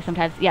unhealthy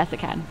sometimes. Yes, it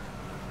can.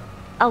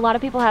 A lot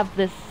of people have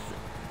this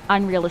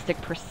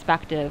unrealistic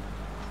perspective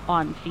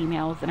on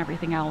females and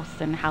everything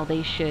else and how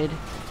they should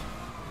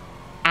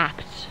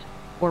act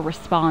or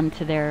respond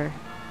to their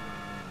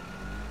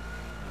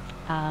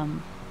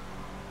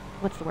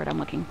what's the word I'm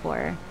looking for?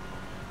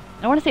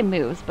 I don't want to say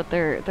moves, but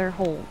their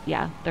whole,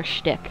 yeah, their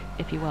shtick,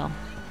 if you will.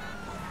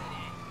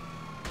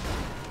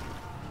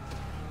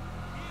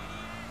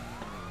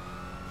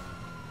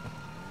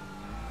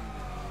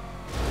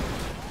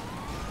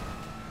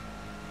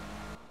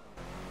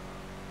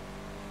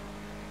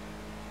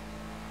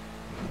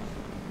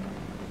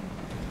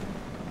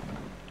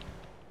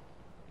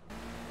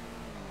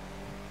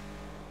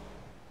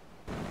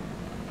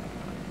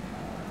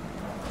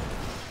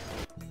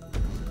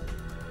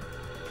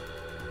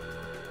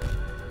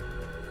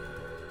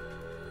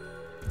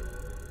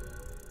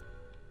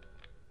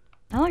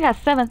 I only got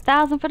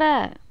 7,000 for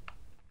that.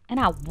 And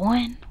I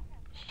won.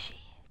 Shit.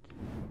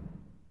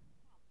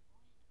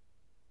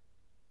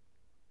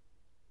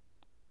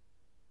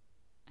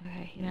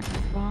 Okay, he didn't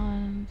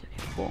respond.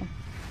 Okay, cool.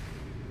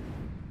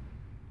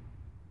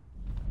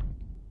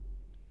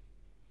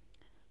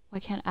 Why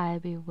can't I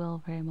be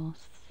Will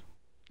Ramos?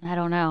 I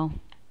don't know.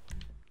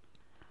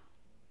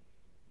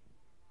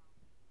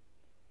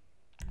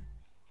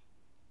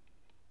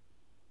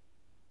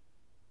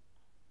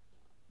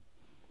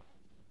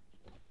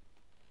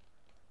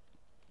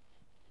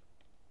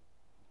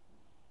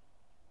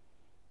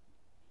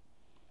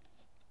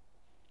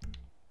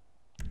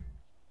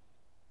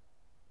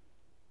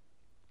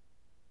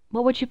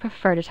 What would you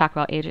prefer to talk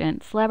about,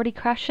 Agent? Celebrity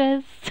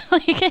crushes?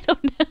 Like, I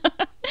don't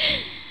know.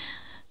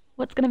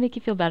 What's gonna make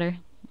you feel better?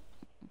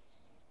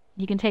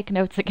 You can take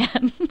notes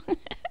again.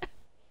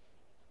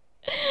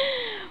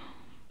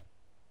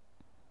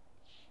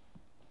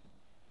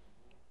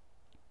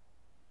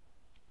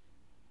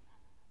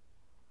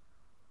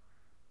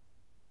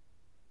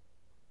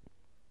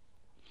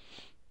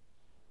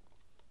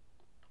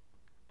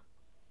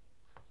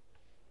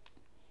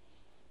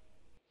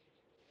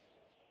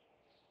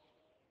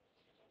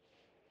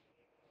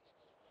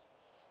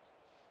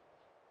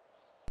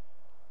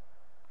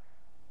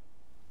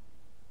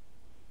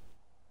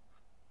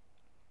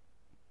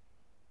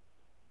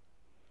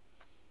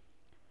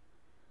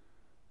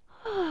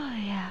 Oh,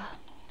 yeah.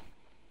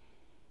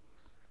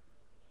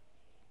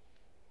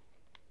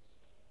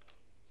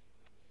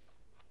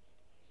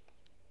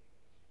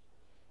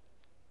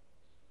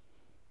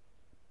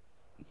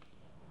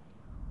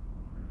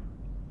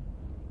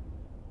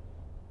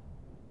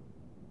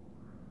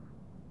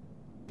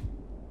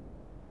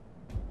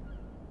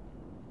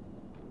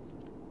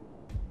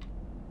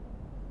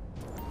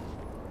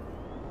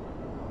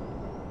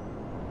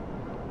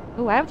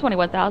 Ooh, I have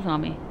 21,000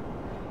 on me.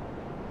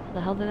 How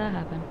the hell did that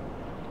happen?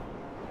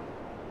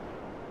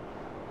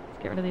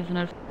 Let's get rid of these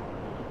notifications.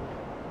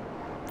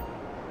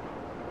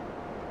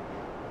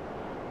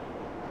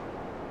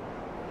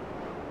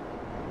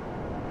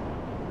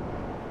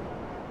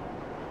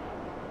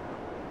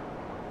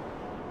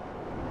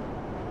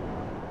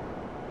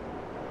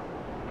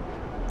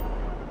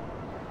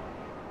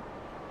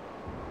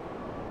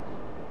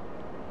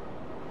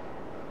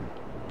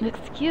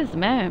 Excuse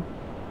me.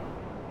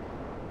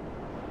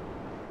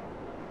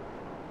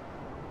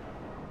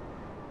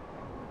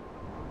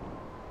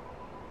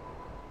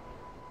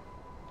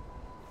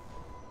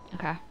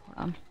 Okay, hold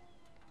on.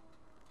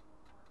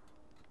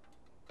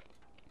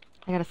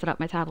 I gotta set up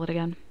my tablet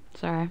again.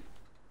 Sorry.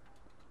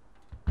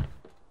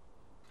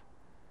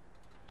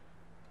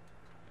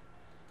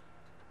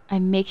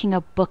 I'm making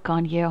a book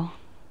on you.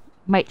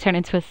 Might turn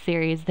into a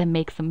series, then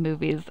make some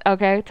movies.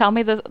 Okay, tell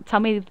me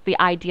the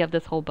idea of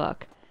this whole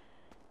book.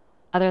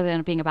 Other than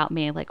it being about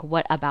me, like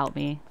what about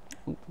me?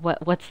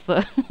 What's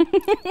the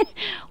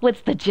what's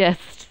the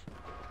gist?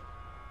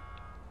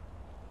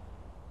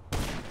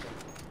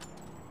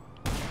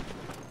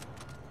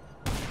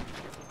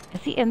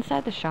 Is he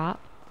inside the shop?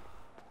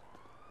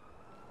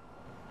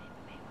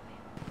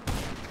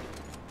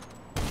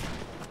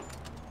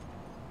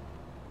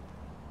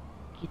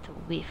 Get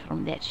away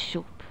from that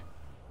shop.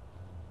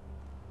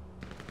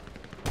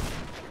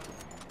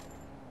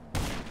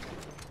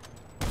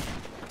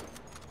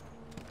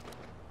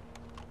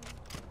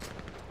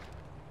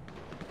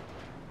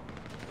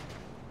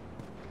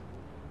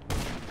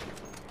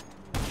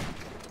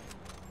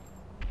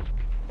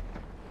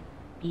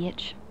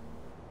 Bitch.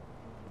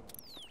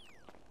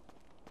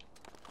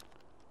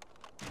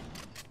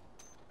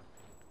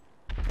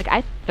 Like,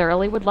 I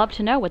thoroughly would love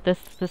to know what this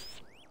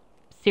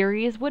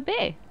series would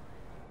be.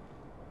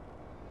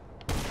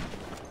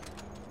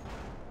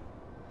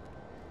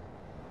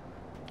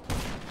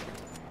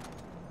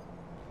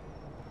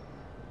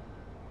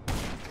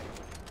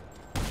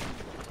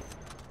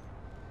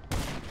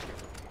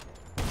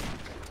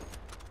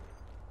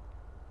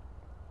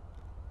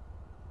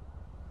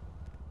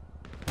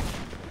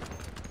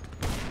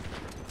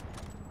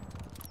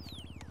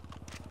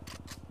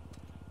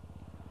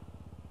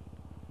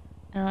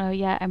 I don't know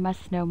yet. I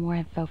must know more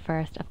info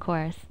first, of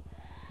course.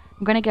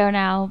 I'm gonna go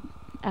now,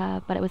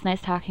 but it was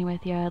nice talking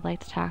with you. I'd like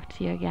to talk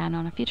to you again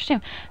on a future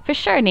stream. For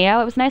sure, Neo.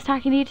 It was nice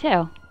talking to you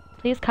too.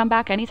 Please come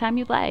back anytime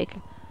you'd like.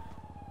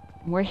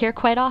 We're here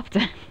quite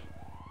often.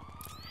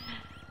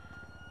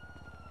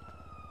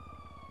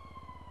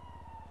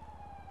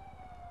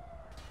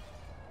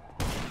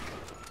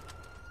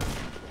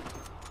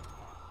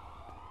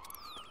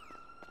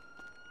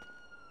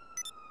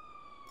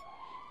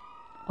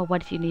 Well,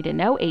 what do you need to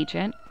know,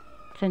 Agent?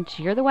 Since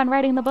you're the one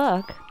writing the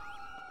book.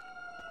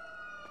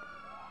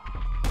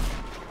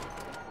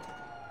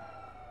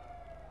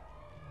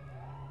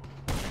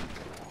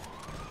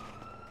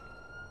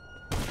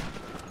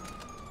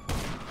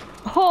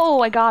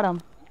 Oh, I got him.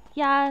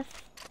 Yes.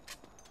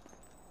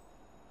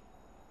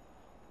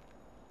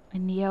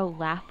 And Neo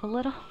laugh a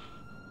little.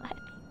 What?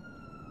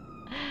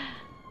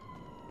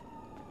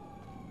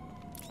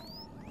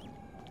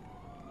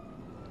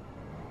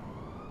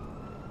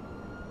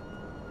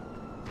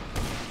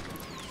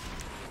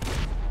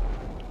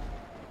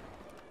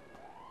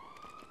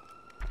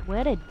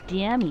 What a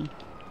dummy.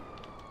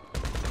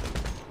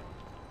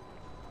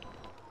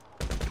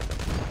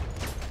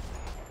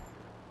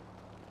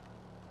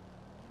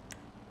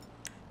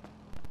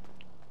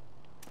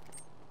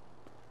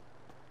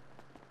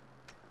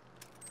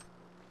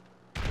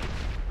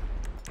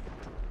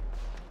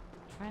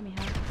 Try me,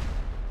 huh?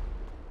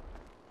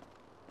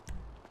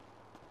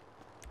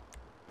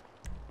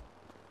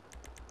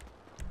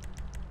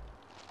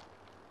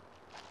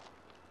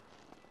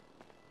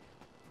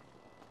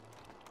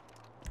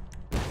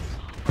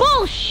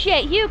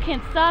 Bullshit! You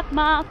can suck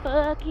my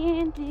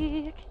fucking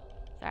dick.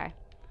 Sorry.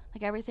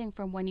 Like everything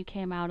from when you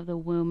came out of the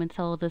womb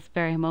until this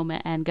very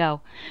moment and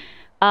go.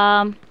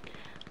 Where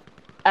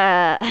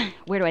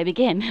do I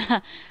begin?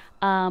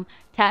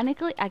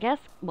 Technically, I guess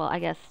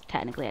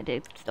technically I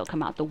did still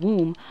come out the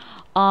womb.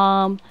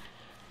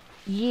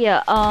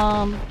 Yeah,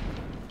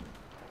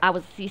 I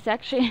was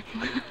C-section.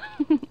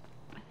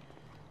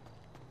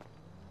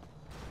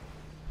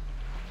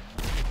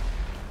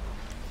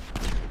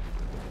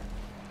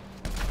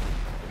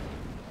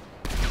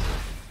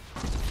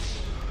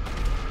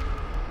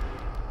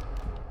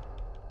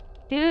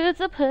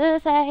 Dude's a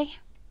pussy.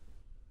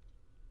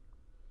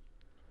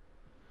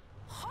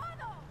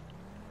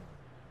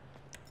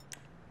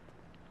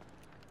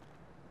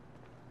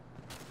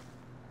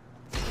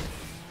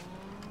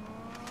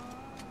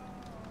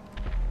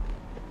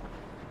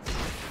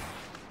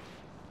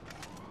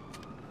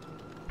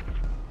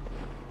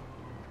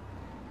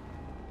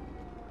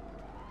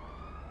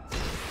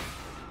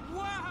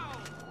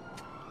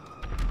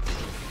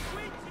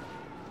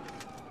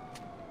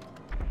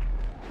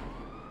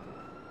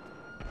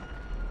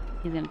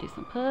 He's gonna do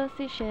some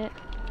pussy shit.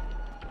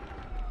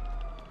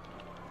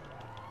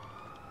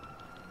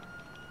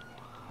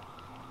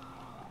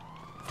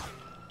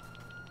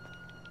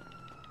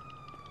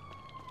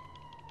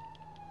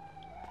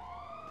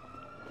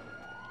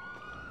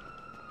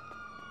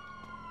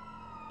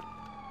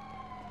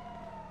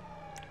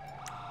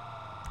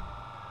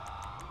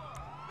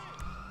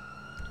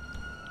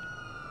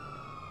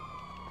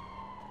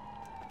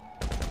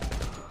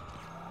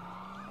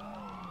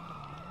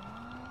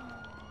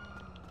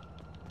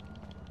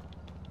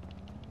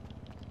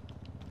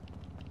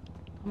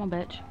 Come on,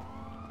 bitch.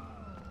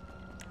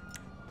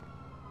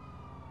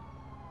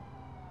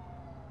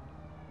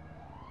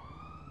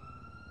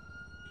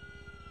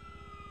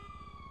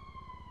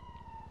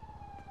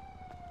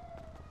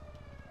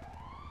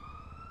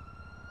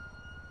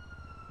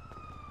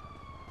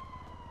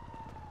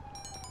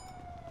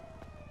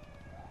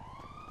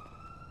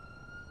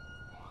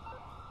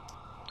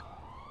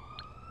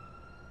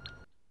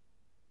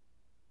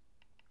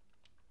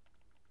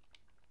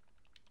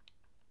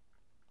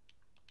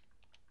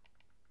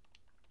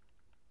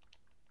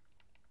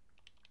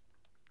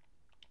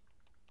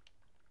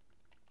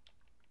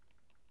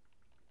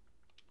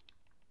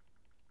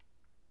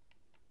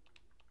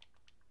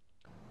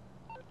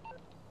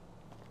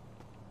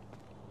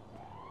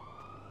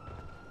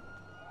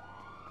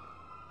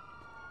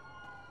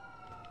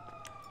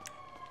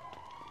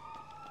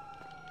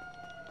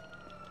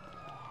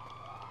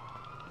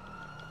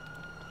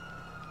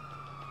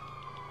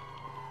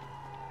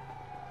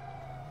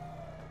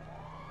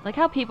 Like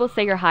how people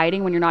say you're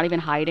hiding when you're not even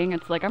hiding.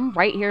 It's like, I'm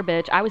right here,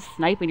 bitch. I was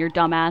sniping your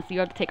dumb ass. You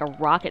have to take a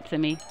rocket to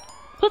me.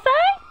 Pussy?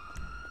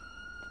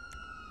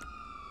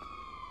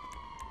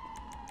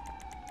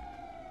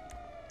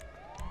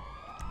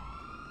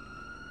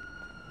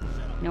 You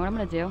know what I'm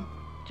gonna do?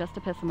 Just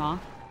to piss him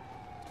off.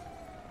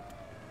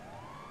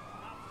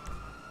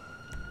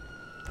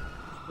 This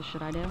is the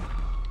shit I do.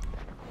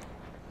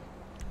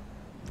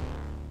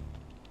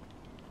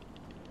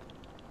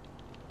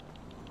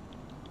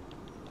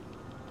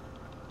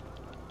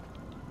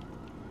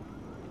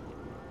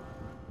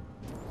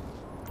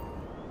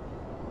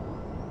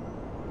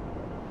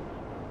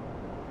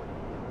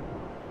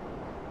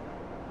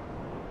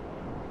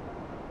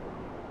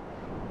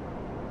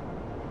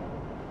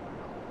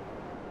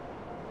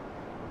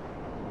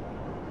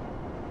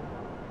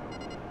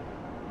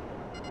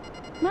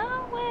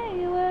 My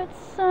wayward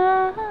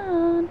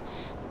son,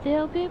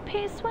 there'll be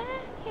peace when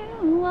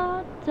you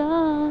are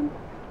done.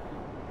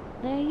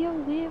 Lay your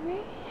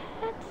weary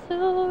head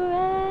to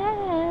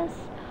rest.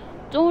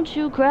 Don't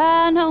you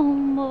cry no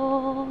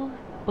more.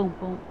 Boom,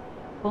 boom,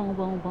 boom,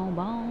 boom, boom, boom,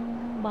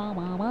 boom,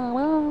 boom, boom,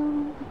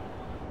 boom.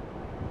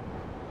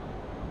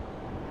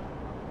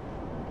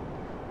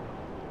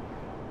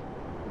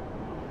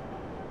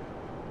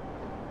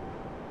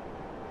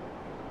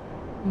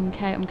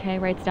 Okay,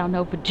 writes down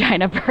no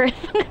vagina birth.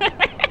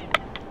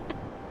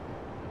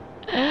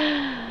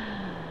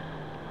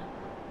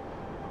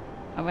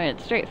 I mean,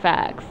 it's straight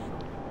facts.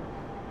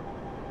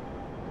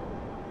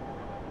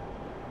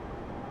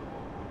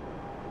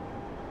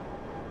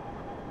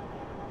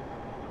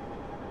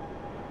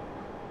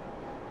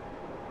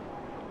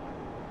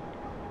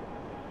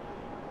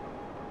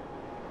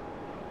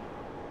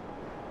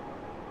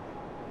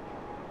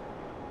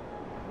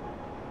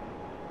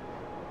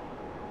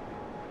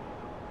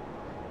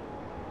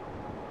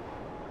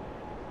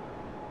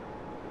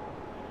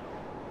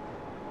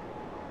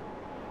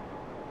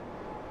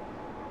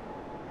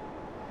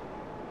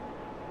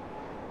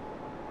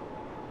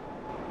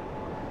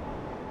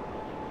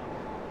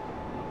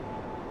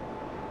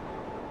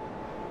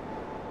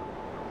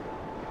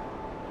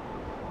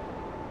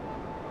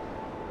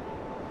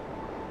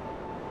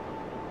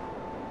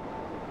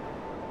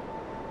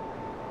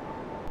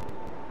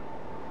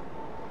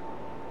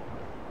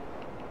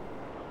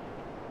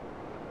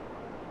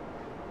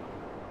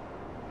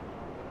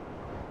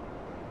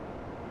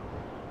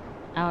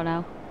 I don't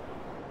know.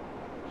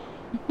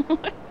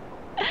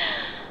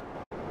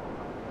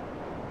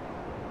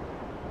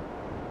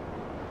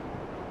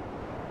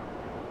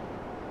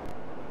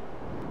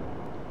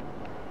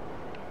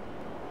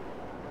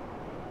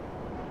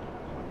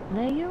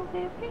 Lay your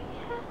weary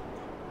head.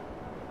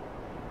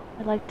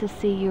 I'd like to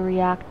see you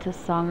react to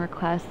song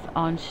requests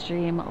on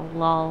stream,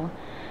 lol.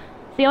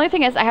 So the only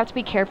thing is I have to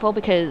be careful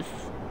because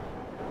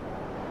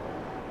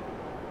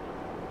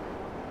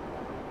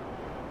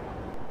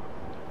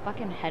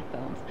fucking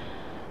headphones.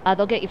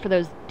 They'll get you for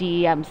those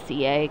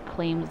DMCA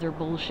claims or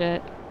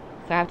bullshit.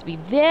 So I have to be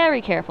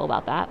very careful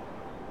about that.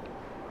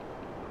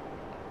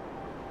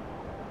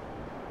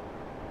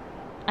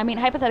 I mean,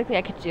 hypothetically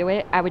I could do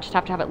it. I would just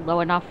have to have it low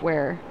enough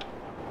where...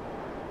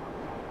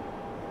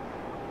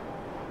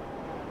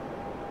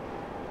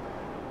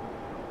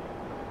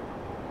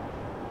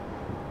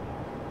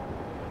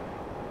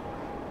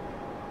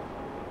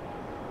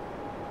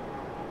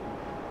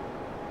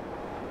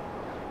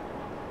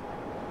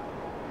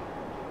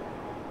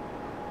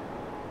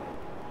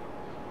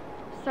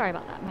 Sorry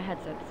about that, my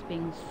headset's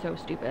being so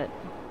stupid.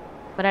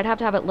 But I'd have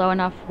to have it low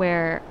enough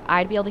where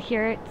I'd be able to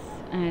hear it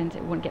and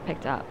it wouldn't get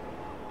picked up.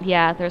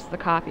 Yeah, there's the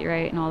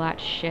copyright and all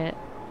that shit.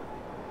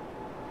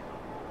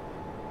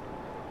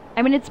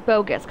 I mean, it's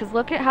bogus, because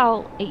look at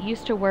how it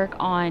used to work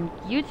on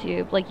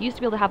YouTube. Like, you used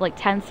to be able to have like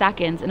 10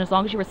 seconds, and as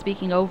long as you were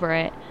speaking over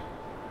it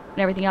and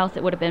everything else,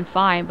 it would have been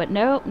fine. But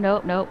nope.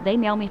 They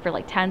nail me for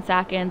like 10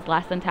 seconds,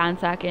 less than 10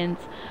 seconds.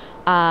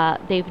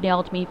 They've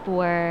nailed me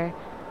for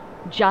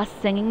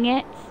just singing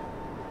it.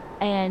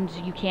 And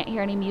you can't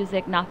hear any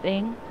music,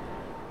 nothing.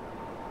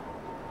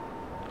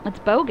 It's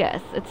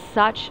bogus. It's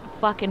such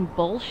fucking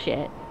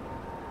bullshit.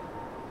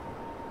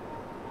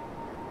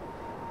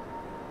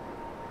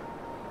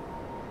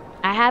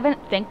 I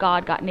haven't, thank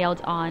God, got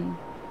nailed on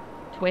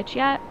Twitch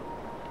yet.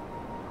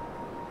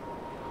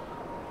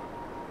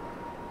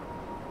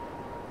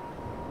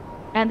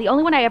 And the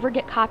only one I ever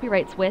get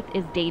copyrights with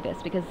is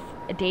Davis, because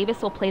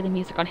Davis will play the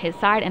music on his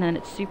side and then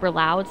it's super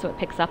loud, so it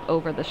picks up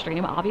over the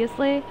stream,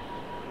 obviously.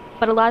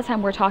 But a lot of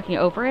time we're talking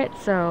over it,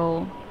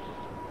 so...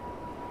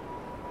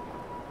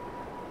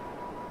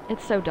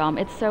 It's so dumb.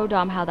 It's so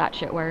dumb how that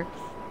shit works.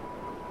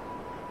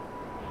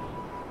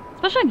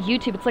 Especially on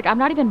YouTube, it's like I'm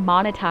not even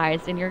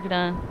monetized and you're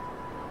gonna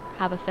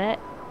have a fit.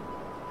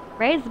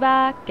 Ray's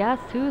back. Guess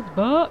who's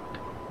back?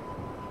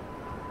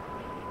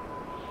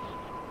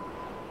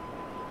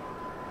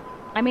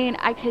 I mean,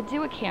 I could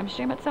do a cam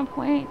stream at some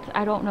point.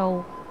 I don't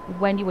know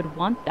when you would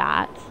want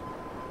that.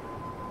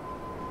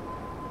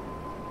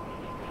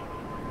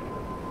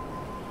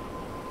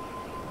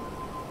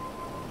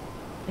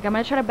 Like, I'm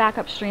gonna try to back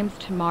up streams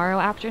tomorrow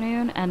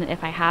afternoon, and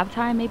if I have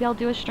time, maybe I'll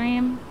do a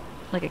stream,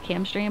 like a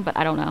cam stream, but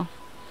I don't know.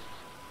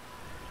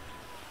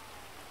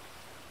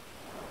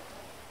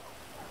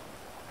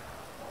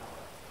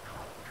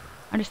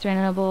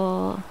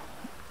 Understandable.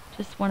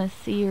 Just want to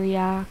see you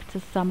react to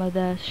some of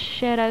the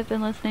shit I've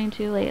been listening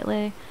to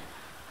lately.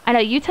 I know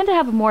you tend to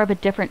have more of a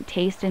different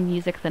taste in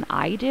music than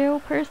I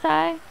do, per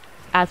se,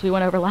 as we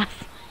went over last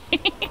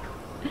night.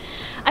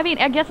 I mean,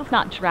 I guess it's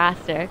not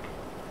drastic.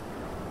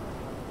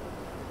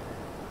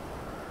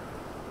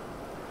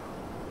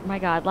 Oh my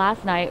god,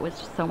 last night was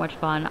just so much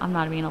fun. I'm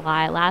not even gonna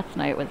lie. Last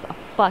night was a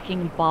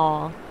fucking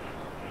ball.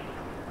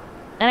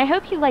 And I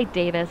hope you like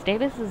Davis.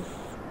 Davis is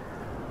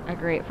a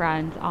great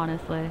friend,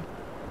 honestly.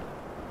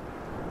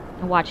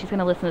 And watch, he's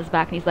gonna listen to this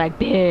back and he's like,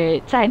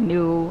 bitch, I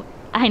knew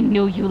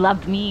you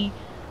loved me.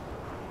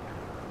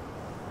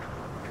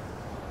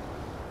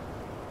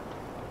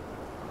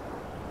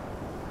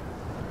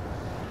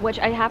 Which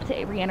I have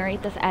to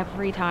reiterate this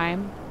every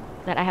time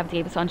that I have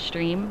Davis on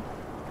stream.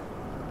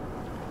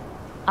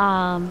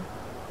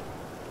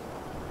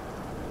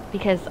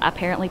 Because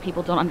apparently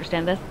people don't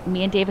understand this.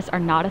 Me and Davis are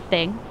not a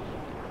thing.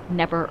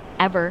 Never,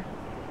 ever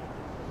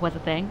was a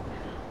thing.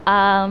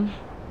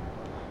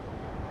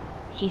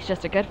 He's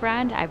just a good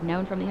friend I've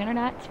known from the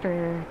internet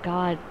for,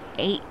 God,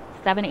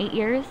 7, 8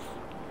 years.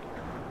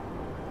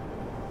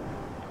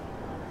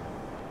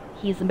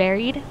 He's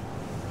married.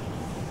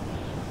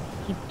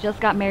 He just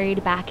got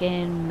married back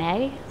in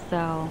May,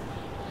 so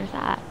there's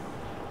that.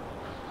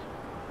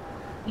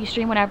 You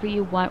stream whenever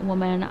you want,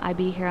 woman. I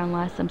be here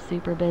unless I'm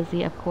super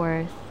busy, of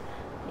course.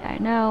 Yeah, I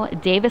know.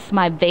 Davis,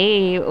 my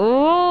babe.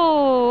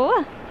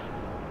 Ooh.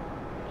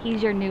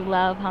 He's your new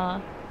love,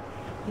 huh?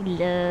 You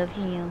love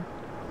him.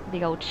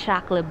 Big old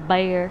chocolate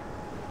bear.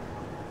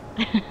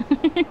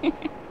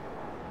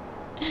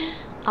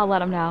 I'll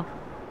let him know.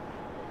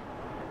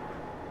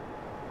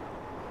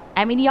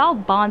 I mean, y'all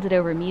bonded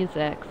over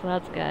music, so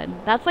that's good.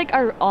 That's like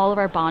all of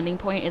our bonding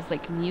point is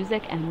like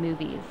music and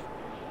movies.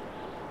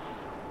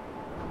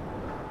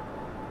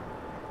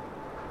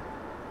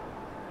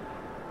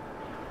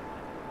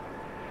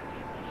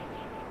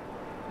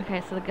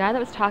 Okay, so the guy that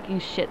was talking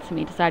shit to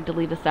me decided to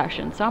leave the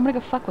session, so I'm gonna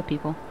go fuck with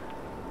people.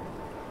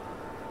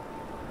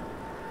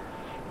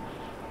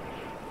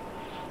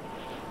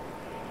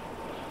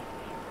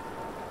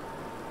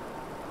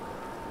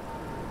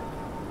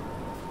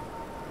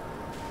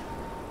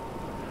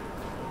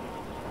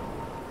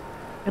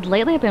 But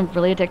lately I've been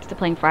really addicted to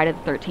playing Friday the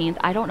 13th.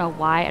 I don't know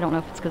why. I don't know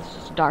if it's because it's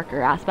just a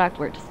darker aspect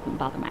where it just doesn't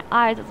bother my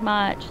eyes as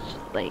much. It's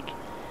just like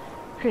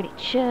pretty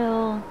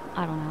chill.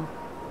 I don't know.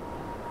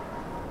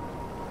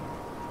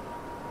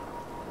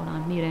 Hold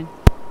on, muting.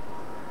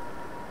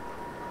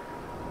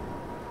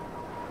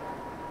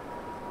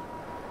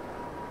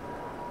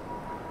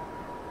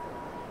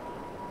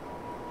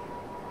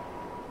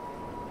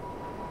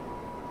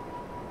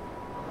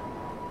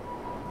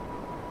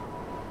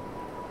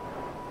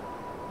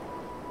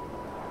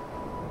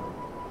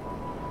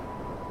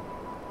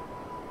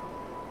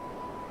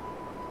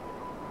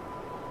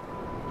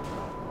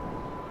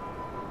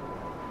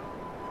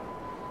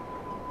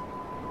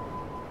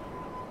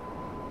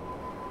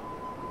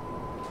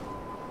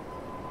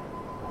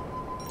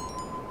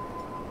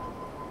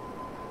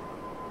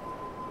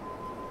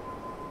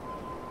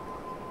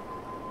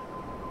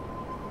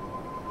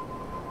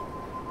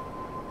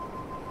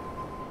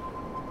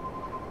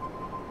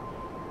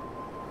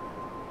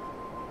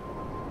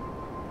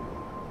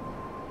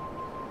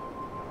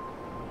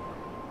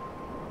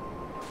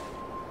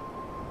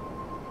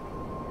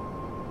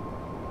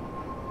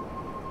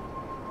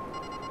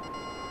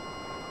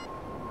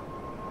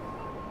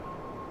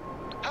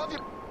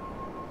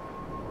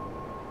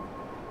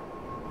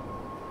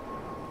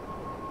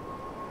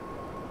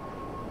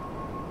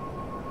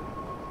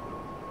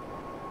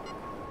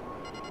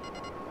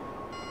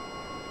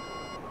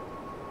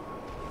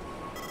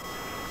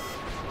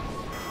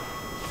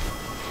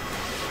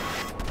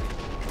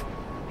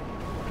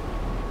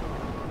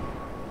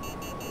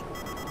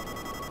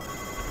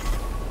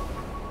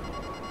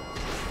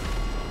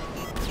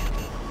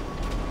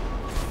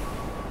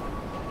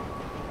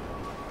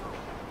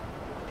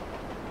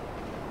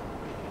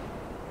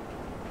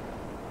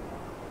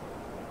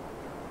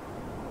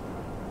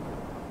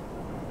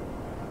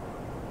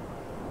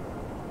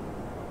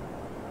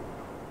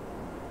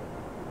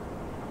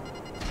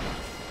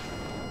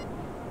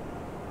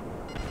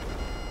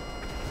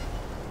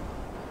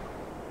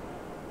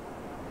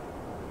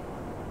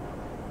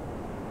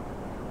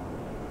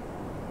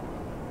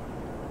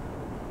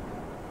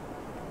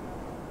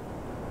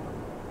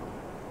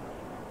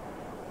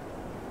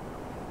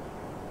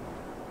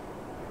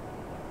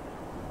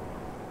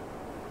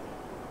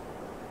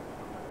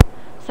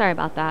 Sorry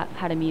about that.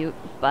 Had to mute,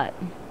 but...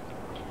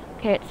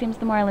 Okay, it seems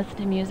the more I listen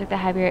to music, the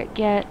heavier it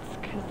gets.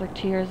 Because like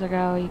 2 years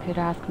ago, you could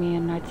ask me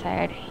and I'd say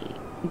I'd hate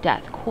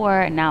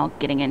deathcore, and now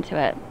getting into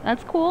it.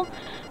 That's cool.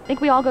 I think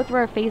we all go through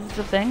our phases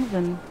of things,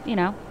 and, you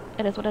know,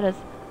 it is what it is.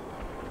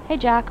 Hey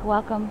Jack,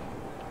 welcome.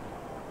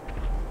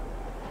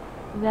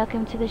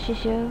 Welcome to the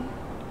show.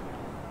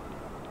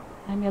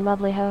 I'm your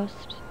lovely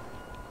host.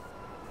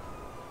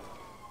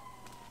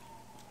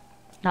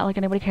 Not like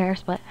anybody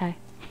cares, but hey.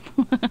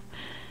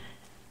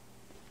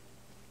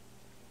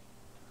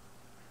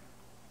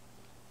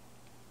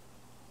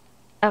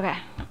 Okay.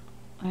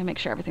 Let me make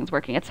sure everything's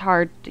working. It's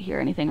hard to hear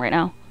anything right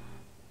now.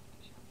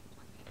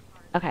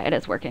 Okay, it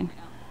is working.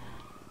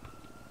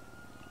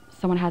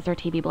 Someone has their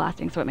TV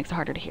blasting, so it makes it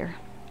harder to hear.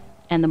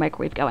 And the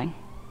microwave going.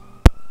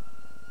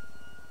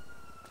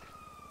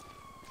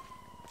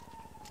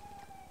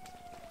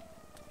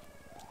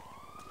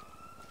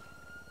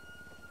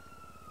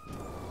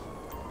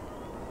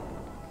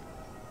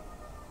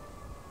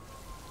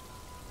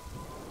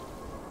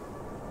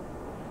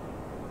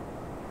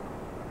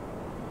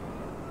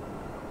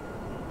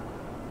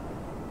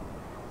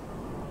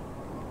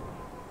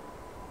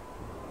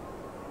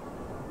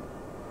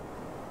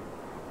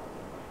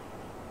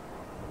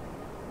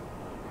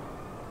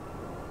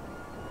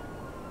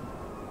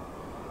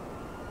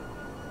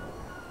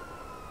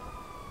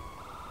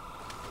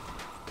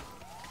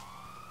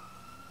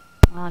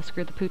 Well, I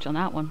screwed the pooch on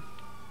that one.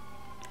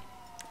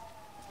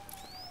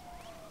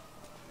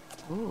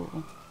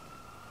 Ooh.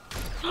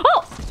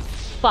 Oh!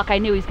 Fuck, I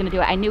knew he was gonna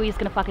do it. I knew he was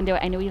gonna fucking do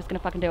it. I knew he was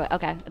gonna fucking do it.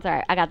 Okay, it's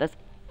alright. I got this.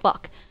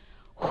 Fuck.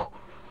 Whew.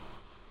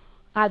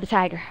 I have the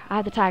tiger. I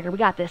have the tiger. We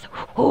got this.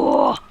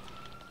 Oh!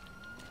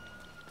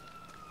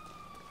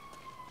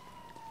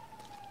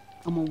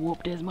 I'm gonna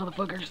whoop these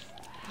motherfuckers.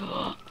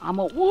 I'm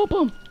gonna whoop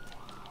them.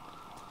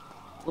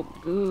 Whoop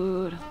 'em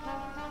good.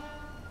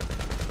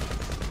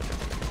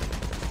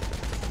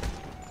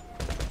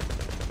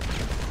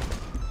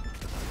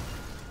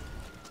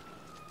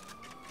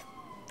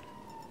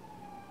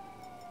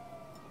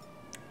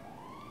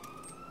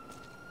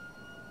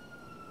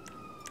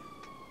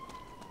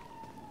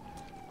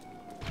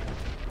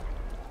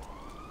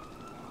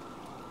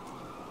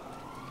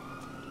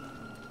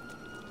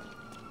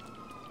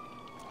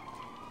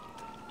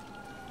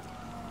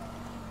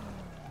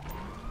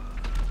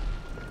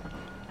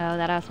 Oh,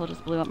 that asshole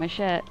just blew up my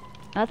shit.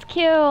 That's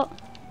cute.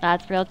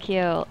 That's real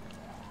cute.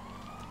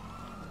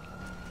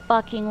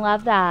 Fucking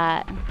love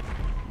that.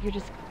 You're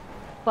just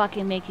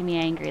fucking making me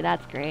angry.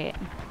 That's great.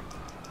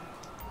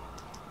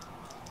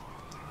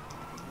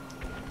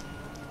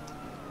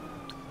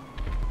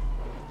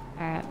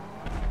 Alright.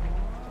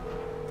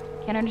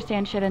 Can't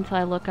understand shit until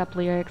I look up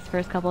lyrics.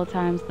 First couple of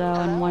times, though,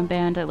 and one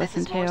band I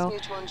listen to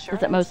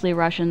is it mostly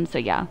Russian, so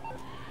yeah.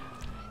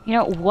 You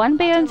know, one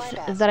band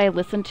that I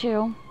listen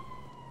to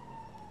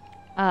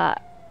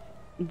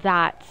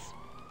that,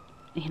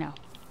 you know,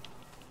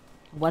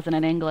 wasn't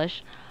in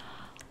English,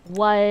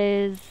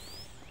 was,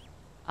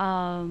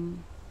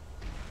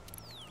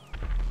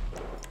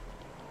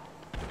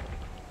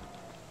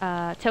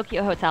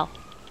 Tokyo Hotel.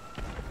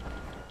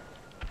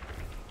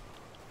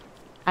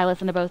 I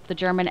listen to both the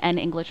German and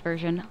English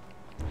version.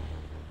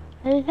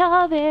 I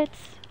love it.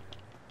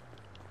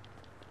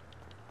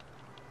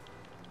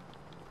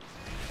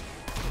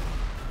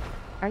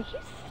 Are you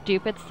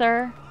stupid,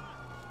 sir?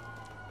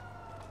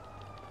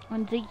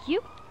 On to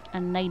you,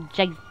 and I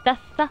Jesus.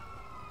 Come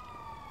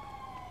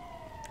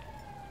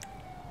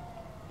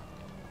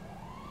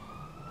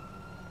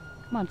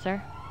on,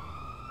 sir.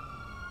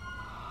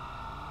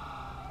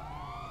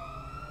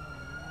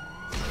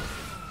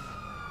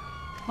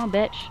 Come on,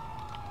 bitch.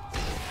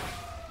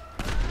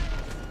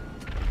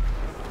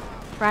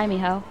 Fry me,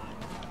 ho.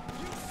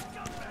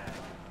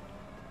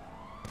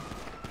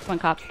 Come on,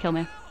 cops, kill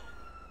me.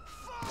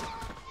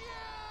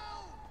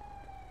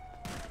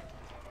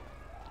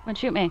 Come on,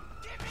 shoot me.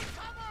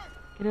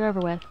 Get it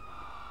over with. This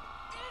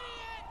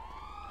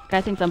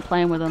guy thinks I'm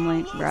playing with him,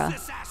 like, bruh.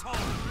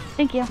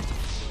 Thank you.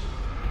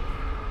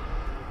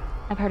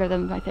 I've heard of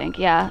them, I think.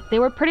 Yeah, they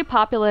were pretty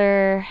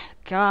popular,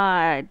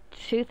 God,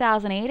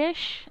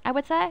 2008-ish, I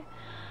would say.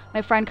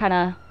 My friend kind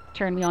of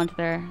turned me on to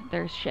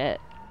their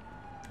shit.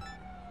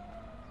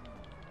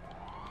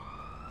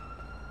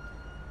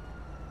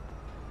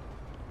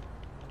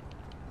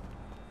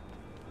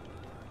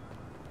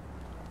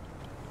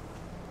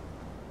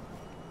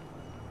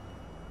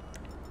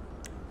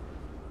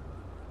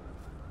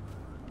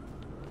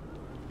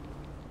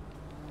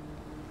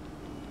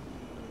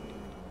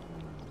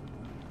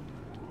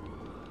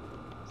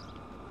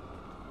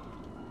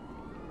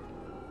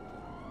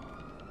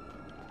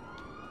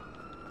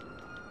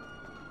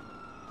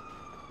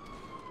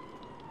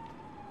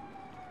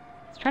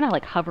 Trying to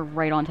like hover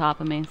right on top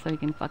of me so he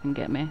can fucking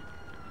get me.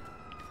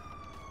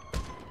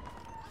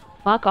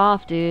 Fuck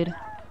off, dude.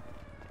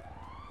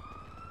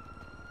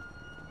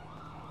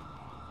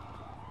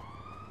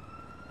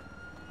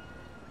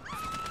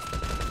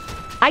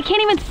 I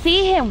can't even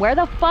see him. Where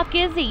the fuck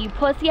is he, you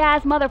pussy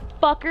ass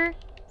motherfucker?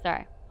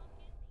 Sorry.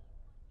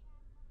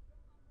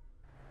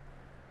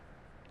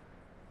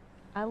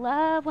 I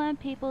love when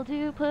people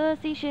do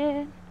pussy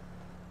shit.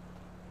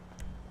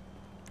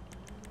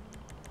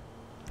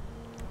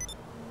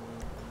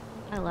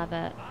 I love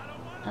it.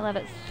 I love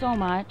it so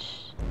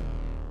much.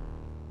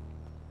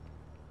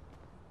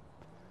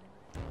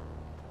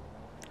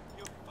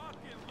 You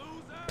fucking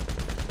loser!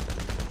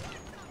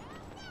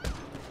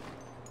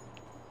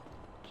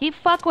 Keep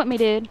fuck with me,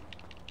 dude.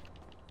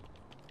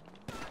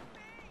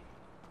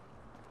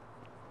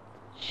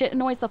 Shit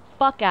annoys the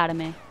fuck out of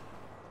me.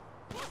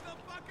 What the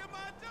fuck am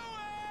I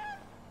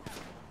doing?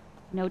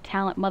 No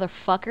talent,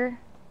 motherfucker.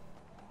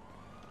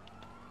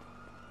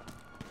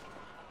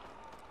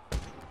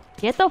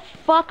 Get the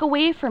fuck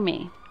away from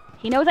me.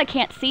 He knows I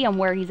can't see him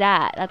where he's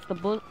at. That's the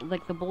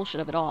the bullshit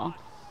of it all.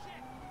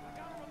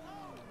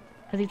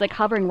 Cause he's like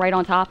hovering right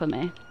on top of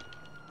me.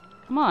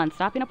 Come on,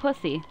 stop being a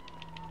pussy.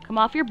 Come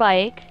off your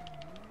bike.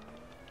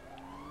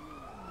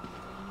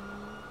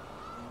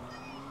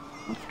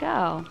 Let's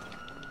go.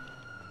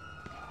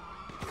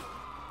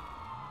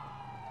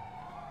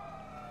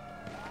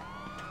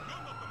 You're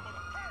nothing but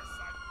a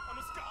parasite on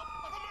the scalp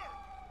of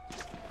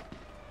America.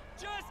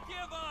 Just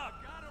give up!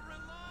 Gotta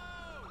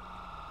reload!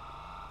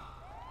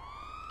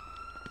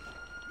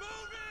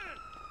 Move in!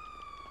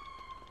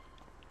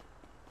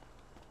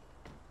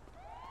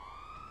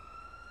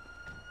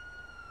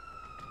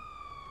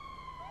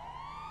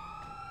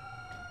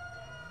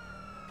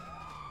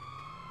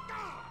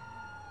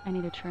 I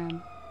need a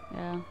trim.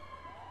 Yeah.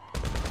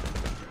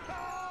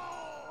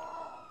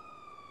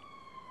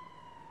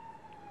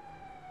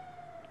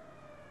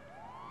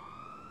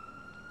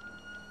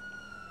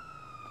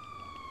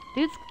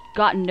 Dude's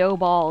got no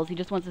balls. He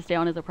just wants to stay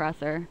on his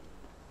oppressor.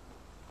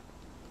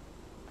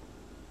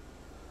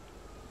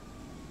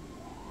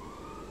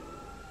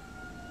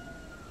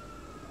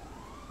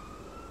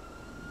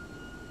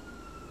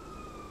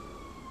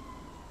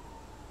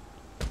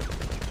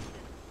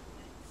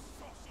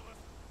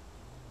 Socialist!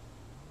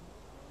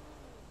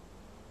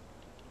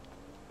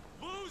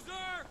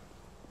 Loser!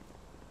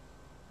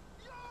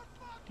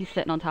 He's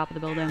sitting on top of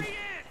the building.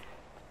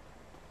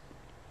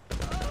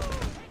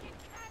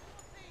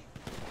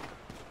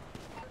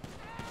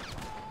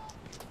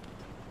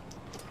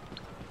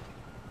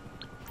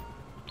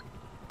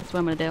 That's what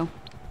I'm gonna do.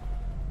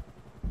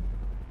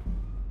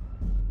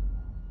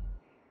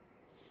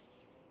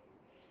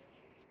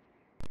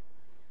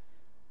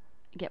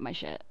 Get my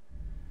shit.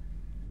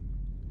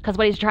 Because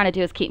what he's trying to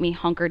do is keep me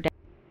hunkered down.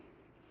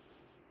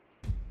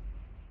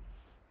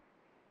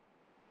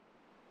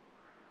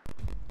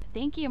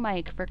 Thank you,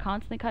 Mike, for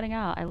constantly cutting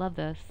out. I love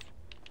this.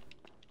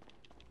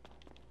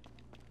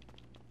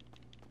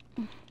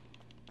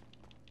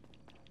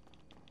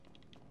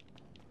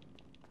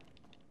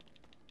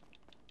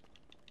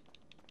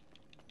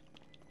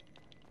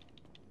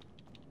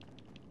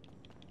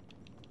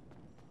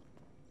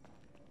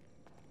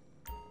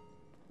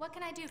 What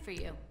can I do for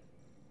you?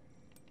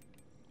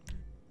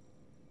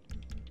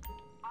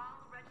 All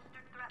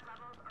registered threat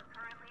levels are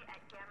currently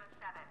at Gamma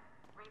 7.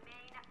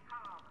 Remain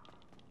calm.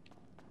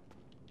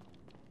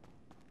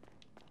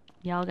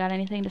 Y'all got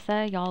anything to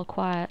say? Y'all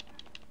quiet.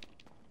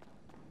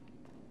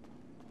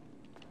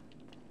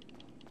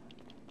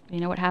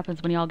 You know what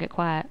happens when y'all get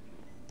quiet.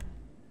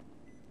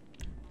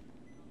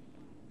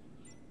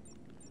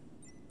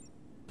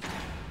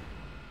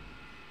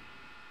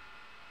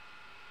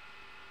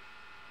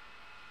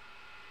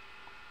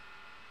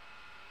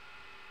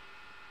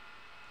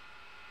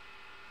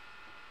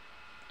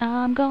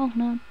 I'm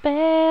gonna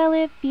bail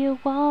if you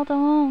all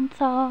don't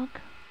talk.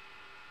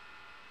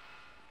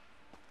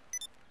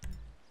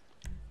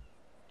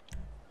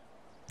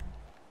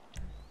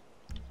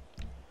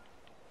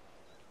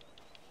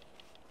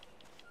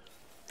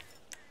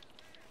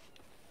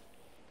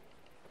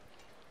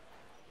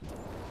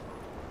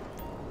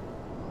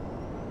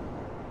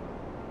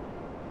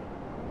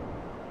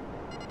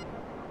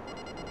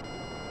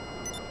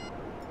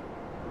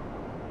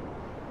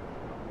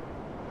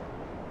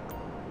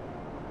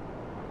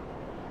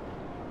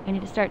 I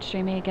need to start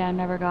streaming again.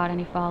 Never got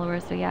any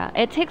followers, so yeah.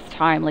 It takes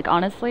time. Like,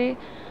 honestly,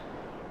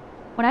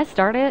 when I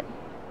started,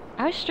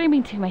 I was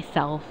streaming to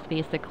myself,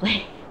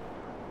 basically.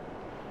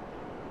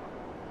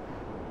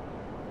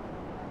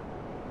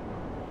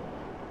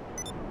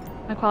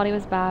 My quality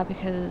was bad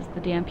because the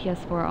damn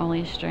PS4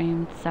 only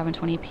streamed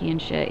 720p and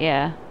shit,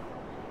 yeah.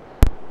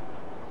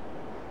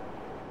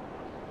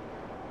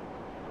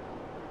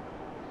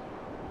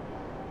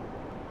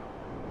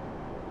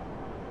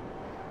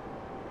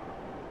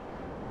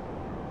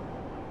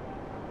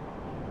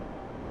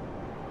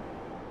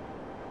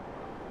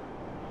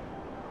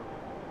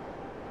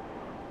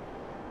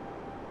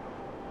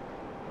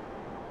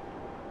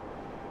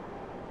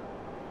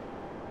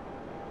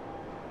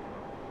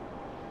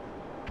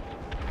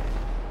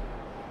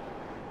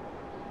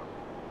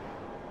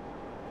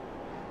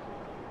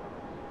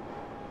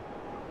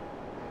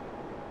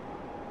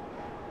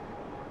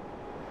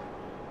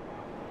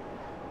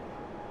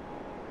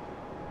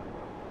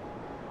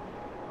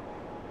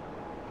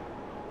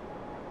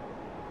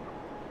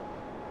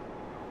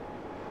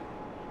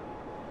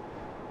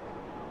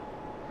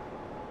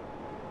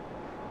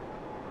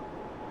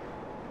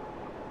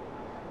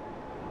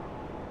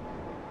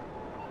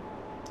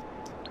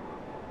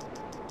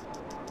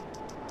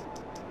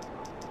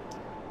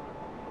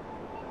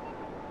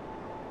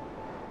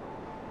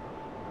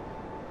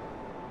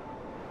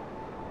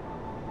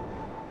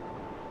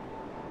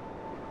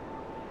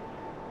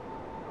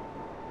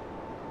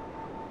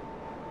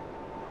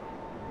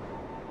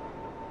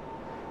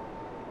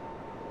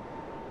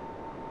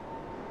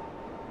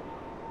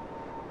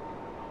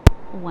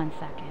 1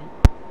 second.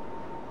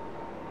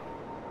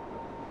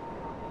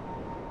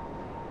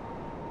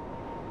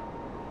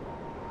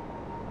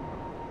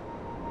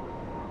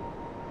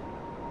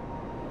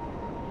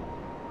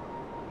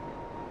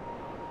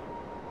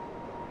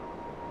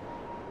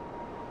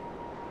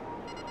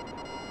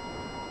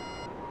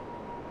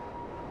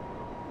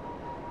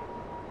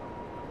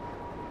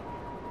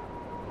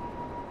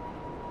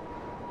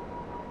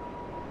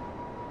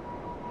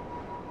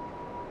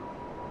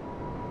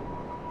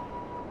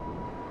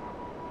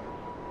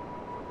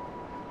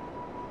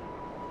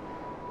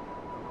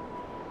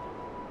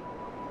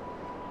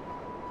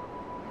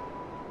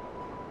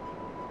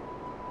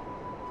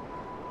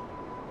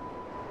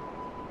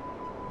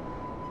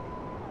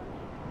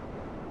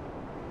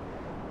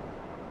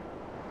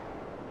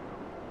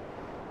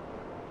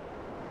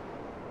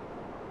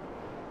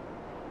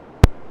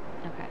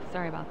 Okay,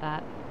 sorry about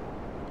that.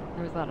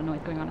 There was a lot of noise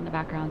going on in the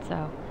background,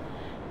 so.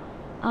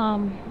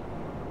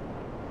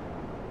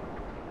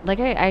 Like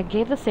I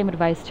gave the same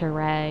advice to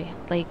Ray.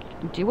 Like,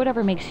 do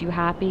whatever makes you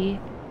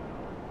happy.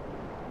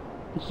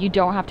 You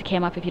don't have to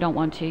cam up if you don't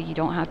want to. You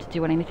don't have to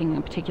do anything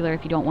in particular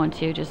if you don't want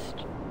to. Just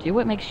do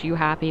what makes you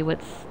happy,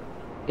 what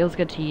feels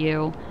good to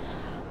you.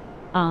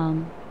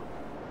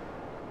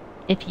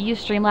 If you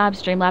use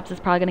Streamlabs is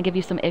probably going to give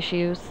you some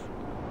issues.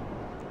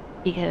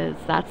 Because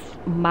that's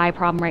my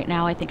problem right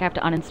now. I think I have to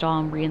uninstall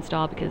and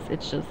reinstall because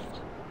it's just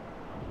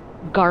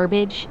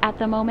garbage at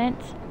the moment.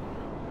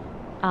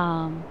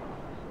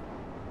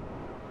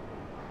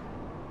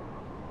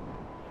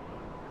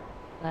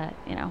 But,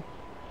 you know.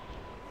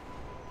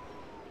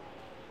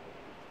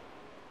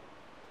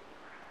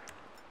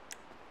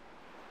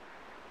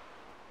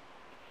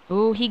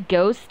 Ooh, he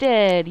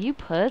ghosted. You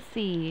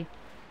pussy.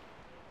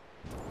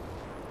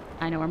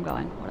 I know where I'm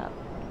going. What up?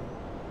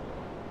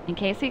 In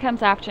case he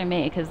comes after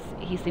me, because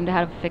he seemed to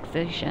have a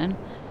fixation.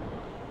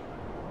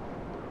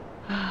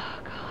 Oh,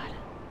 God.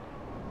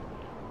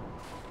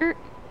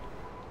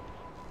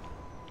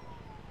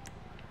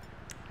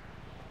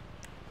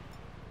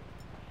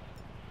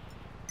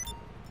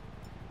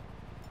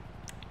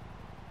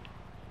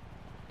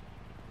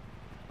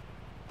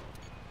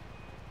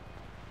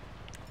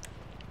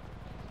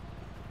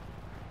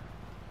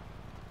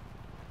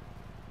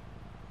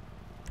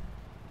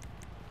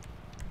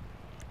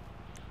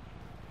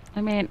 I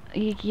mean,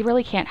 you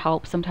really can't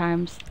help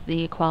sometimes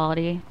the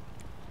equality.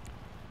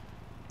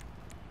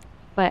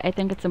 But I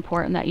think it's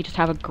important that you just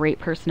have a great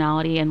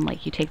personality and,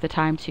 like, you take the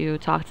time to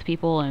talk to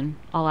people and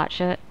all that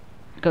shit.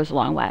 It goes a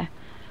long way.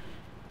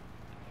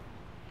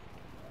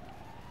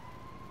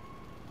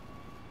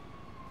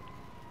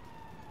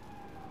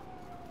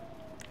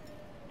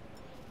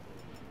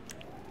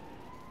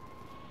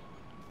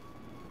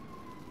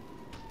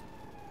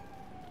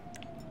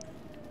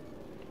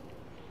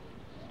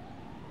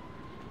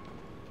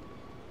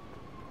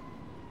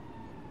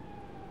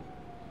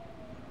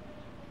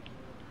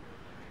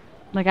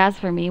 Like, as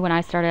for me, when I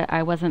started,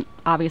 I wasn't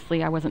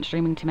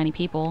streaming to many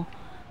people.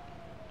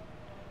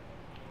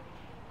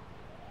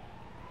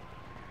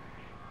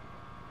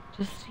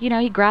 Just, you know,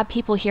 you grab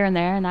people here and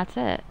there, and that's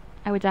it.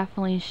 I would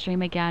definitely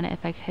stream again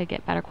if I could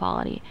get better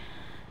quality.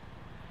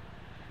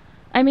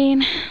 I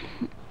mean,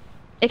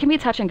 it can be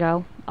touch and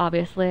go,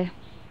 obviously.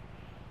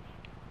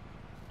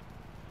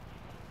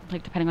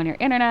 Like, depending on your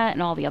internet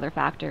and all the other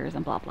factors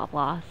and blah, blah,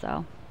 blah,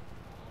 so.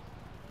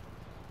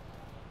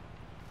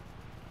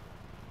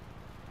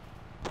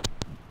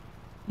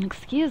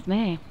 Excuse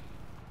me.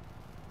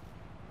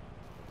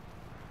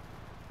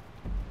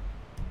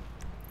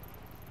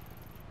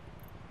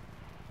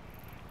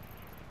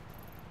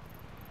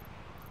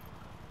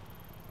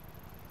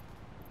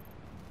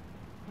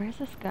 Where's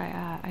this guy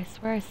at? I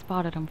swear I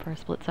spotted him for a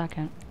split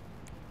second.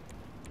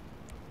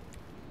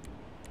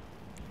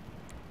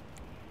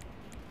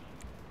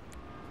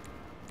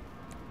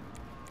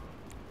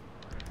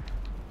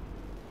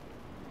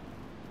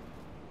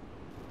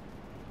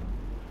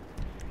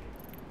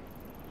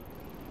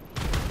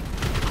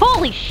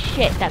 Holy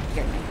shit, that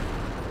scared me.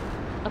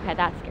 Okay,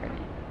 that scared me.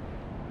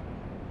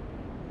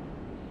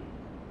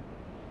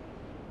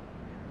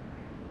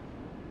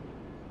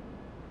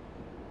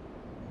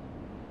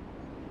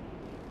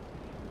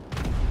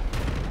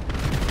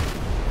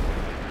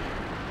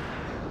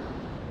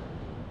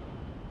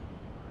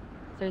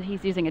 So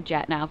he's using a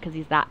jet now because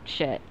he's that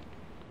shit.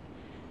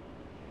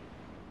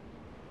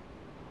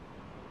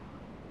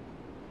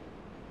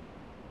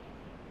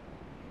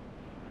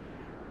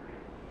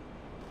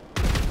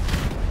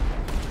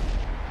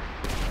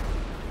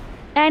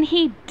 And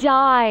he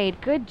died.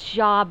 Good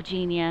job,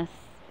 genius.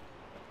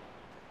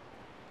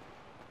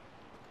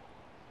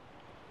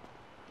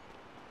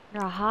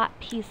 You're a hot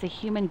piece of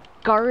human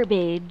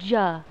garbage.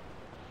 I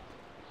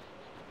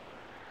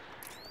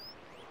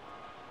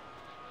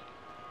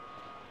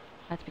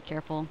have to be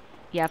careful.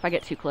 Yeah, if I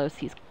get too close,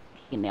 he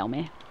can nail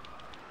me.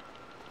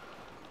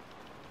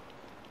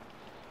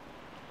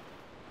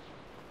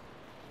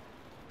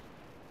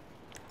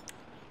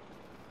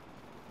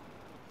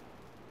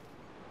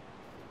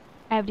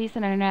 have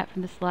decent internet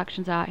from the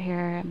selections out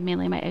here.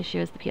 Mainly my issue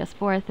is the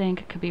PS4, I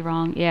think. Could be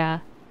wrong. Yeah.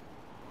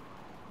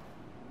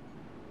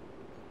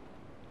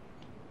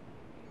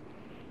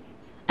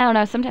 I don't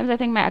know. Sometimes I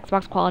think my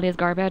Xbox quality is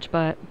garbage,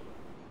 but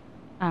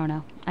I don't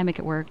know. I make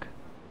it work.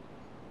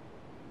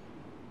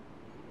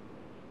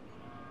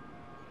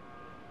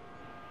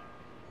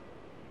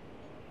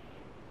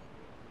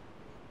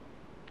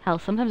 Hell,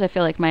 sometimes I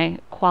feel like my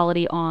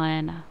quality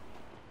on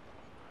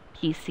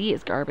PC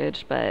is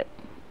garbage, but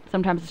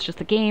sometimes it's just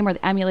the game or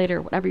the emulator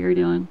or whatever you're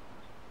doing.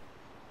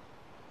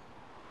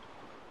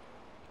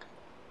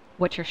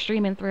 What you're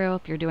streaming through,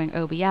 if you're doing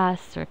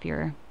OBS or if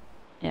you're,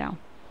 you know.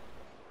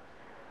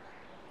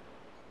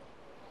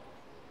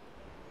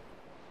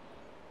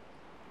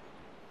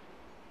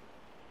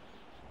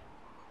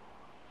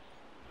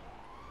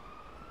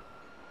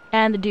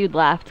 And the dude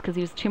left because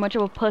he was too much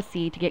of a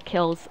pussy to get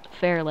kills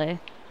fairly.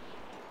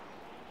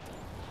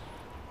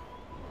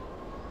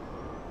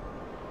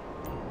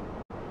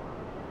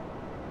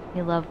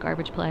 We love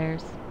garbage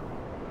players.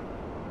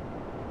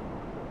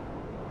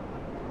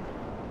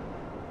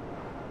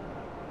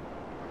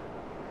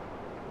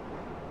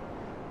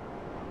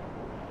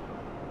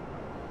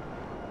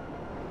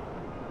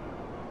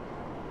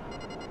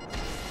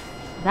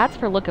 That's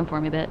for looking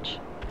for me, bitch.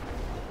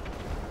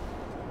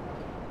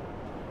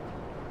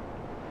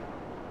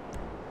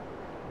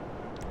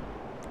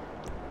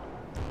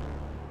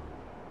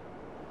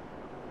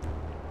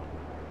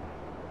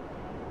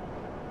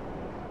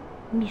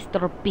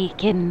 Mr.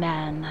 Bacon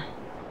Man.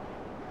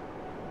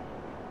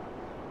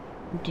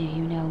 Do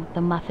you know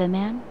the Muffin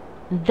Man?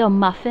 The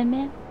Muffin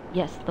Man?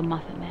 Yes, the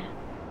Muffin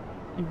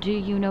Man. Do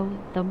you know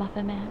the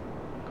Muffin Man?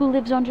 Who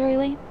lives on Drury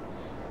Lane?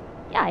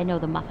 Yeah, I know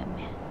the Muffin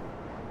Man.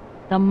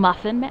 The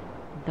Muffin Man?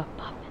 The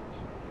Muffin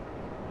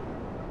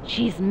Man.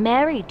 She's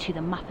married to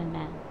the Muffin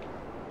Man.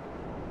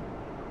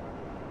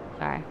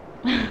 Sorry.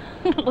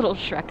 Little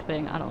Shrek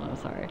thing. I don't know,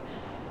 sorry.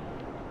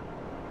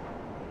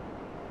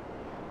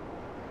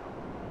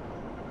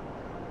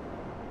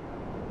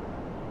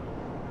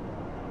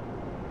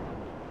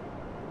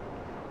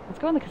 Let's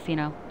go in the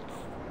casino.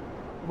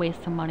 It's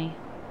waste some money.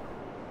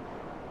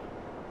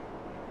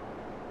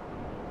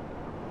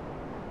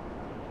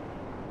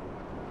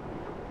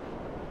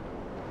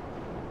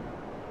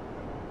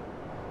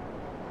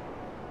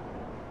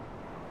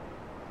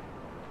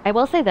 I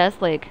will say this,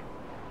 like,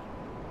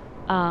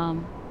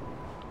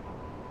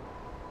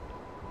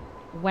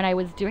 when I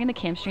was doing the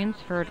cam streams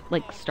for,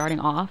 like, starting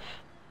off,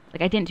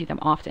 like, I didn't do them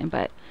often,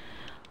 but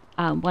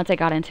once I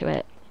got into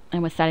it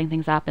and was setting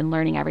things up and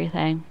learning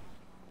everything,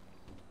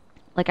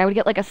 like, I would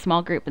get, like, a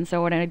small group, and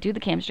so when I do the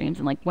cam streams,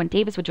 and, like, when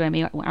Davis would join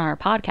me on our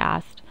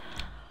podcast,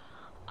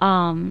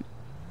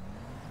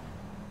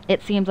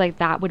 it seems like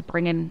that would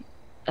bring in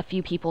a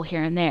few people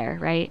here and there,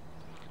 right?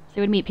 So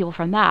you would meet people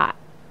from that.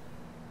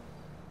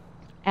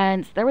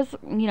 And there was,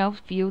 you know,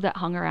 a few that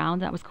hung around,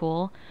 that was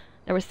cool.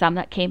 There was some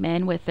that came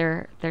in with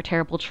their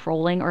terrible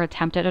trolling or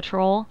attempted a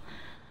troll.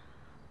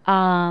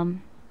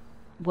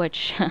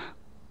 Which,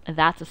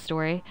 that's a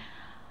story.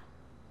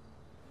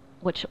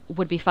 Which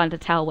would be fun to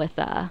tell with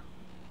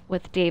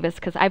Davis,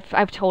 because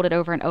I've told it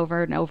over and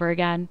over and over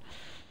again.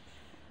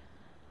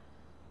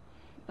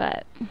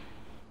 But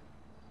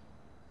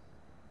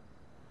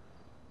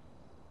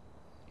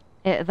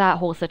that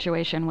whole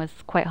situation was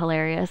quite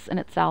hilarious in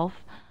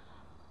itself.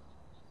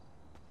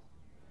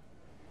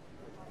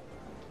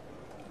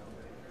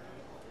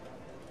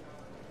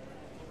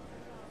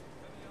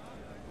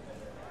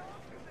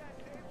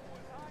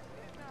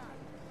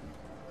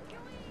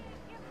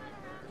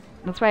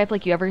 That's why if,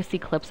 like, you ever see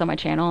clips on my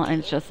channel and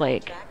it's just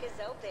like,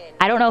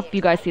 I don't know if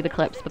you guys see the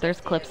clips, but there's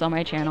clips on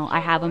my channel. I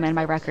have them in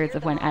my records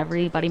of when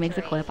everybody makes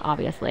a clip,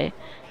 obviously.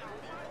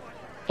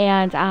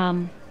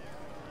 And,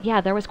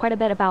 yeah, there was quite a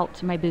bit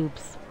about my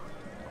boobs.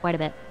 Quite a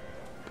bit.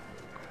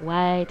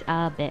 Quite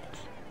a bit.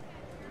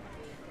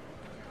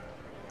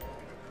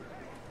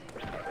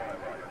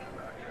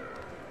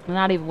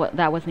 Not even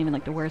that wasn't even,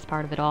 like, the worst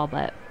part of it all,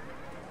 but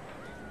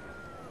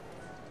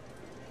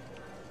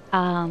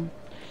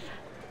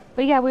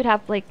yeah, we'd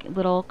have, like,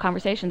 little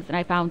conversations, and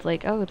I found,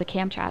 like, oh, the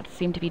cam chats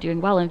seem to be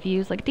doing well, and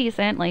views, like,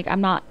 decent. Like,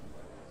 I'm not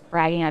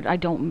bragging. I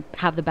don't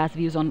have the best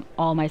views on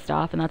all my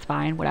stuff, and that's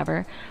fine,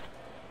 whatever.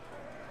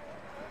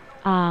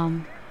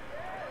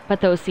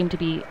 But those seem to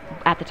be,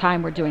 at the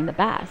time, were doing the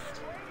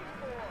best.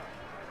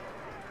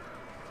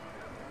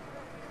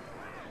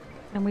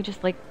 And we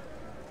just, like,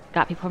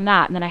 got people from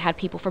that, and then I had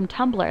people from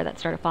Tumblr that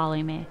started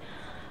following me.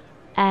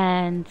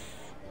 And,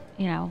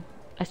 you know,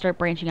 I started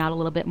branching out a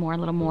little bit more,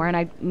 and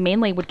I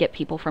mainly would get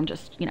people from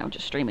just, you know,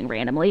 just streaming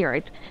randomly,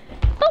 or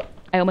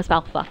I almost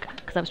fell, fuck,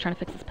 because I was trying to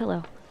fix this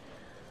pillow.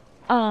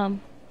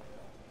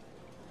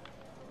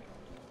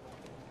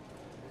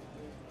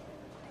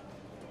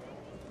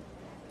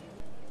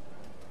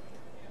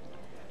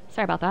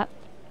 Sorry about that.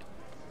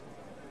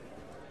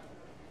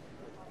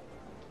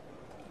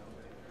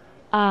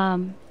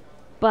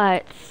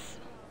 But,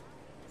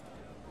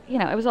 you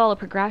know, it was all a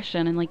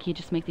progression, and, like, you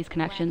just make these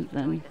connections,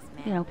 and,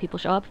 you know, people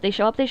show up. If they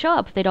show up, they show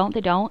up. If they don't,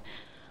 they don't.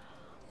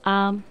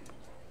 All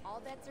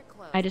bets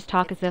I just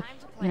talk as if,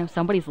 you know,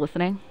 somebody's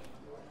listening.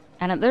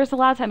 And there's a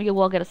lot of time you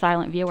will get a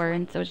silent viewer,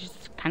 and so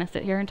just kind of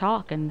sit here and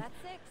talk and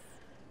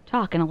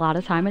talk. And a lot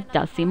of time it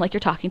does seem like you're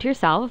talking to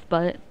yourself,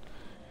 but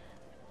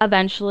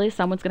eventually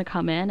someone's going to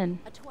come in and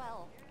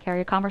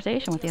carry a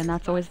conversation with you, and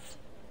that's always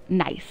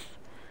nice.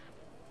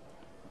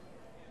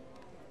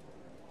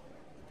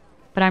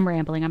 But I'm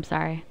rambling, I'm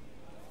sorry.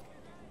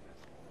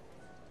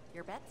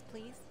 Your bets,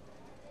 please.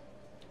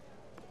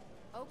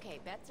 Okay,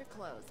 bets are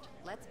closed.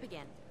 Let's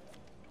begin.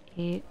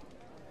 8.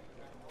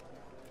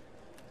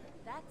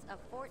 That's a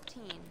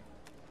 14.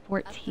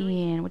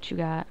 14. What you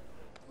got?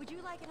 Would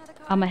you like another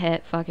card? I'm a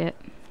hit. Fuck it.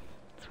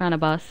 Let's run a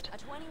bust. A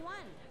 21.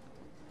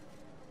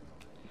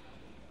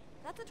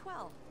 That's a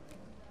 12.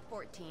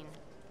 14.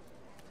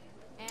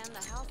 And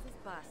the house is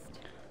bust.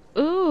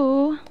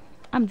 Ooh,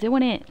 I'm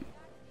doing it.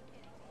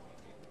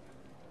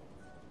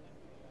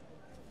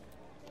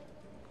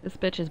 This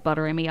bitch is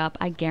buttering me up.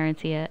 I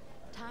guarantee it.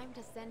 Time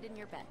to send in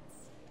your bets.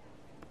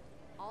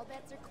 All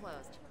bets are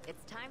closed.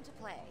 It's time to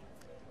play.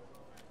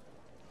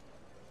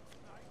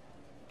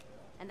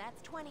 And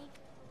that's 20.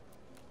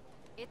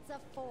 It's a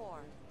 4.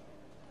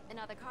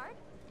 Another card?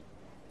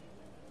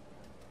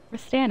 We're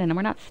standing and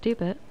we're not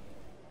stupid.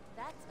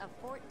 That's a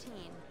 14.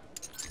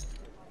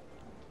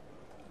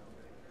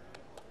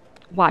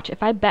 Watch,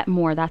 if I bet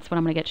more, that's when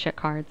I'm gonna get shit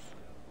cards.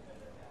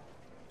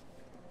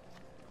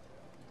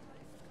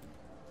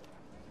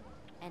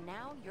 And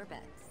now your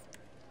bets.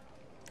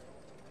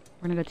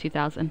 We're gonna go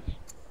 2,000.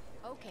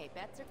 Okay,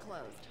 bets are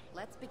closed.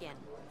 Let's begin.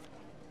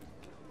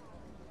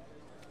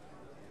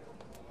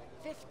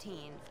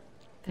 15.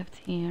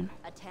 15.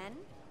 A 10?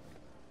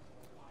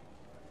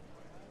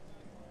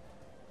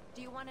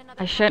 Do you want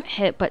another I shouldn't card?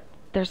 hit, but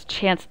there's a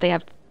chance they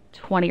have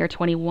 20 or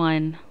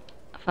 21.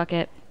 Fuck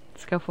it.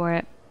 Let's go for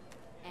it.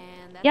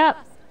 And that's Yep. a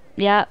bust.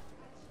 Yep.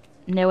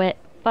 Knew it.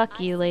 Fuck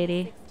I you, see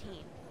lady.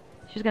 16.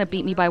 She's gonna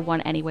beat me by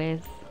 1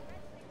 anyways.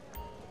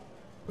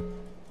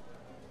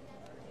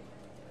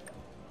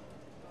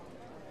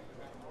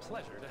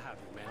 Pleasure to have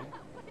you, ma'am.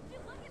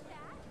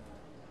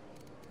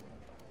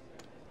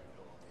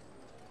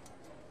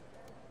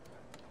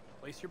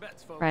 Place your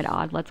bets, folks. Right,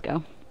 odd. Let's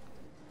go.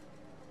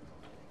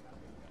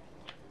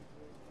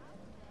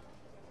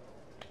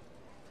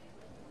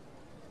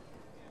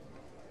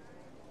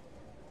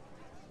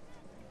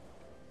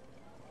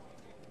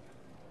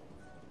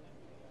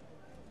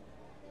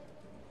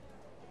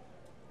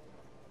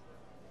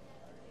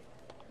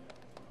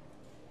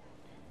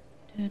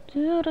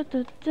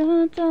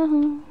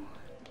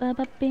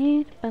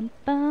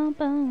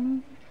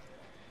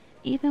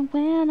 Even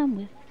when I'm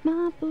with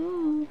my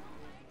boo,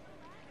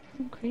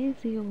 I'm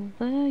crazy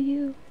over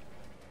you.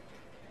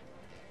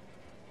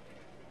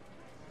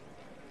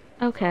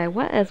 Okay,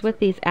 what is with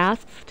these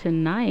asks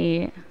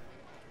tonight?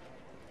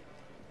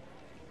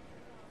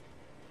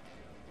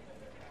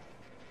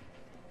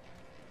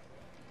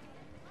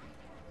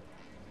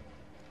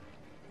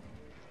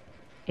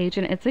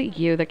 Agent, it's it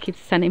you that keeps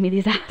sending me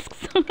these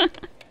asks.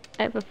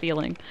 I have a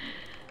feeling.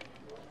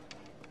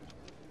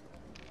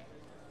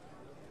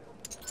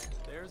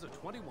 There's a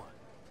 21.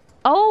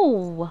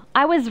 Oh,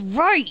 I was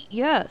right.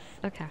 Yes.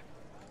 Okay.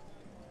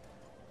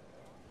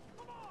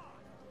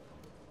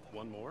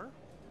 One more.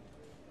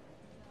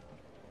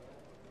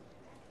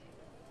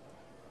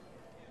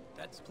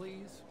 Bets,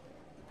 please.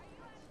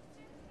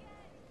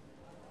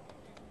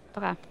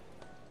 Okay.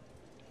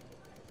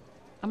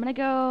 I'm gonna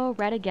go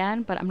red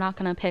again, but I'm not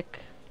gonna pick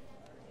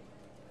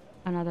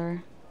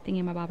another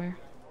thingy-mabobber.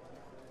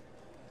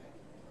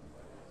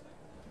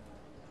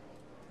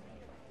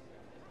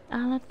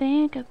 All I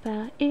think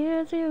about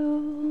is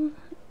you,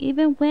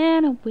 even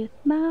when I'm with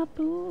my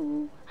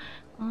boo.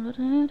 Oh,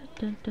 dun,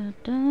 dun, dun,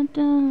 dun,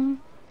 dun.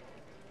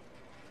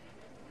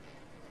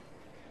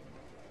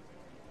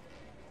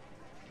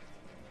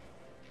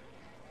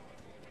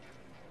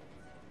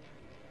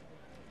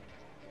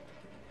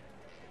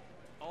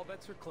 All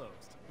bets are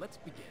closed. Let's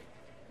begin.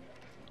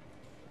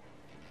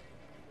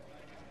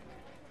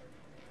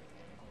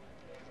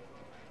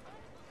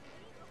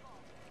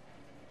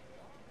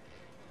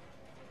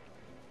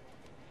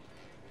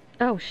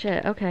 Oh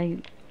shit, okay.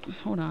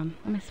 Hold on.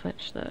 Let me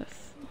switch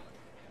this.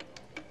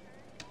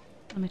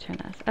 Let me turn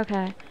this.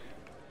 Okay.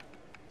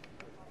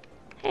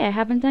 Hey, I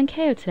haven't done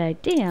KO today.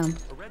 Damn.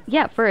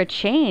 Yeah, for a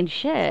change.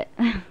 Shit.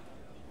 I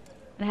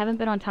haven't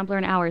been on Tumblr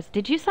in hours.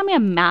 Did you send me a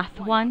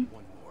math one?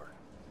 One more.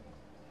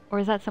 Or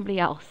is that somebody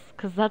else?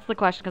 Because that's the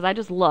question, because I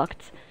just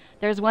looked.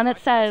 There's one that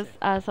says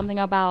something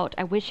about,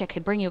 I wish I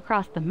could bring you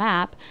across the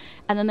map.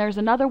 And then there's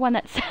another one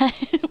that says,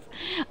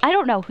 I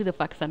don't know who the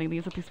fuck's sending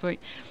these at this point.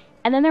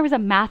 And then there was a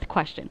math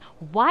question.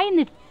 Why in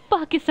the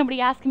fuck is somebody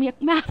asking me a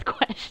math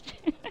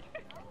question?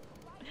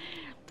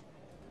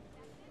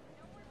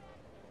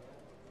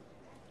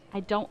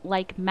 I don't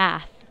like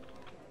math.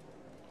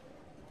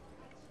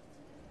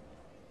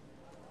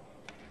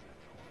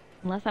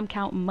 Unless I'm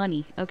counting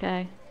money,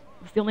 okay?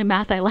 It's the only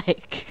math I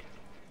like.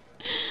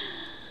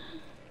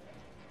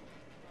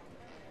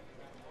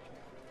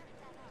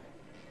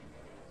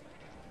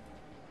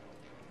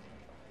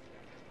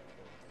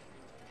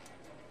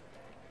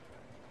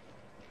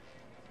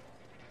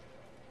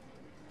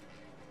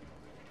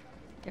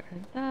 Get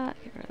rid of that,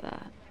 get rid of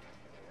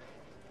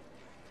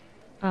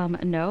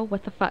that. No,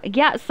 what the fuck?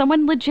 Yeah,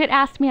 someone legit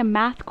asked me a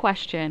math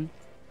question.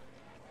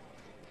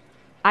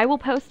 I will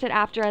post it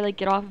after I, like,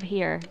 get off of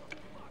here.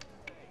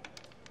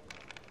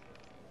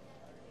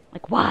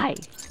 Like, why?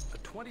 A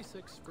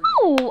 26 for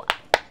Oh!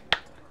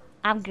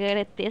 I'm good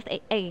at this.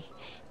 Hey.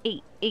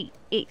 we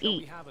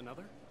have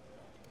another?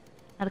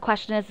 Now the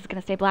question is it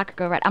gonna stay black or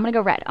go red? I'm gonna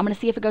go red. I'm gonna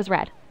see if it goes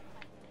red.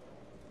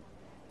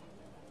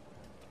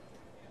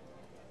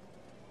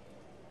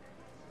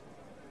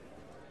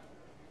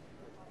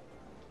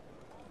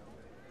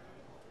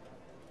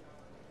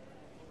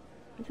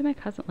 What did my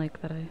cousin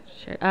like that I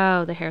shared?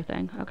 Oh, the hair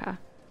thing. Okay.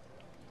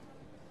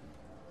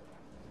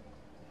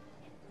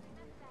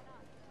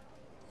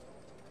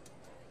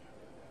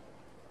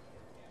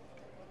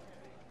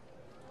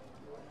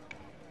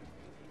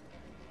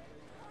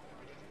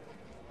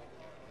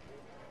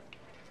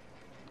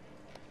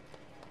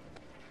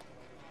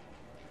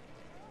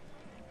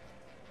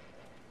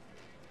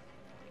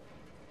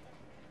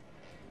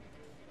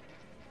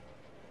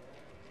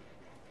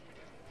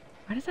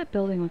 Why does that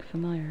building look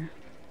familiar?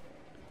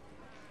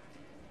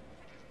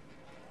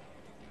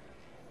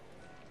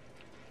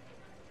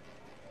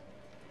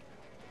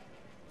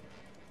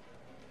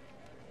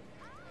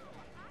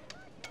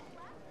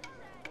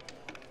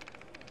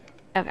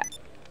 Okay.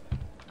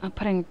 I'm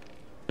putting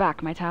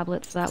back my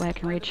tablet so that way I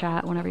can read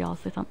chat whenever y'all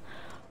say something.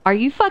 Are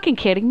you fucking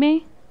kidding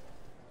me?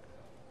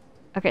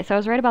 Okay, so I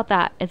was right about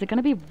that. Is it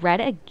gonna be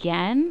red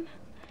again?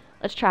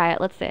 Let's try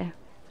it. Let's see.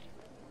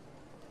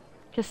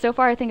 Because so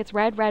far I think it's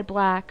red, red,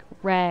 black,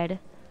 red.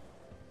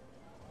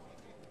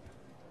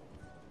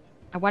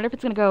 I wonder if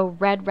it's going to go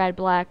red, red,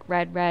 black,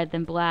 red, red,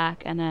 then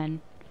black, and then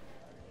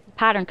the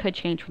pattern could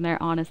change from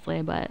there,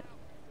 honestly, but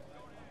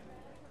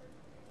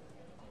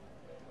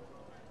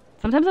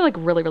sometimes I'm like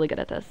really, really good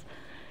at this.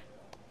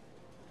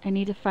 I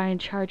need to find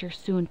charger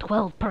soon.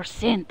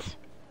 12%.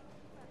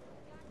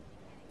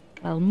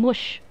 Well,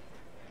 mush.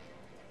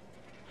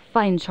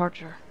 Find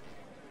charger.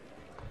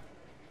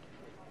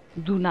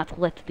 Do not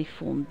let the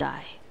phone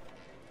die.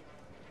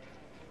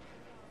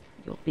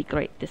 You'll be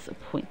great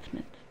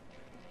disappointment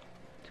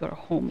to our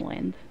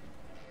homeland.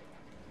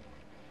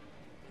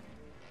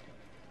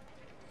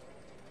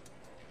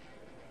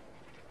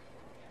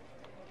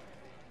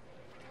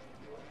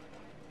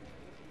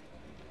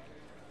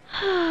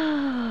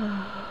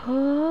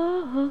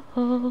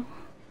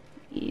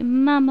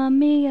 Mamma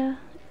mia,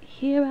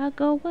 here I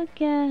go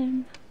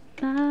again,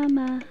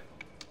 mama.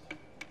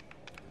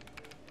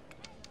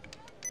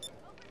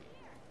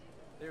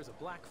 There's a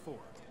black 4.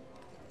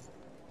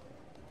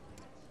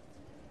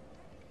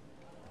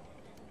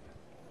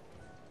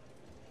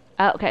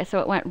 Oh, okay, so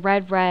it went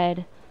red,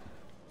 red,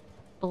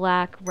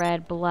 black,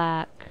 red,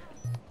 black.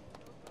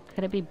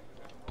 Could it be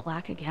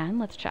black again?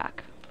 Let's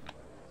check.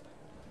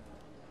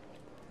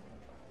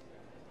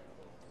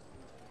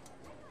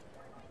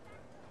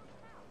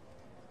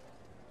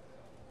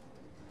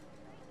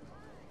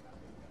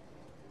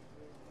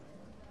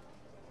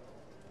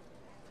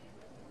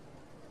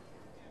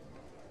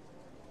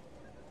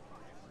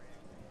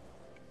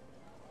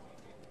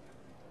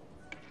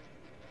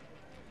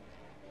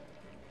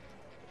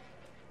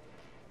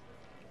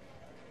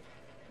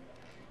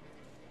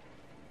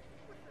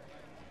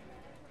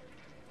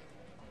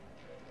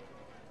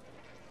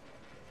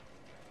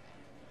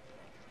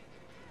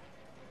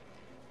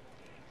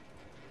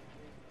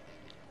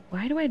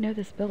 Why do I know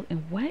this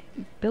building? What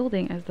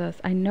building is this?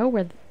 I know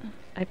where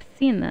I've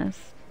seen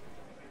this.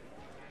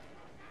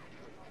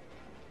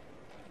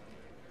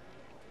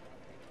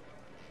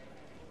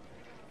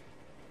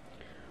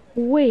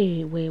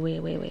 Wait.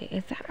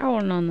 Is that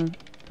out on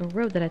the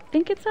road that I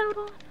think it's out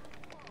on?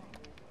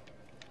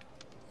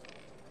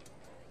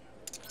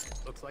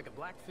 Looks like a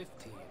black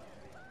 15.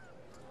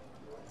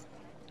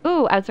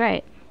 Ooh, I was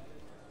right.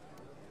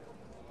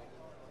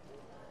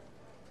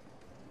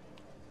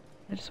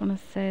 I just want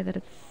to say that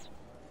it's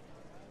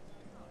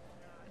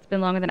been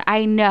longer than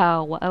I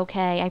know,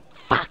 okay? I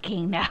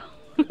fucking know.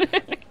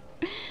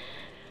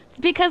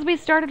 Because we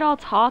started all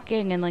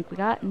talking and like we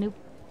got new,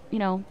 you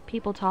know,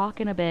 people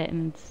talking a bit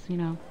and it's, you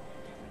know,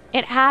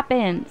 it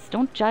happens.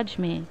 Don't judge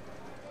me.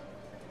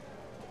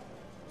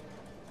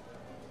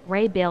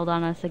 Ray bailed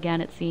on us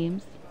again, it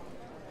seems.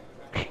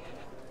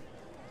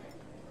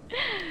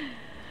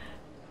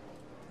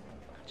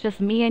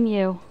 Just me and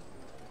you.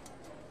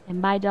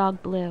 And my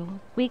dog Blue.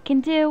 We can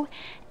do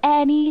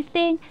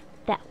anything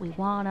that we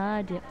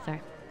wanna do.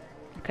 Sorry,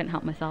 I couldn't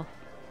help myself.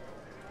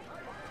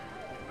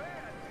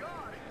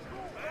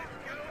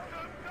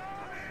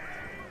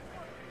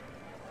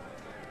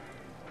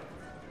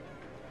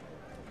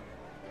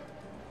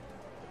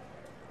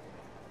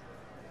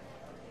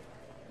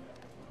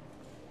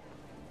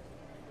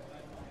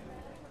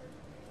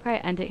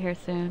 Probably end it here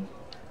soon.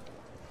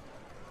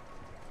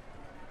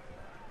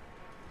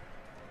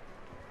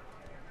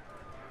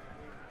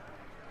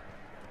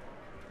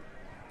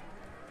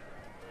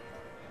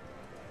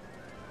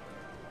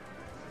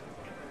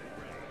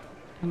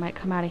 I might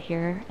come out of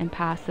here in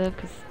passive,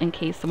 because in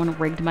case someone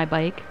rigged my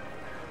bike.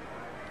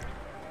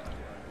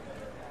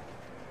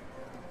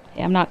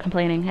 Hey, I'm not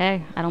complaining.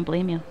 Hey, I don't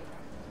blame you.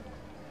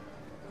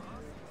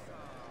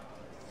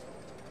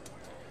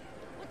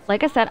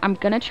 Like I said, I'm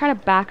gonna try to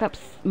back up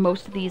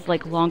most of these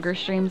like longer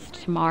streams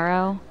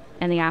tomorrow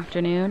in the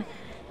afternoon.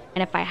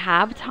 And if I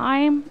have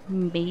time,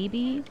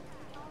 maybe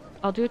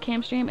I'll do a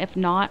cam stream. If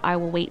not, I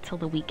will wait till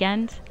the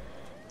weekend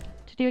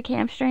to do a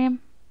cam stream.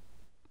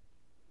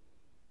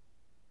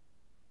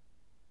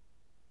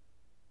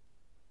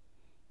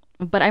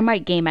 But I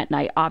might game at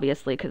night,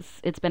 obviously,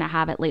 because it's been a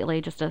habit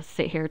lately just to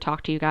sit here,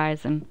 talk to you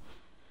guys, and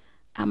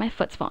my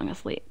foot's falling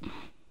asleep.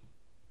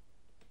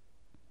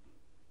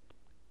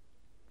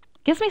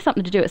 Gives me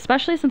something to do,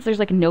 especially since there's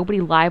like nobody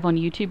live on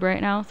YouTube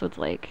right now, so it's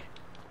like,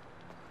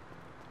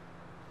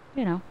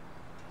 you know.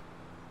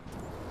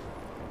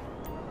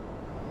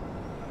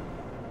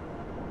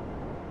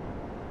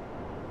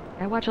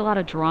 I watch a lot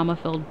of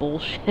drama-filled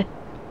bullshit.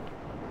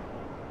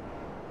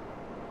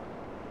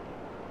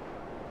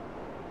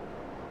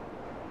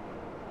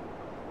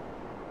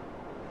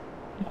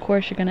 Of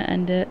course you're gonna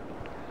end it.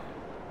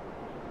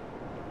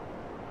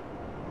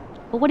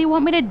 But what do you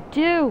want me to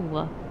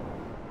do?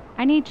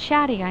 I need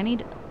chatty. I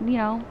need, you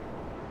know.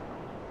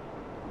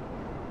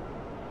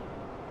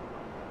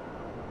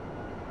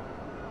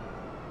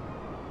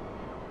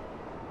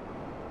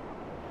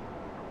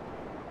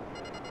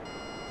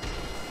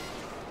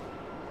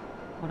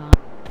 Hold on.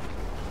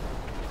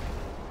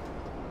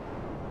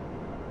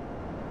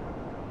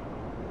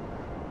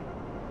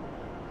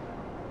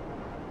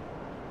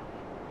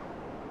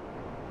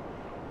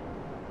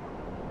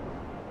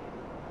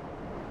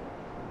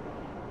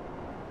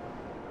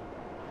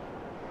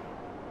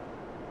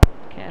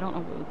 Okay, I don't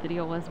know what the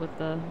deal was with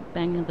the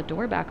banging the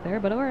door back there,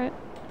 but alright.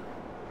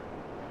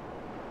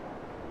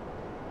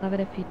 Love it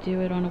if you do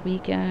it on a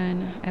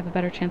weekend. I have a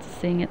better chance of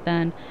seeing it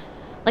then.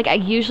 Like I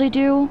usually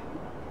do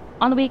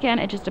on the weekend.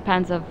 It just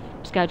depends of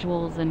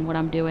schedules and what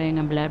I'm doing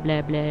and blah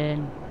blah blah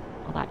and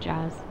all that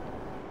jazz.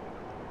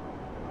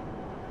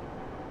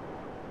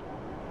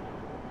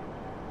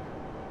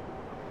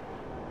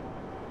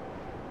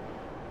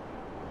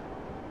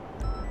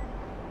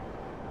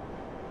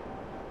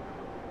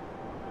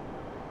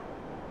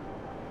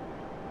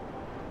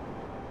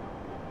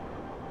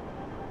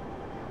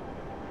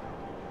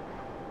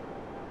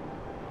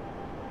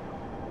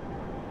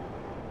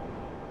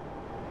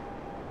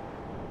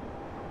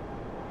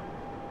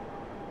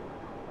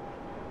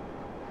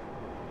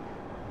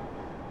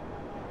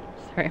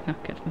 Sorry, I'm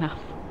not good enough.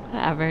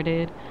 Whatever,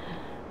 dude.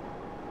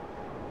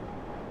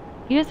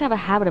 You just have a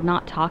habit of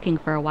not talking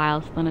for a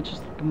while, so then it's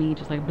just like me,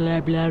 just like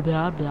blah blah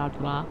blah blah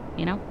blah,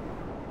 you know?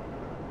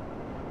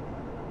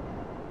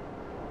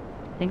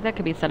 I think that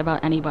could be said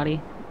about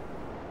anybody,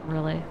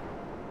 really,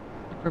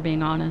 if we're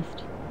being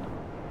honest.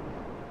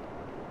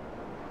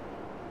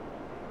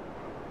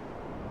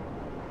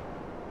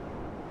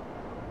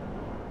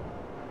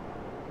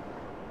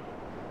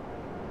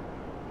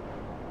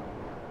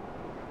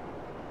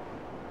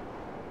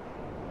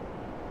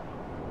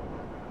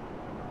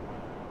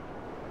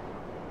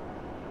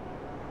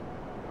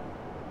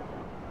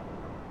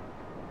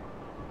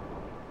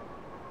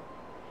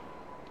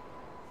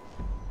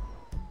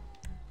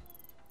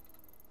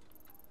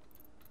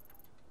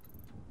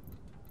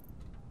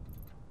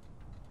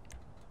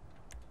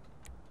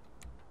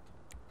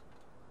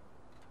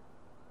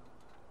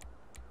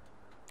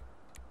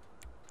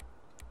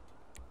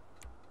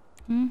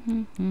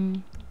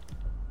 Wait,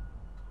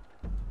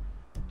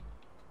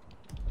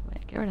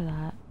 get rid of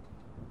that.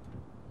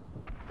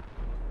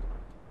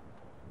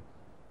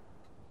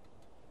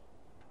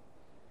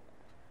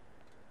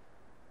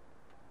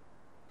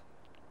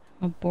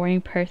 I'm a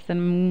boring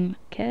person.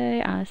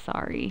 Okay, I'm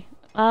sorry.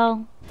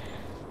 Well,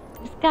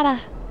 you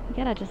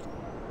gotta just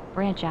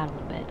branch out a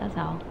little bit. That's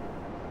all.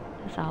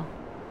 That's all.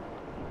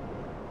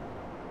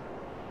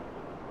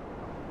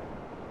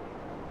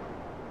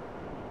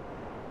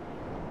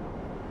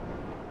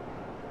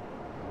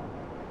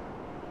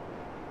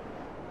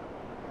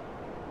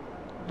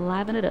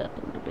 Liven it up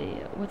a little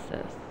bit. What's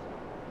this?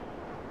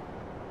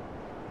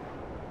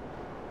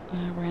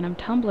 Random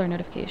Tumblr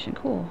notification.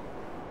 Cool.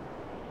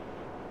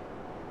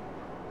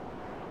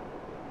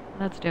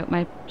 That's dope.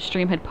 My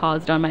stream had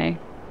paused on my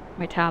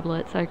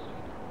tablet, so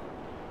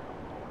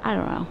I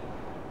don't know.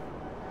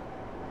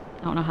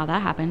 I don't know how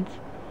that happens.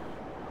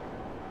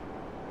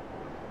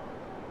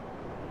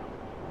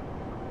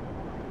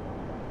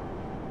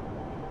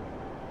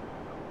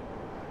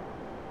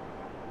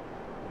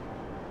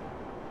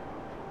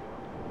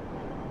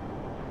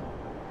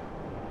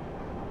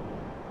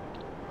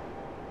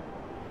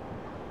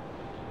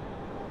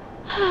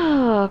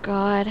 Oh,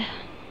 God.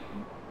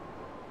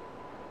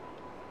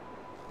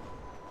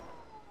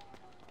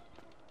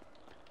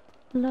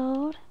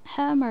 Lord,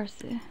 have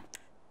mercy.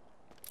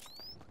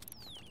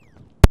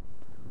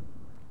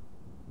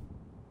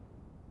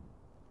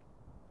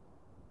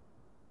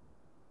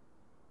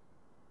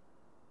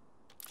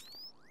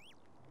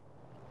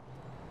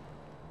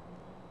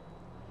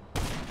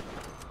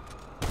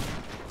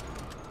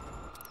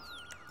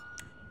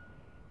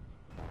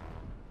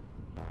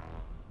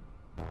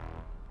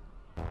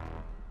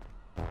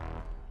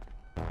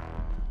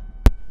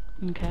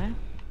 Okay,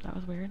 that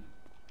was weird.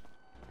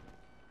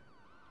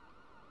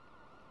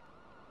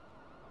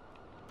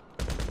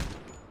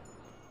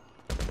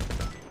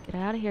 Get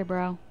out of here,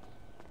 bro.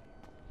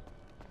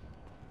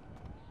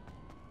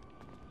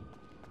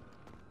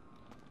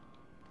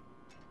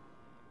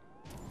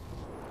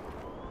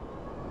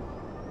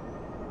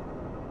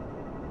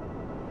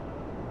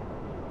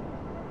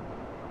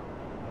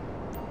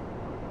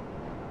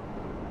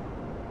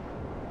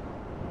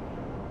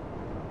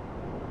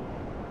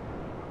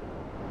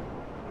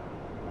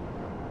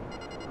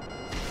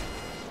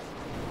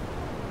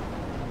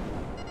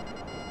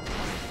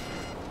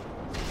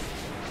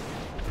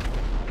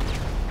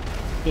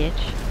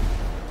 Bitch.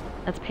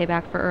 That's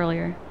payback for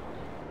earlier.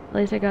 At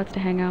least I got to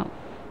hang out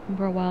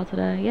for a while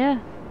today. Yeah.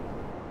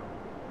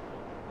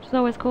 Which is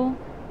always cool.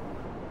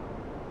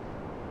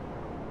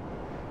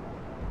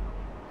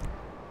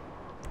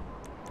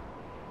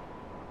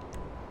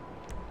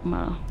 I'm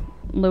gonna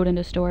load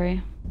into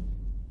story.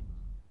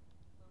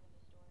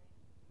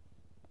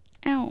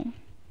 Ow.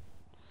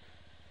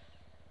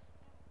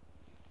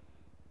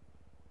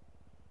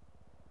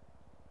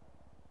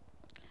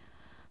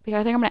 But yeah,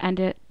 I think I'm gonna end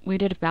it. We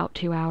did about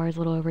 2 hours, a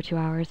little over 2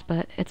 hours,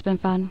 but it's been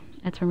fun.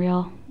 It's been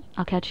real.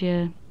 I'll catch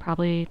you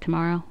probably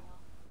tomorrow.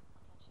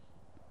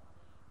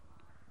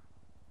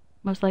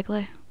 Most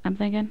likely, I'm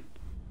thinking.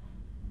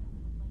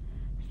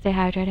 Stay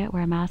hydrated,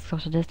 wear a mask,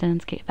 social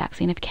distance, get a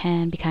vaccine if you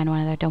can, be kind to one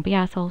another, don't be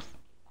assholes.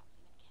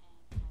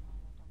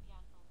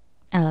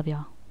 I love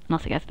y'all. And I'll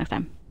see you guys next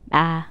time.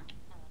 Bye.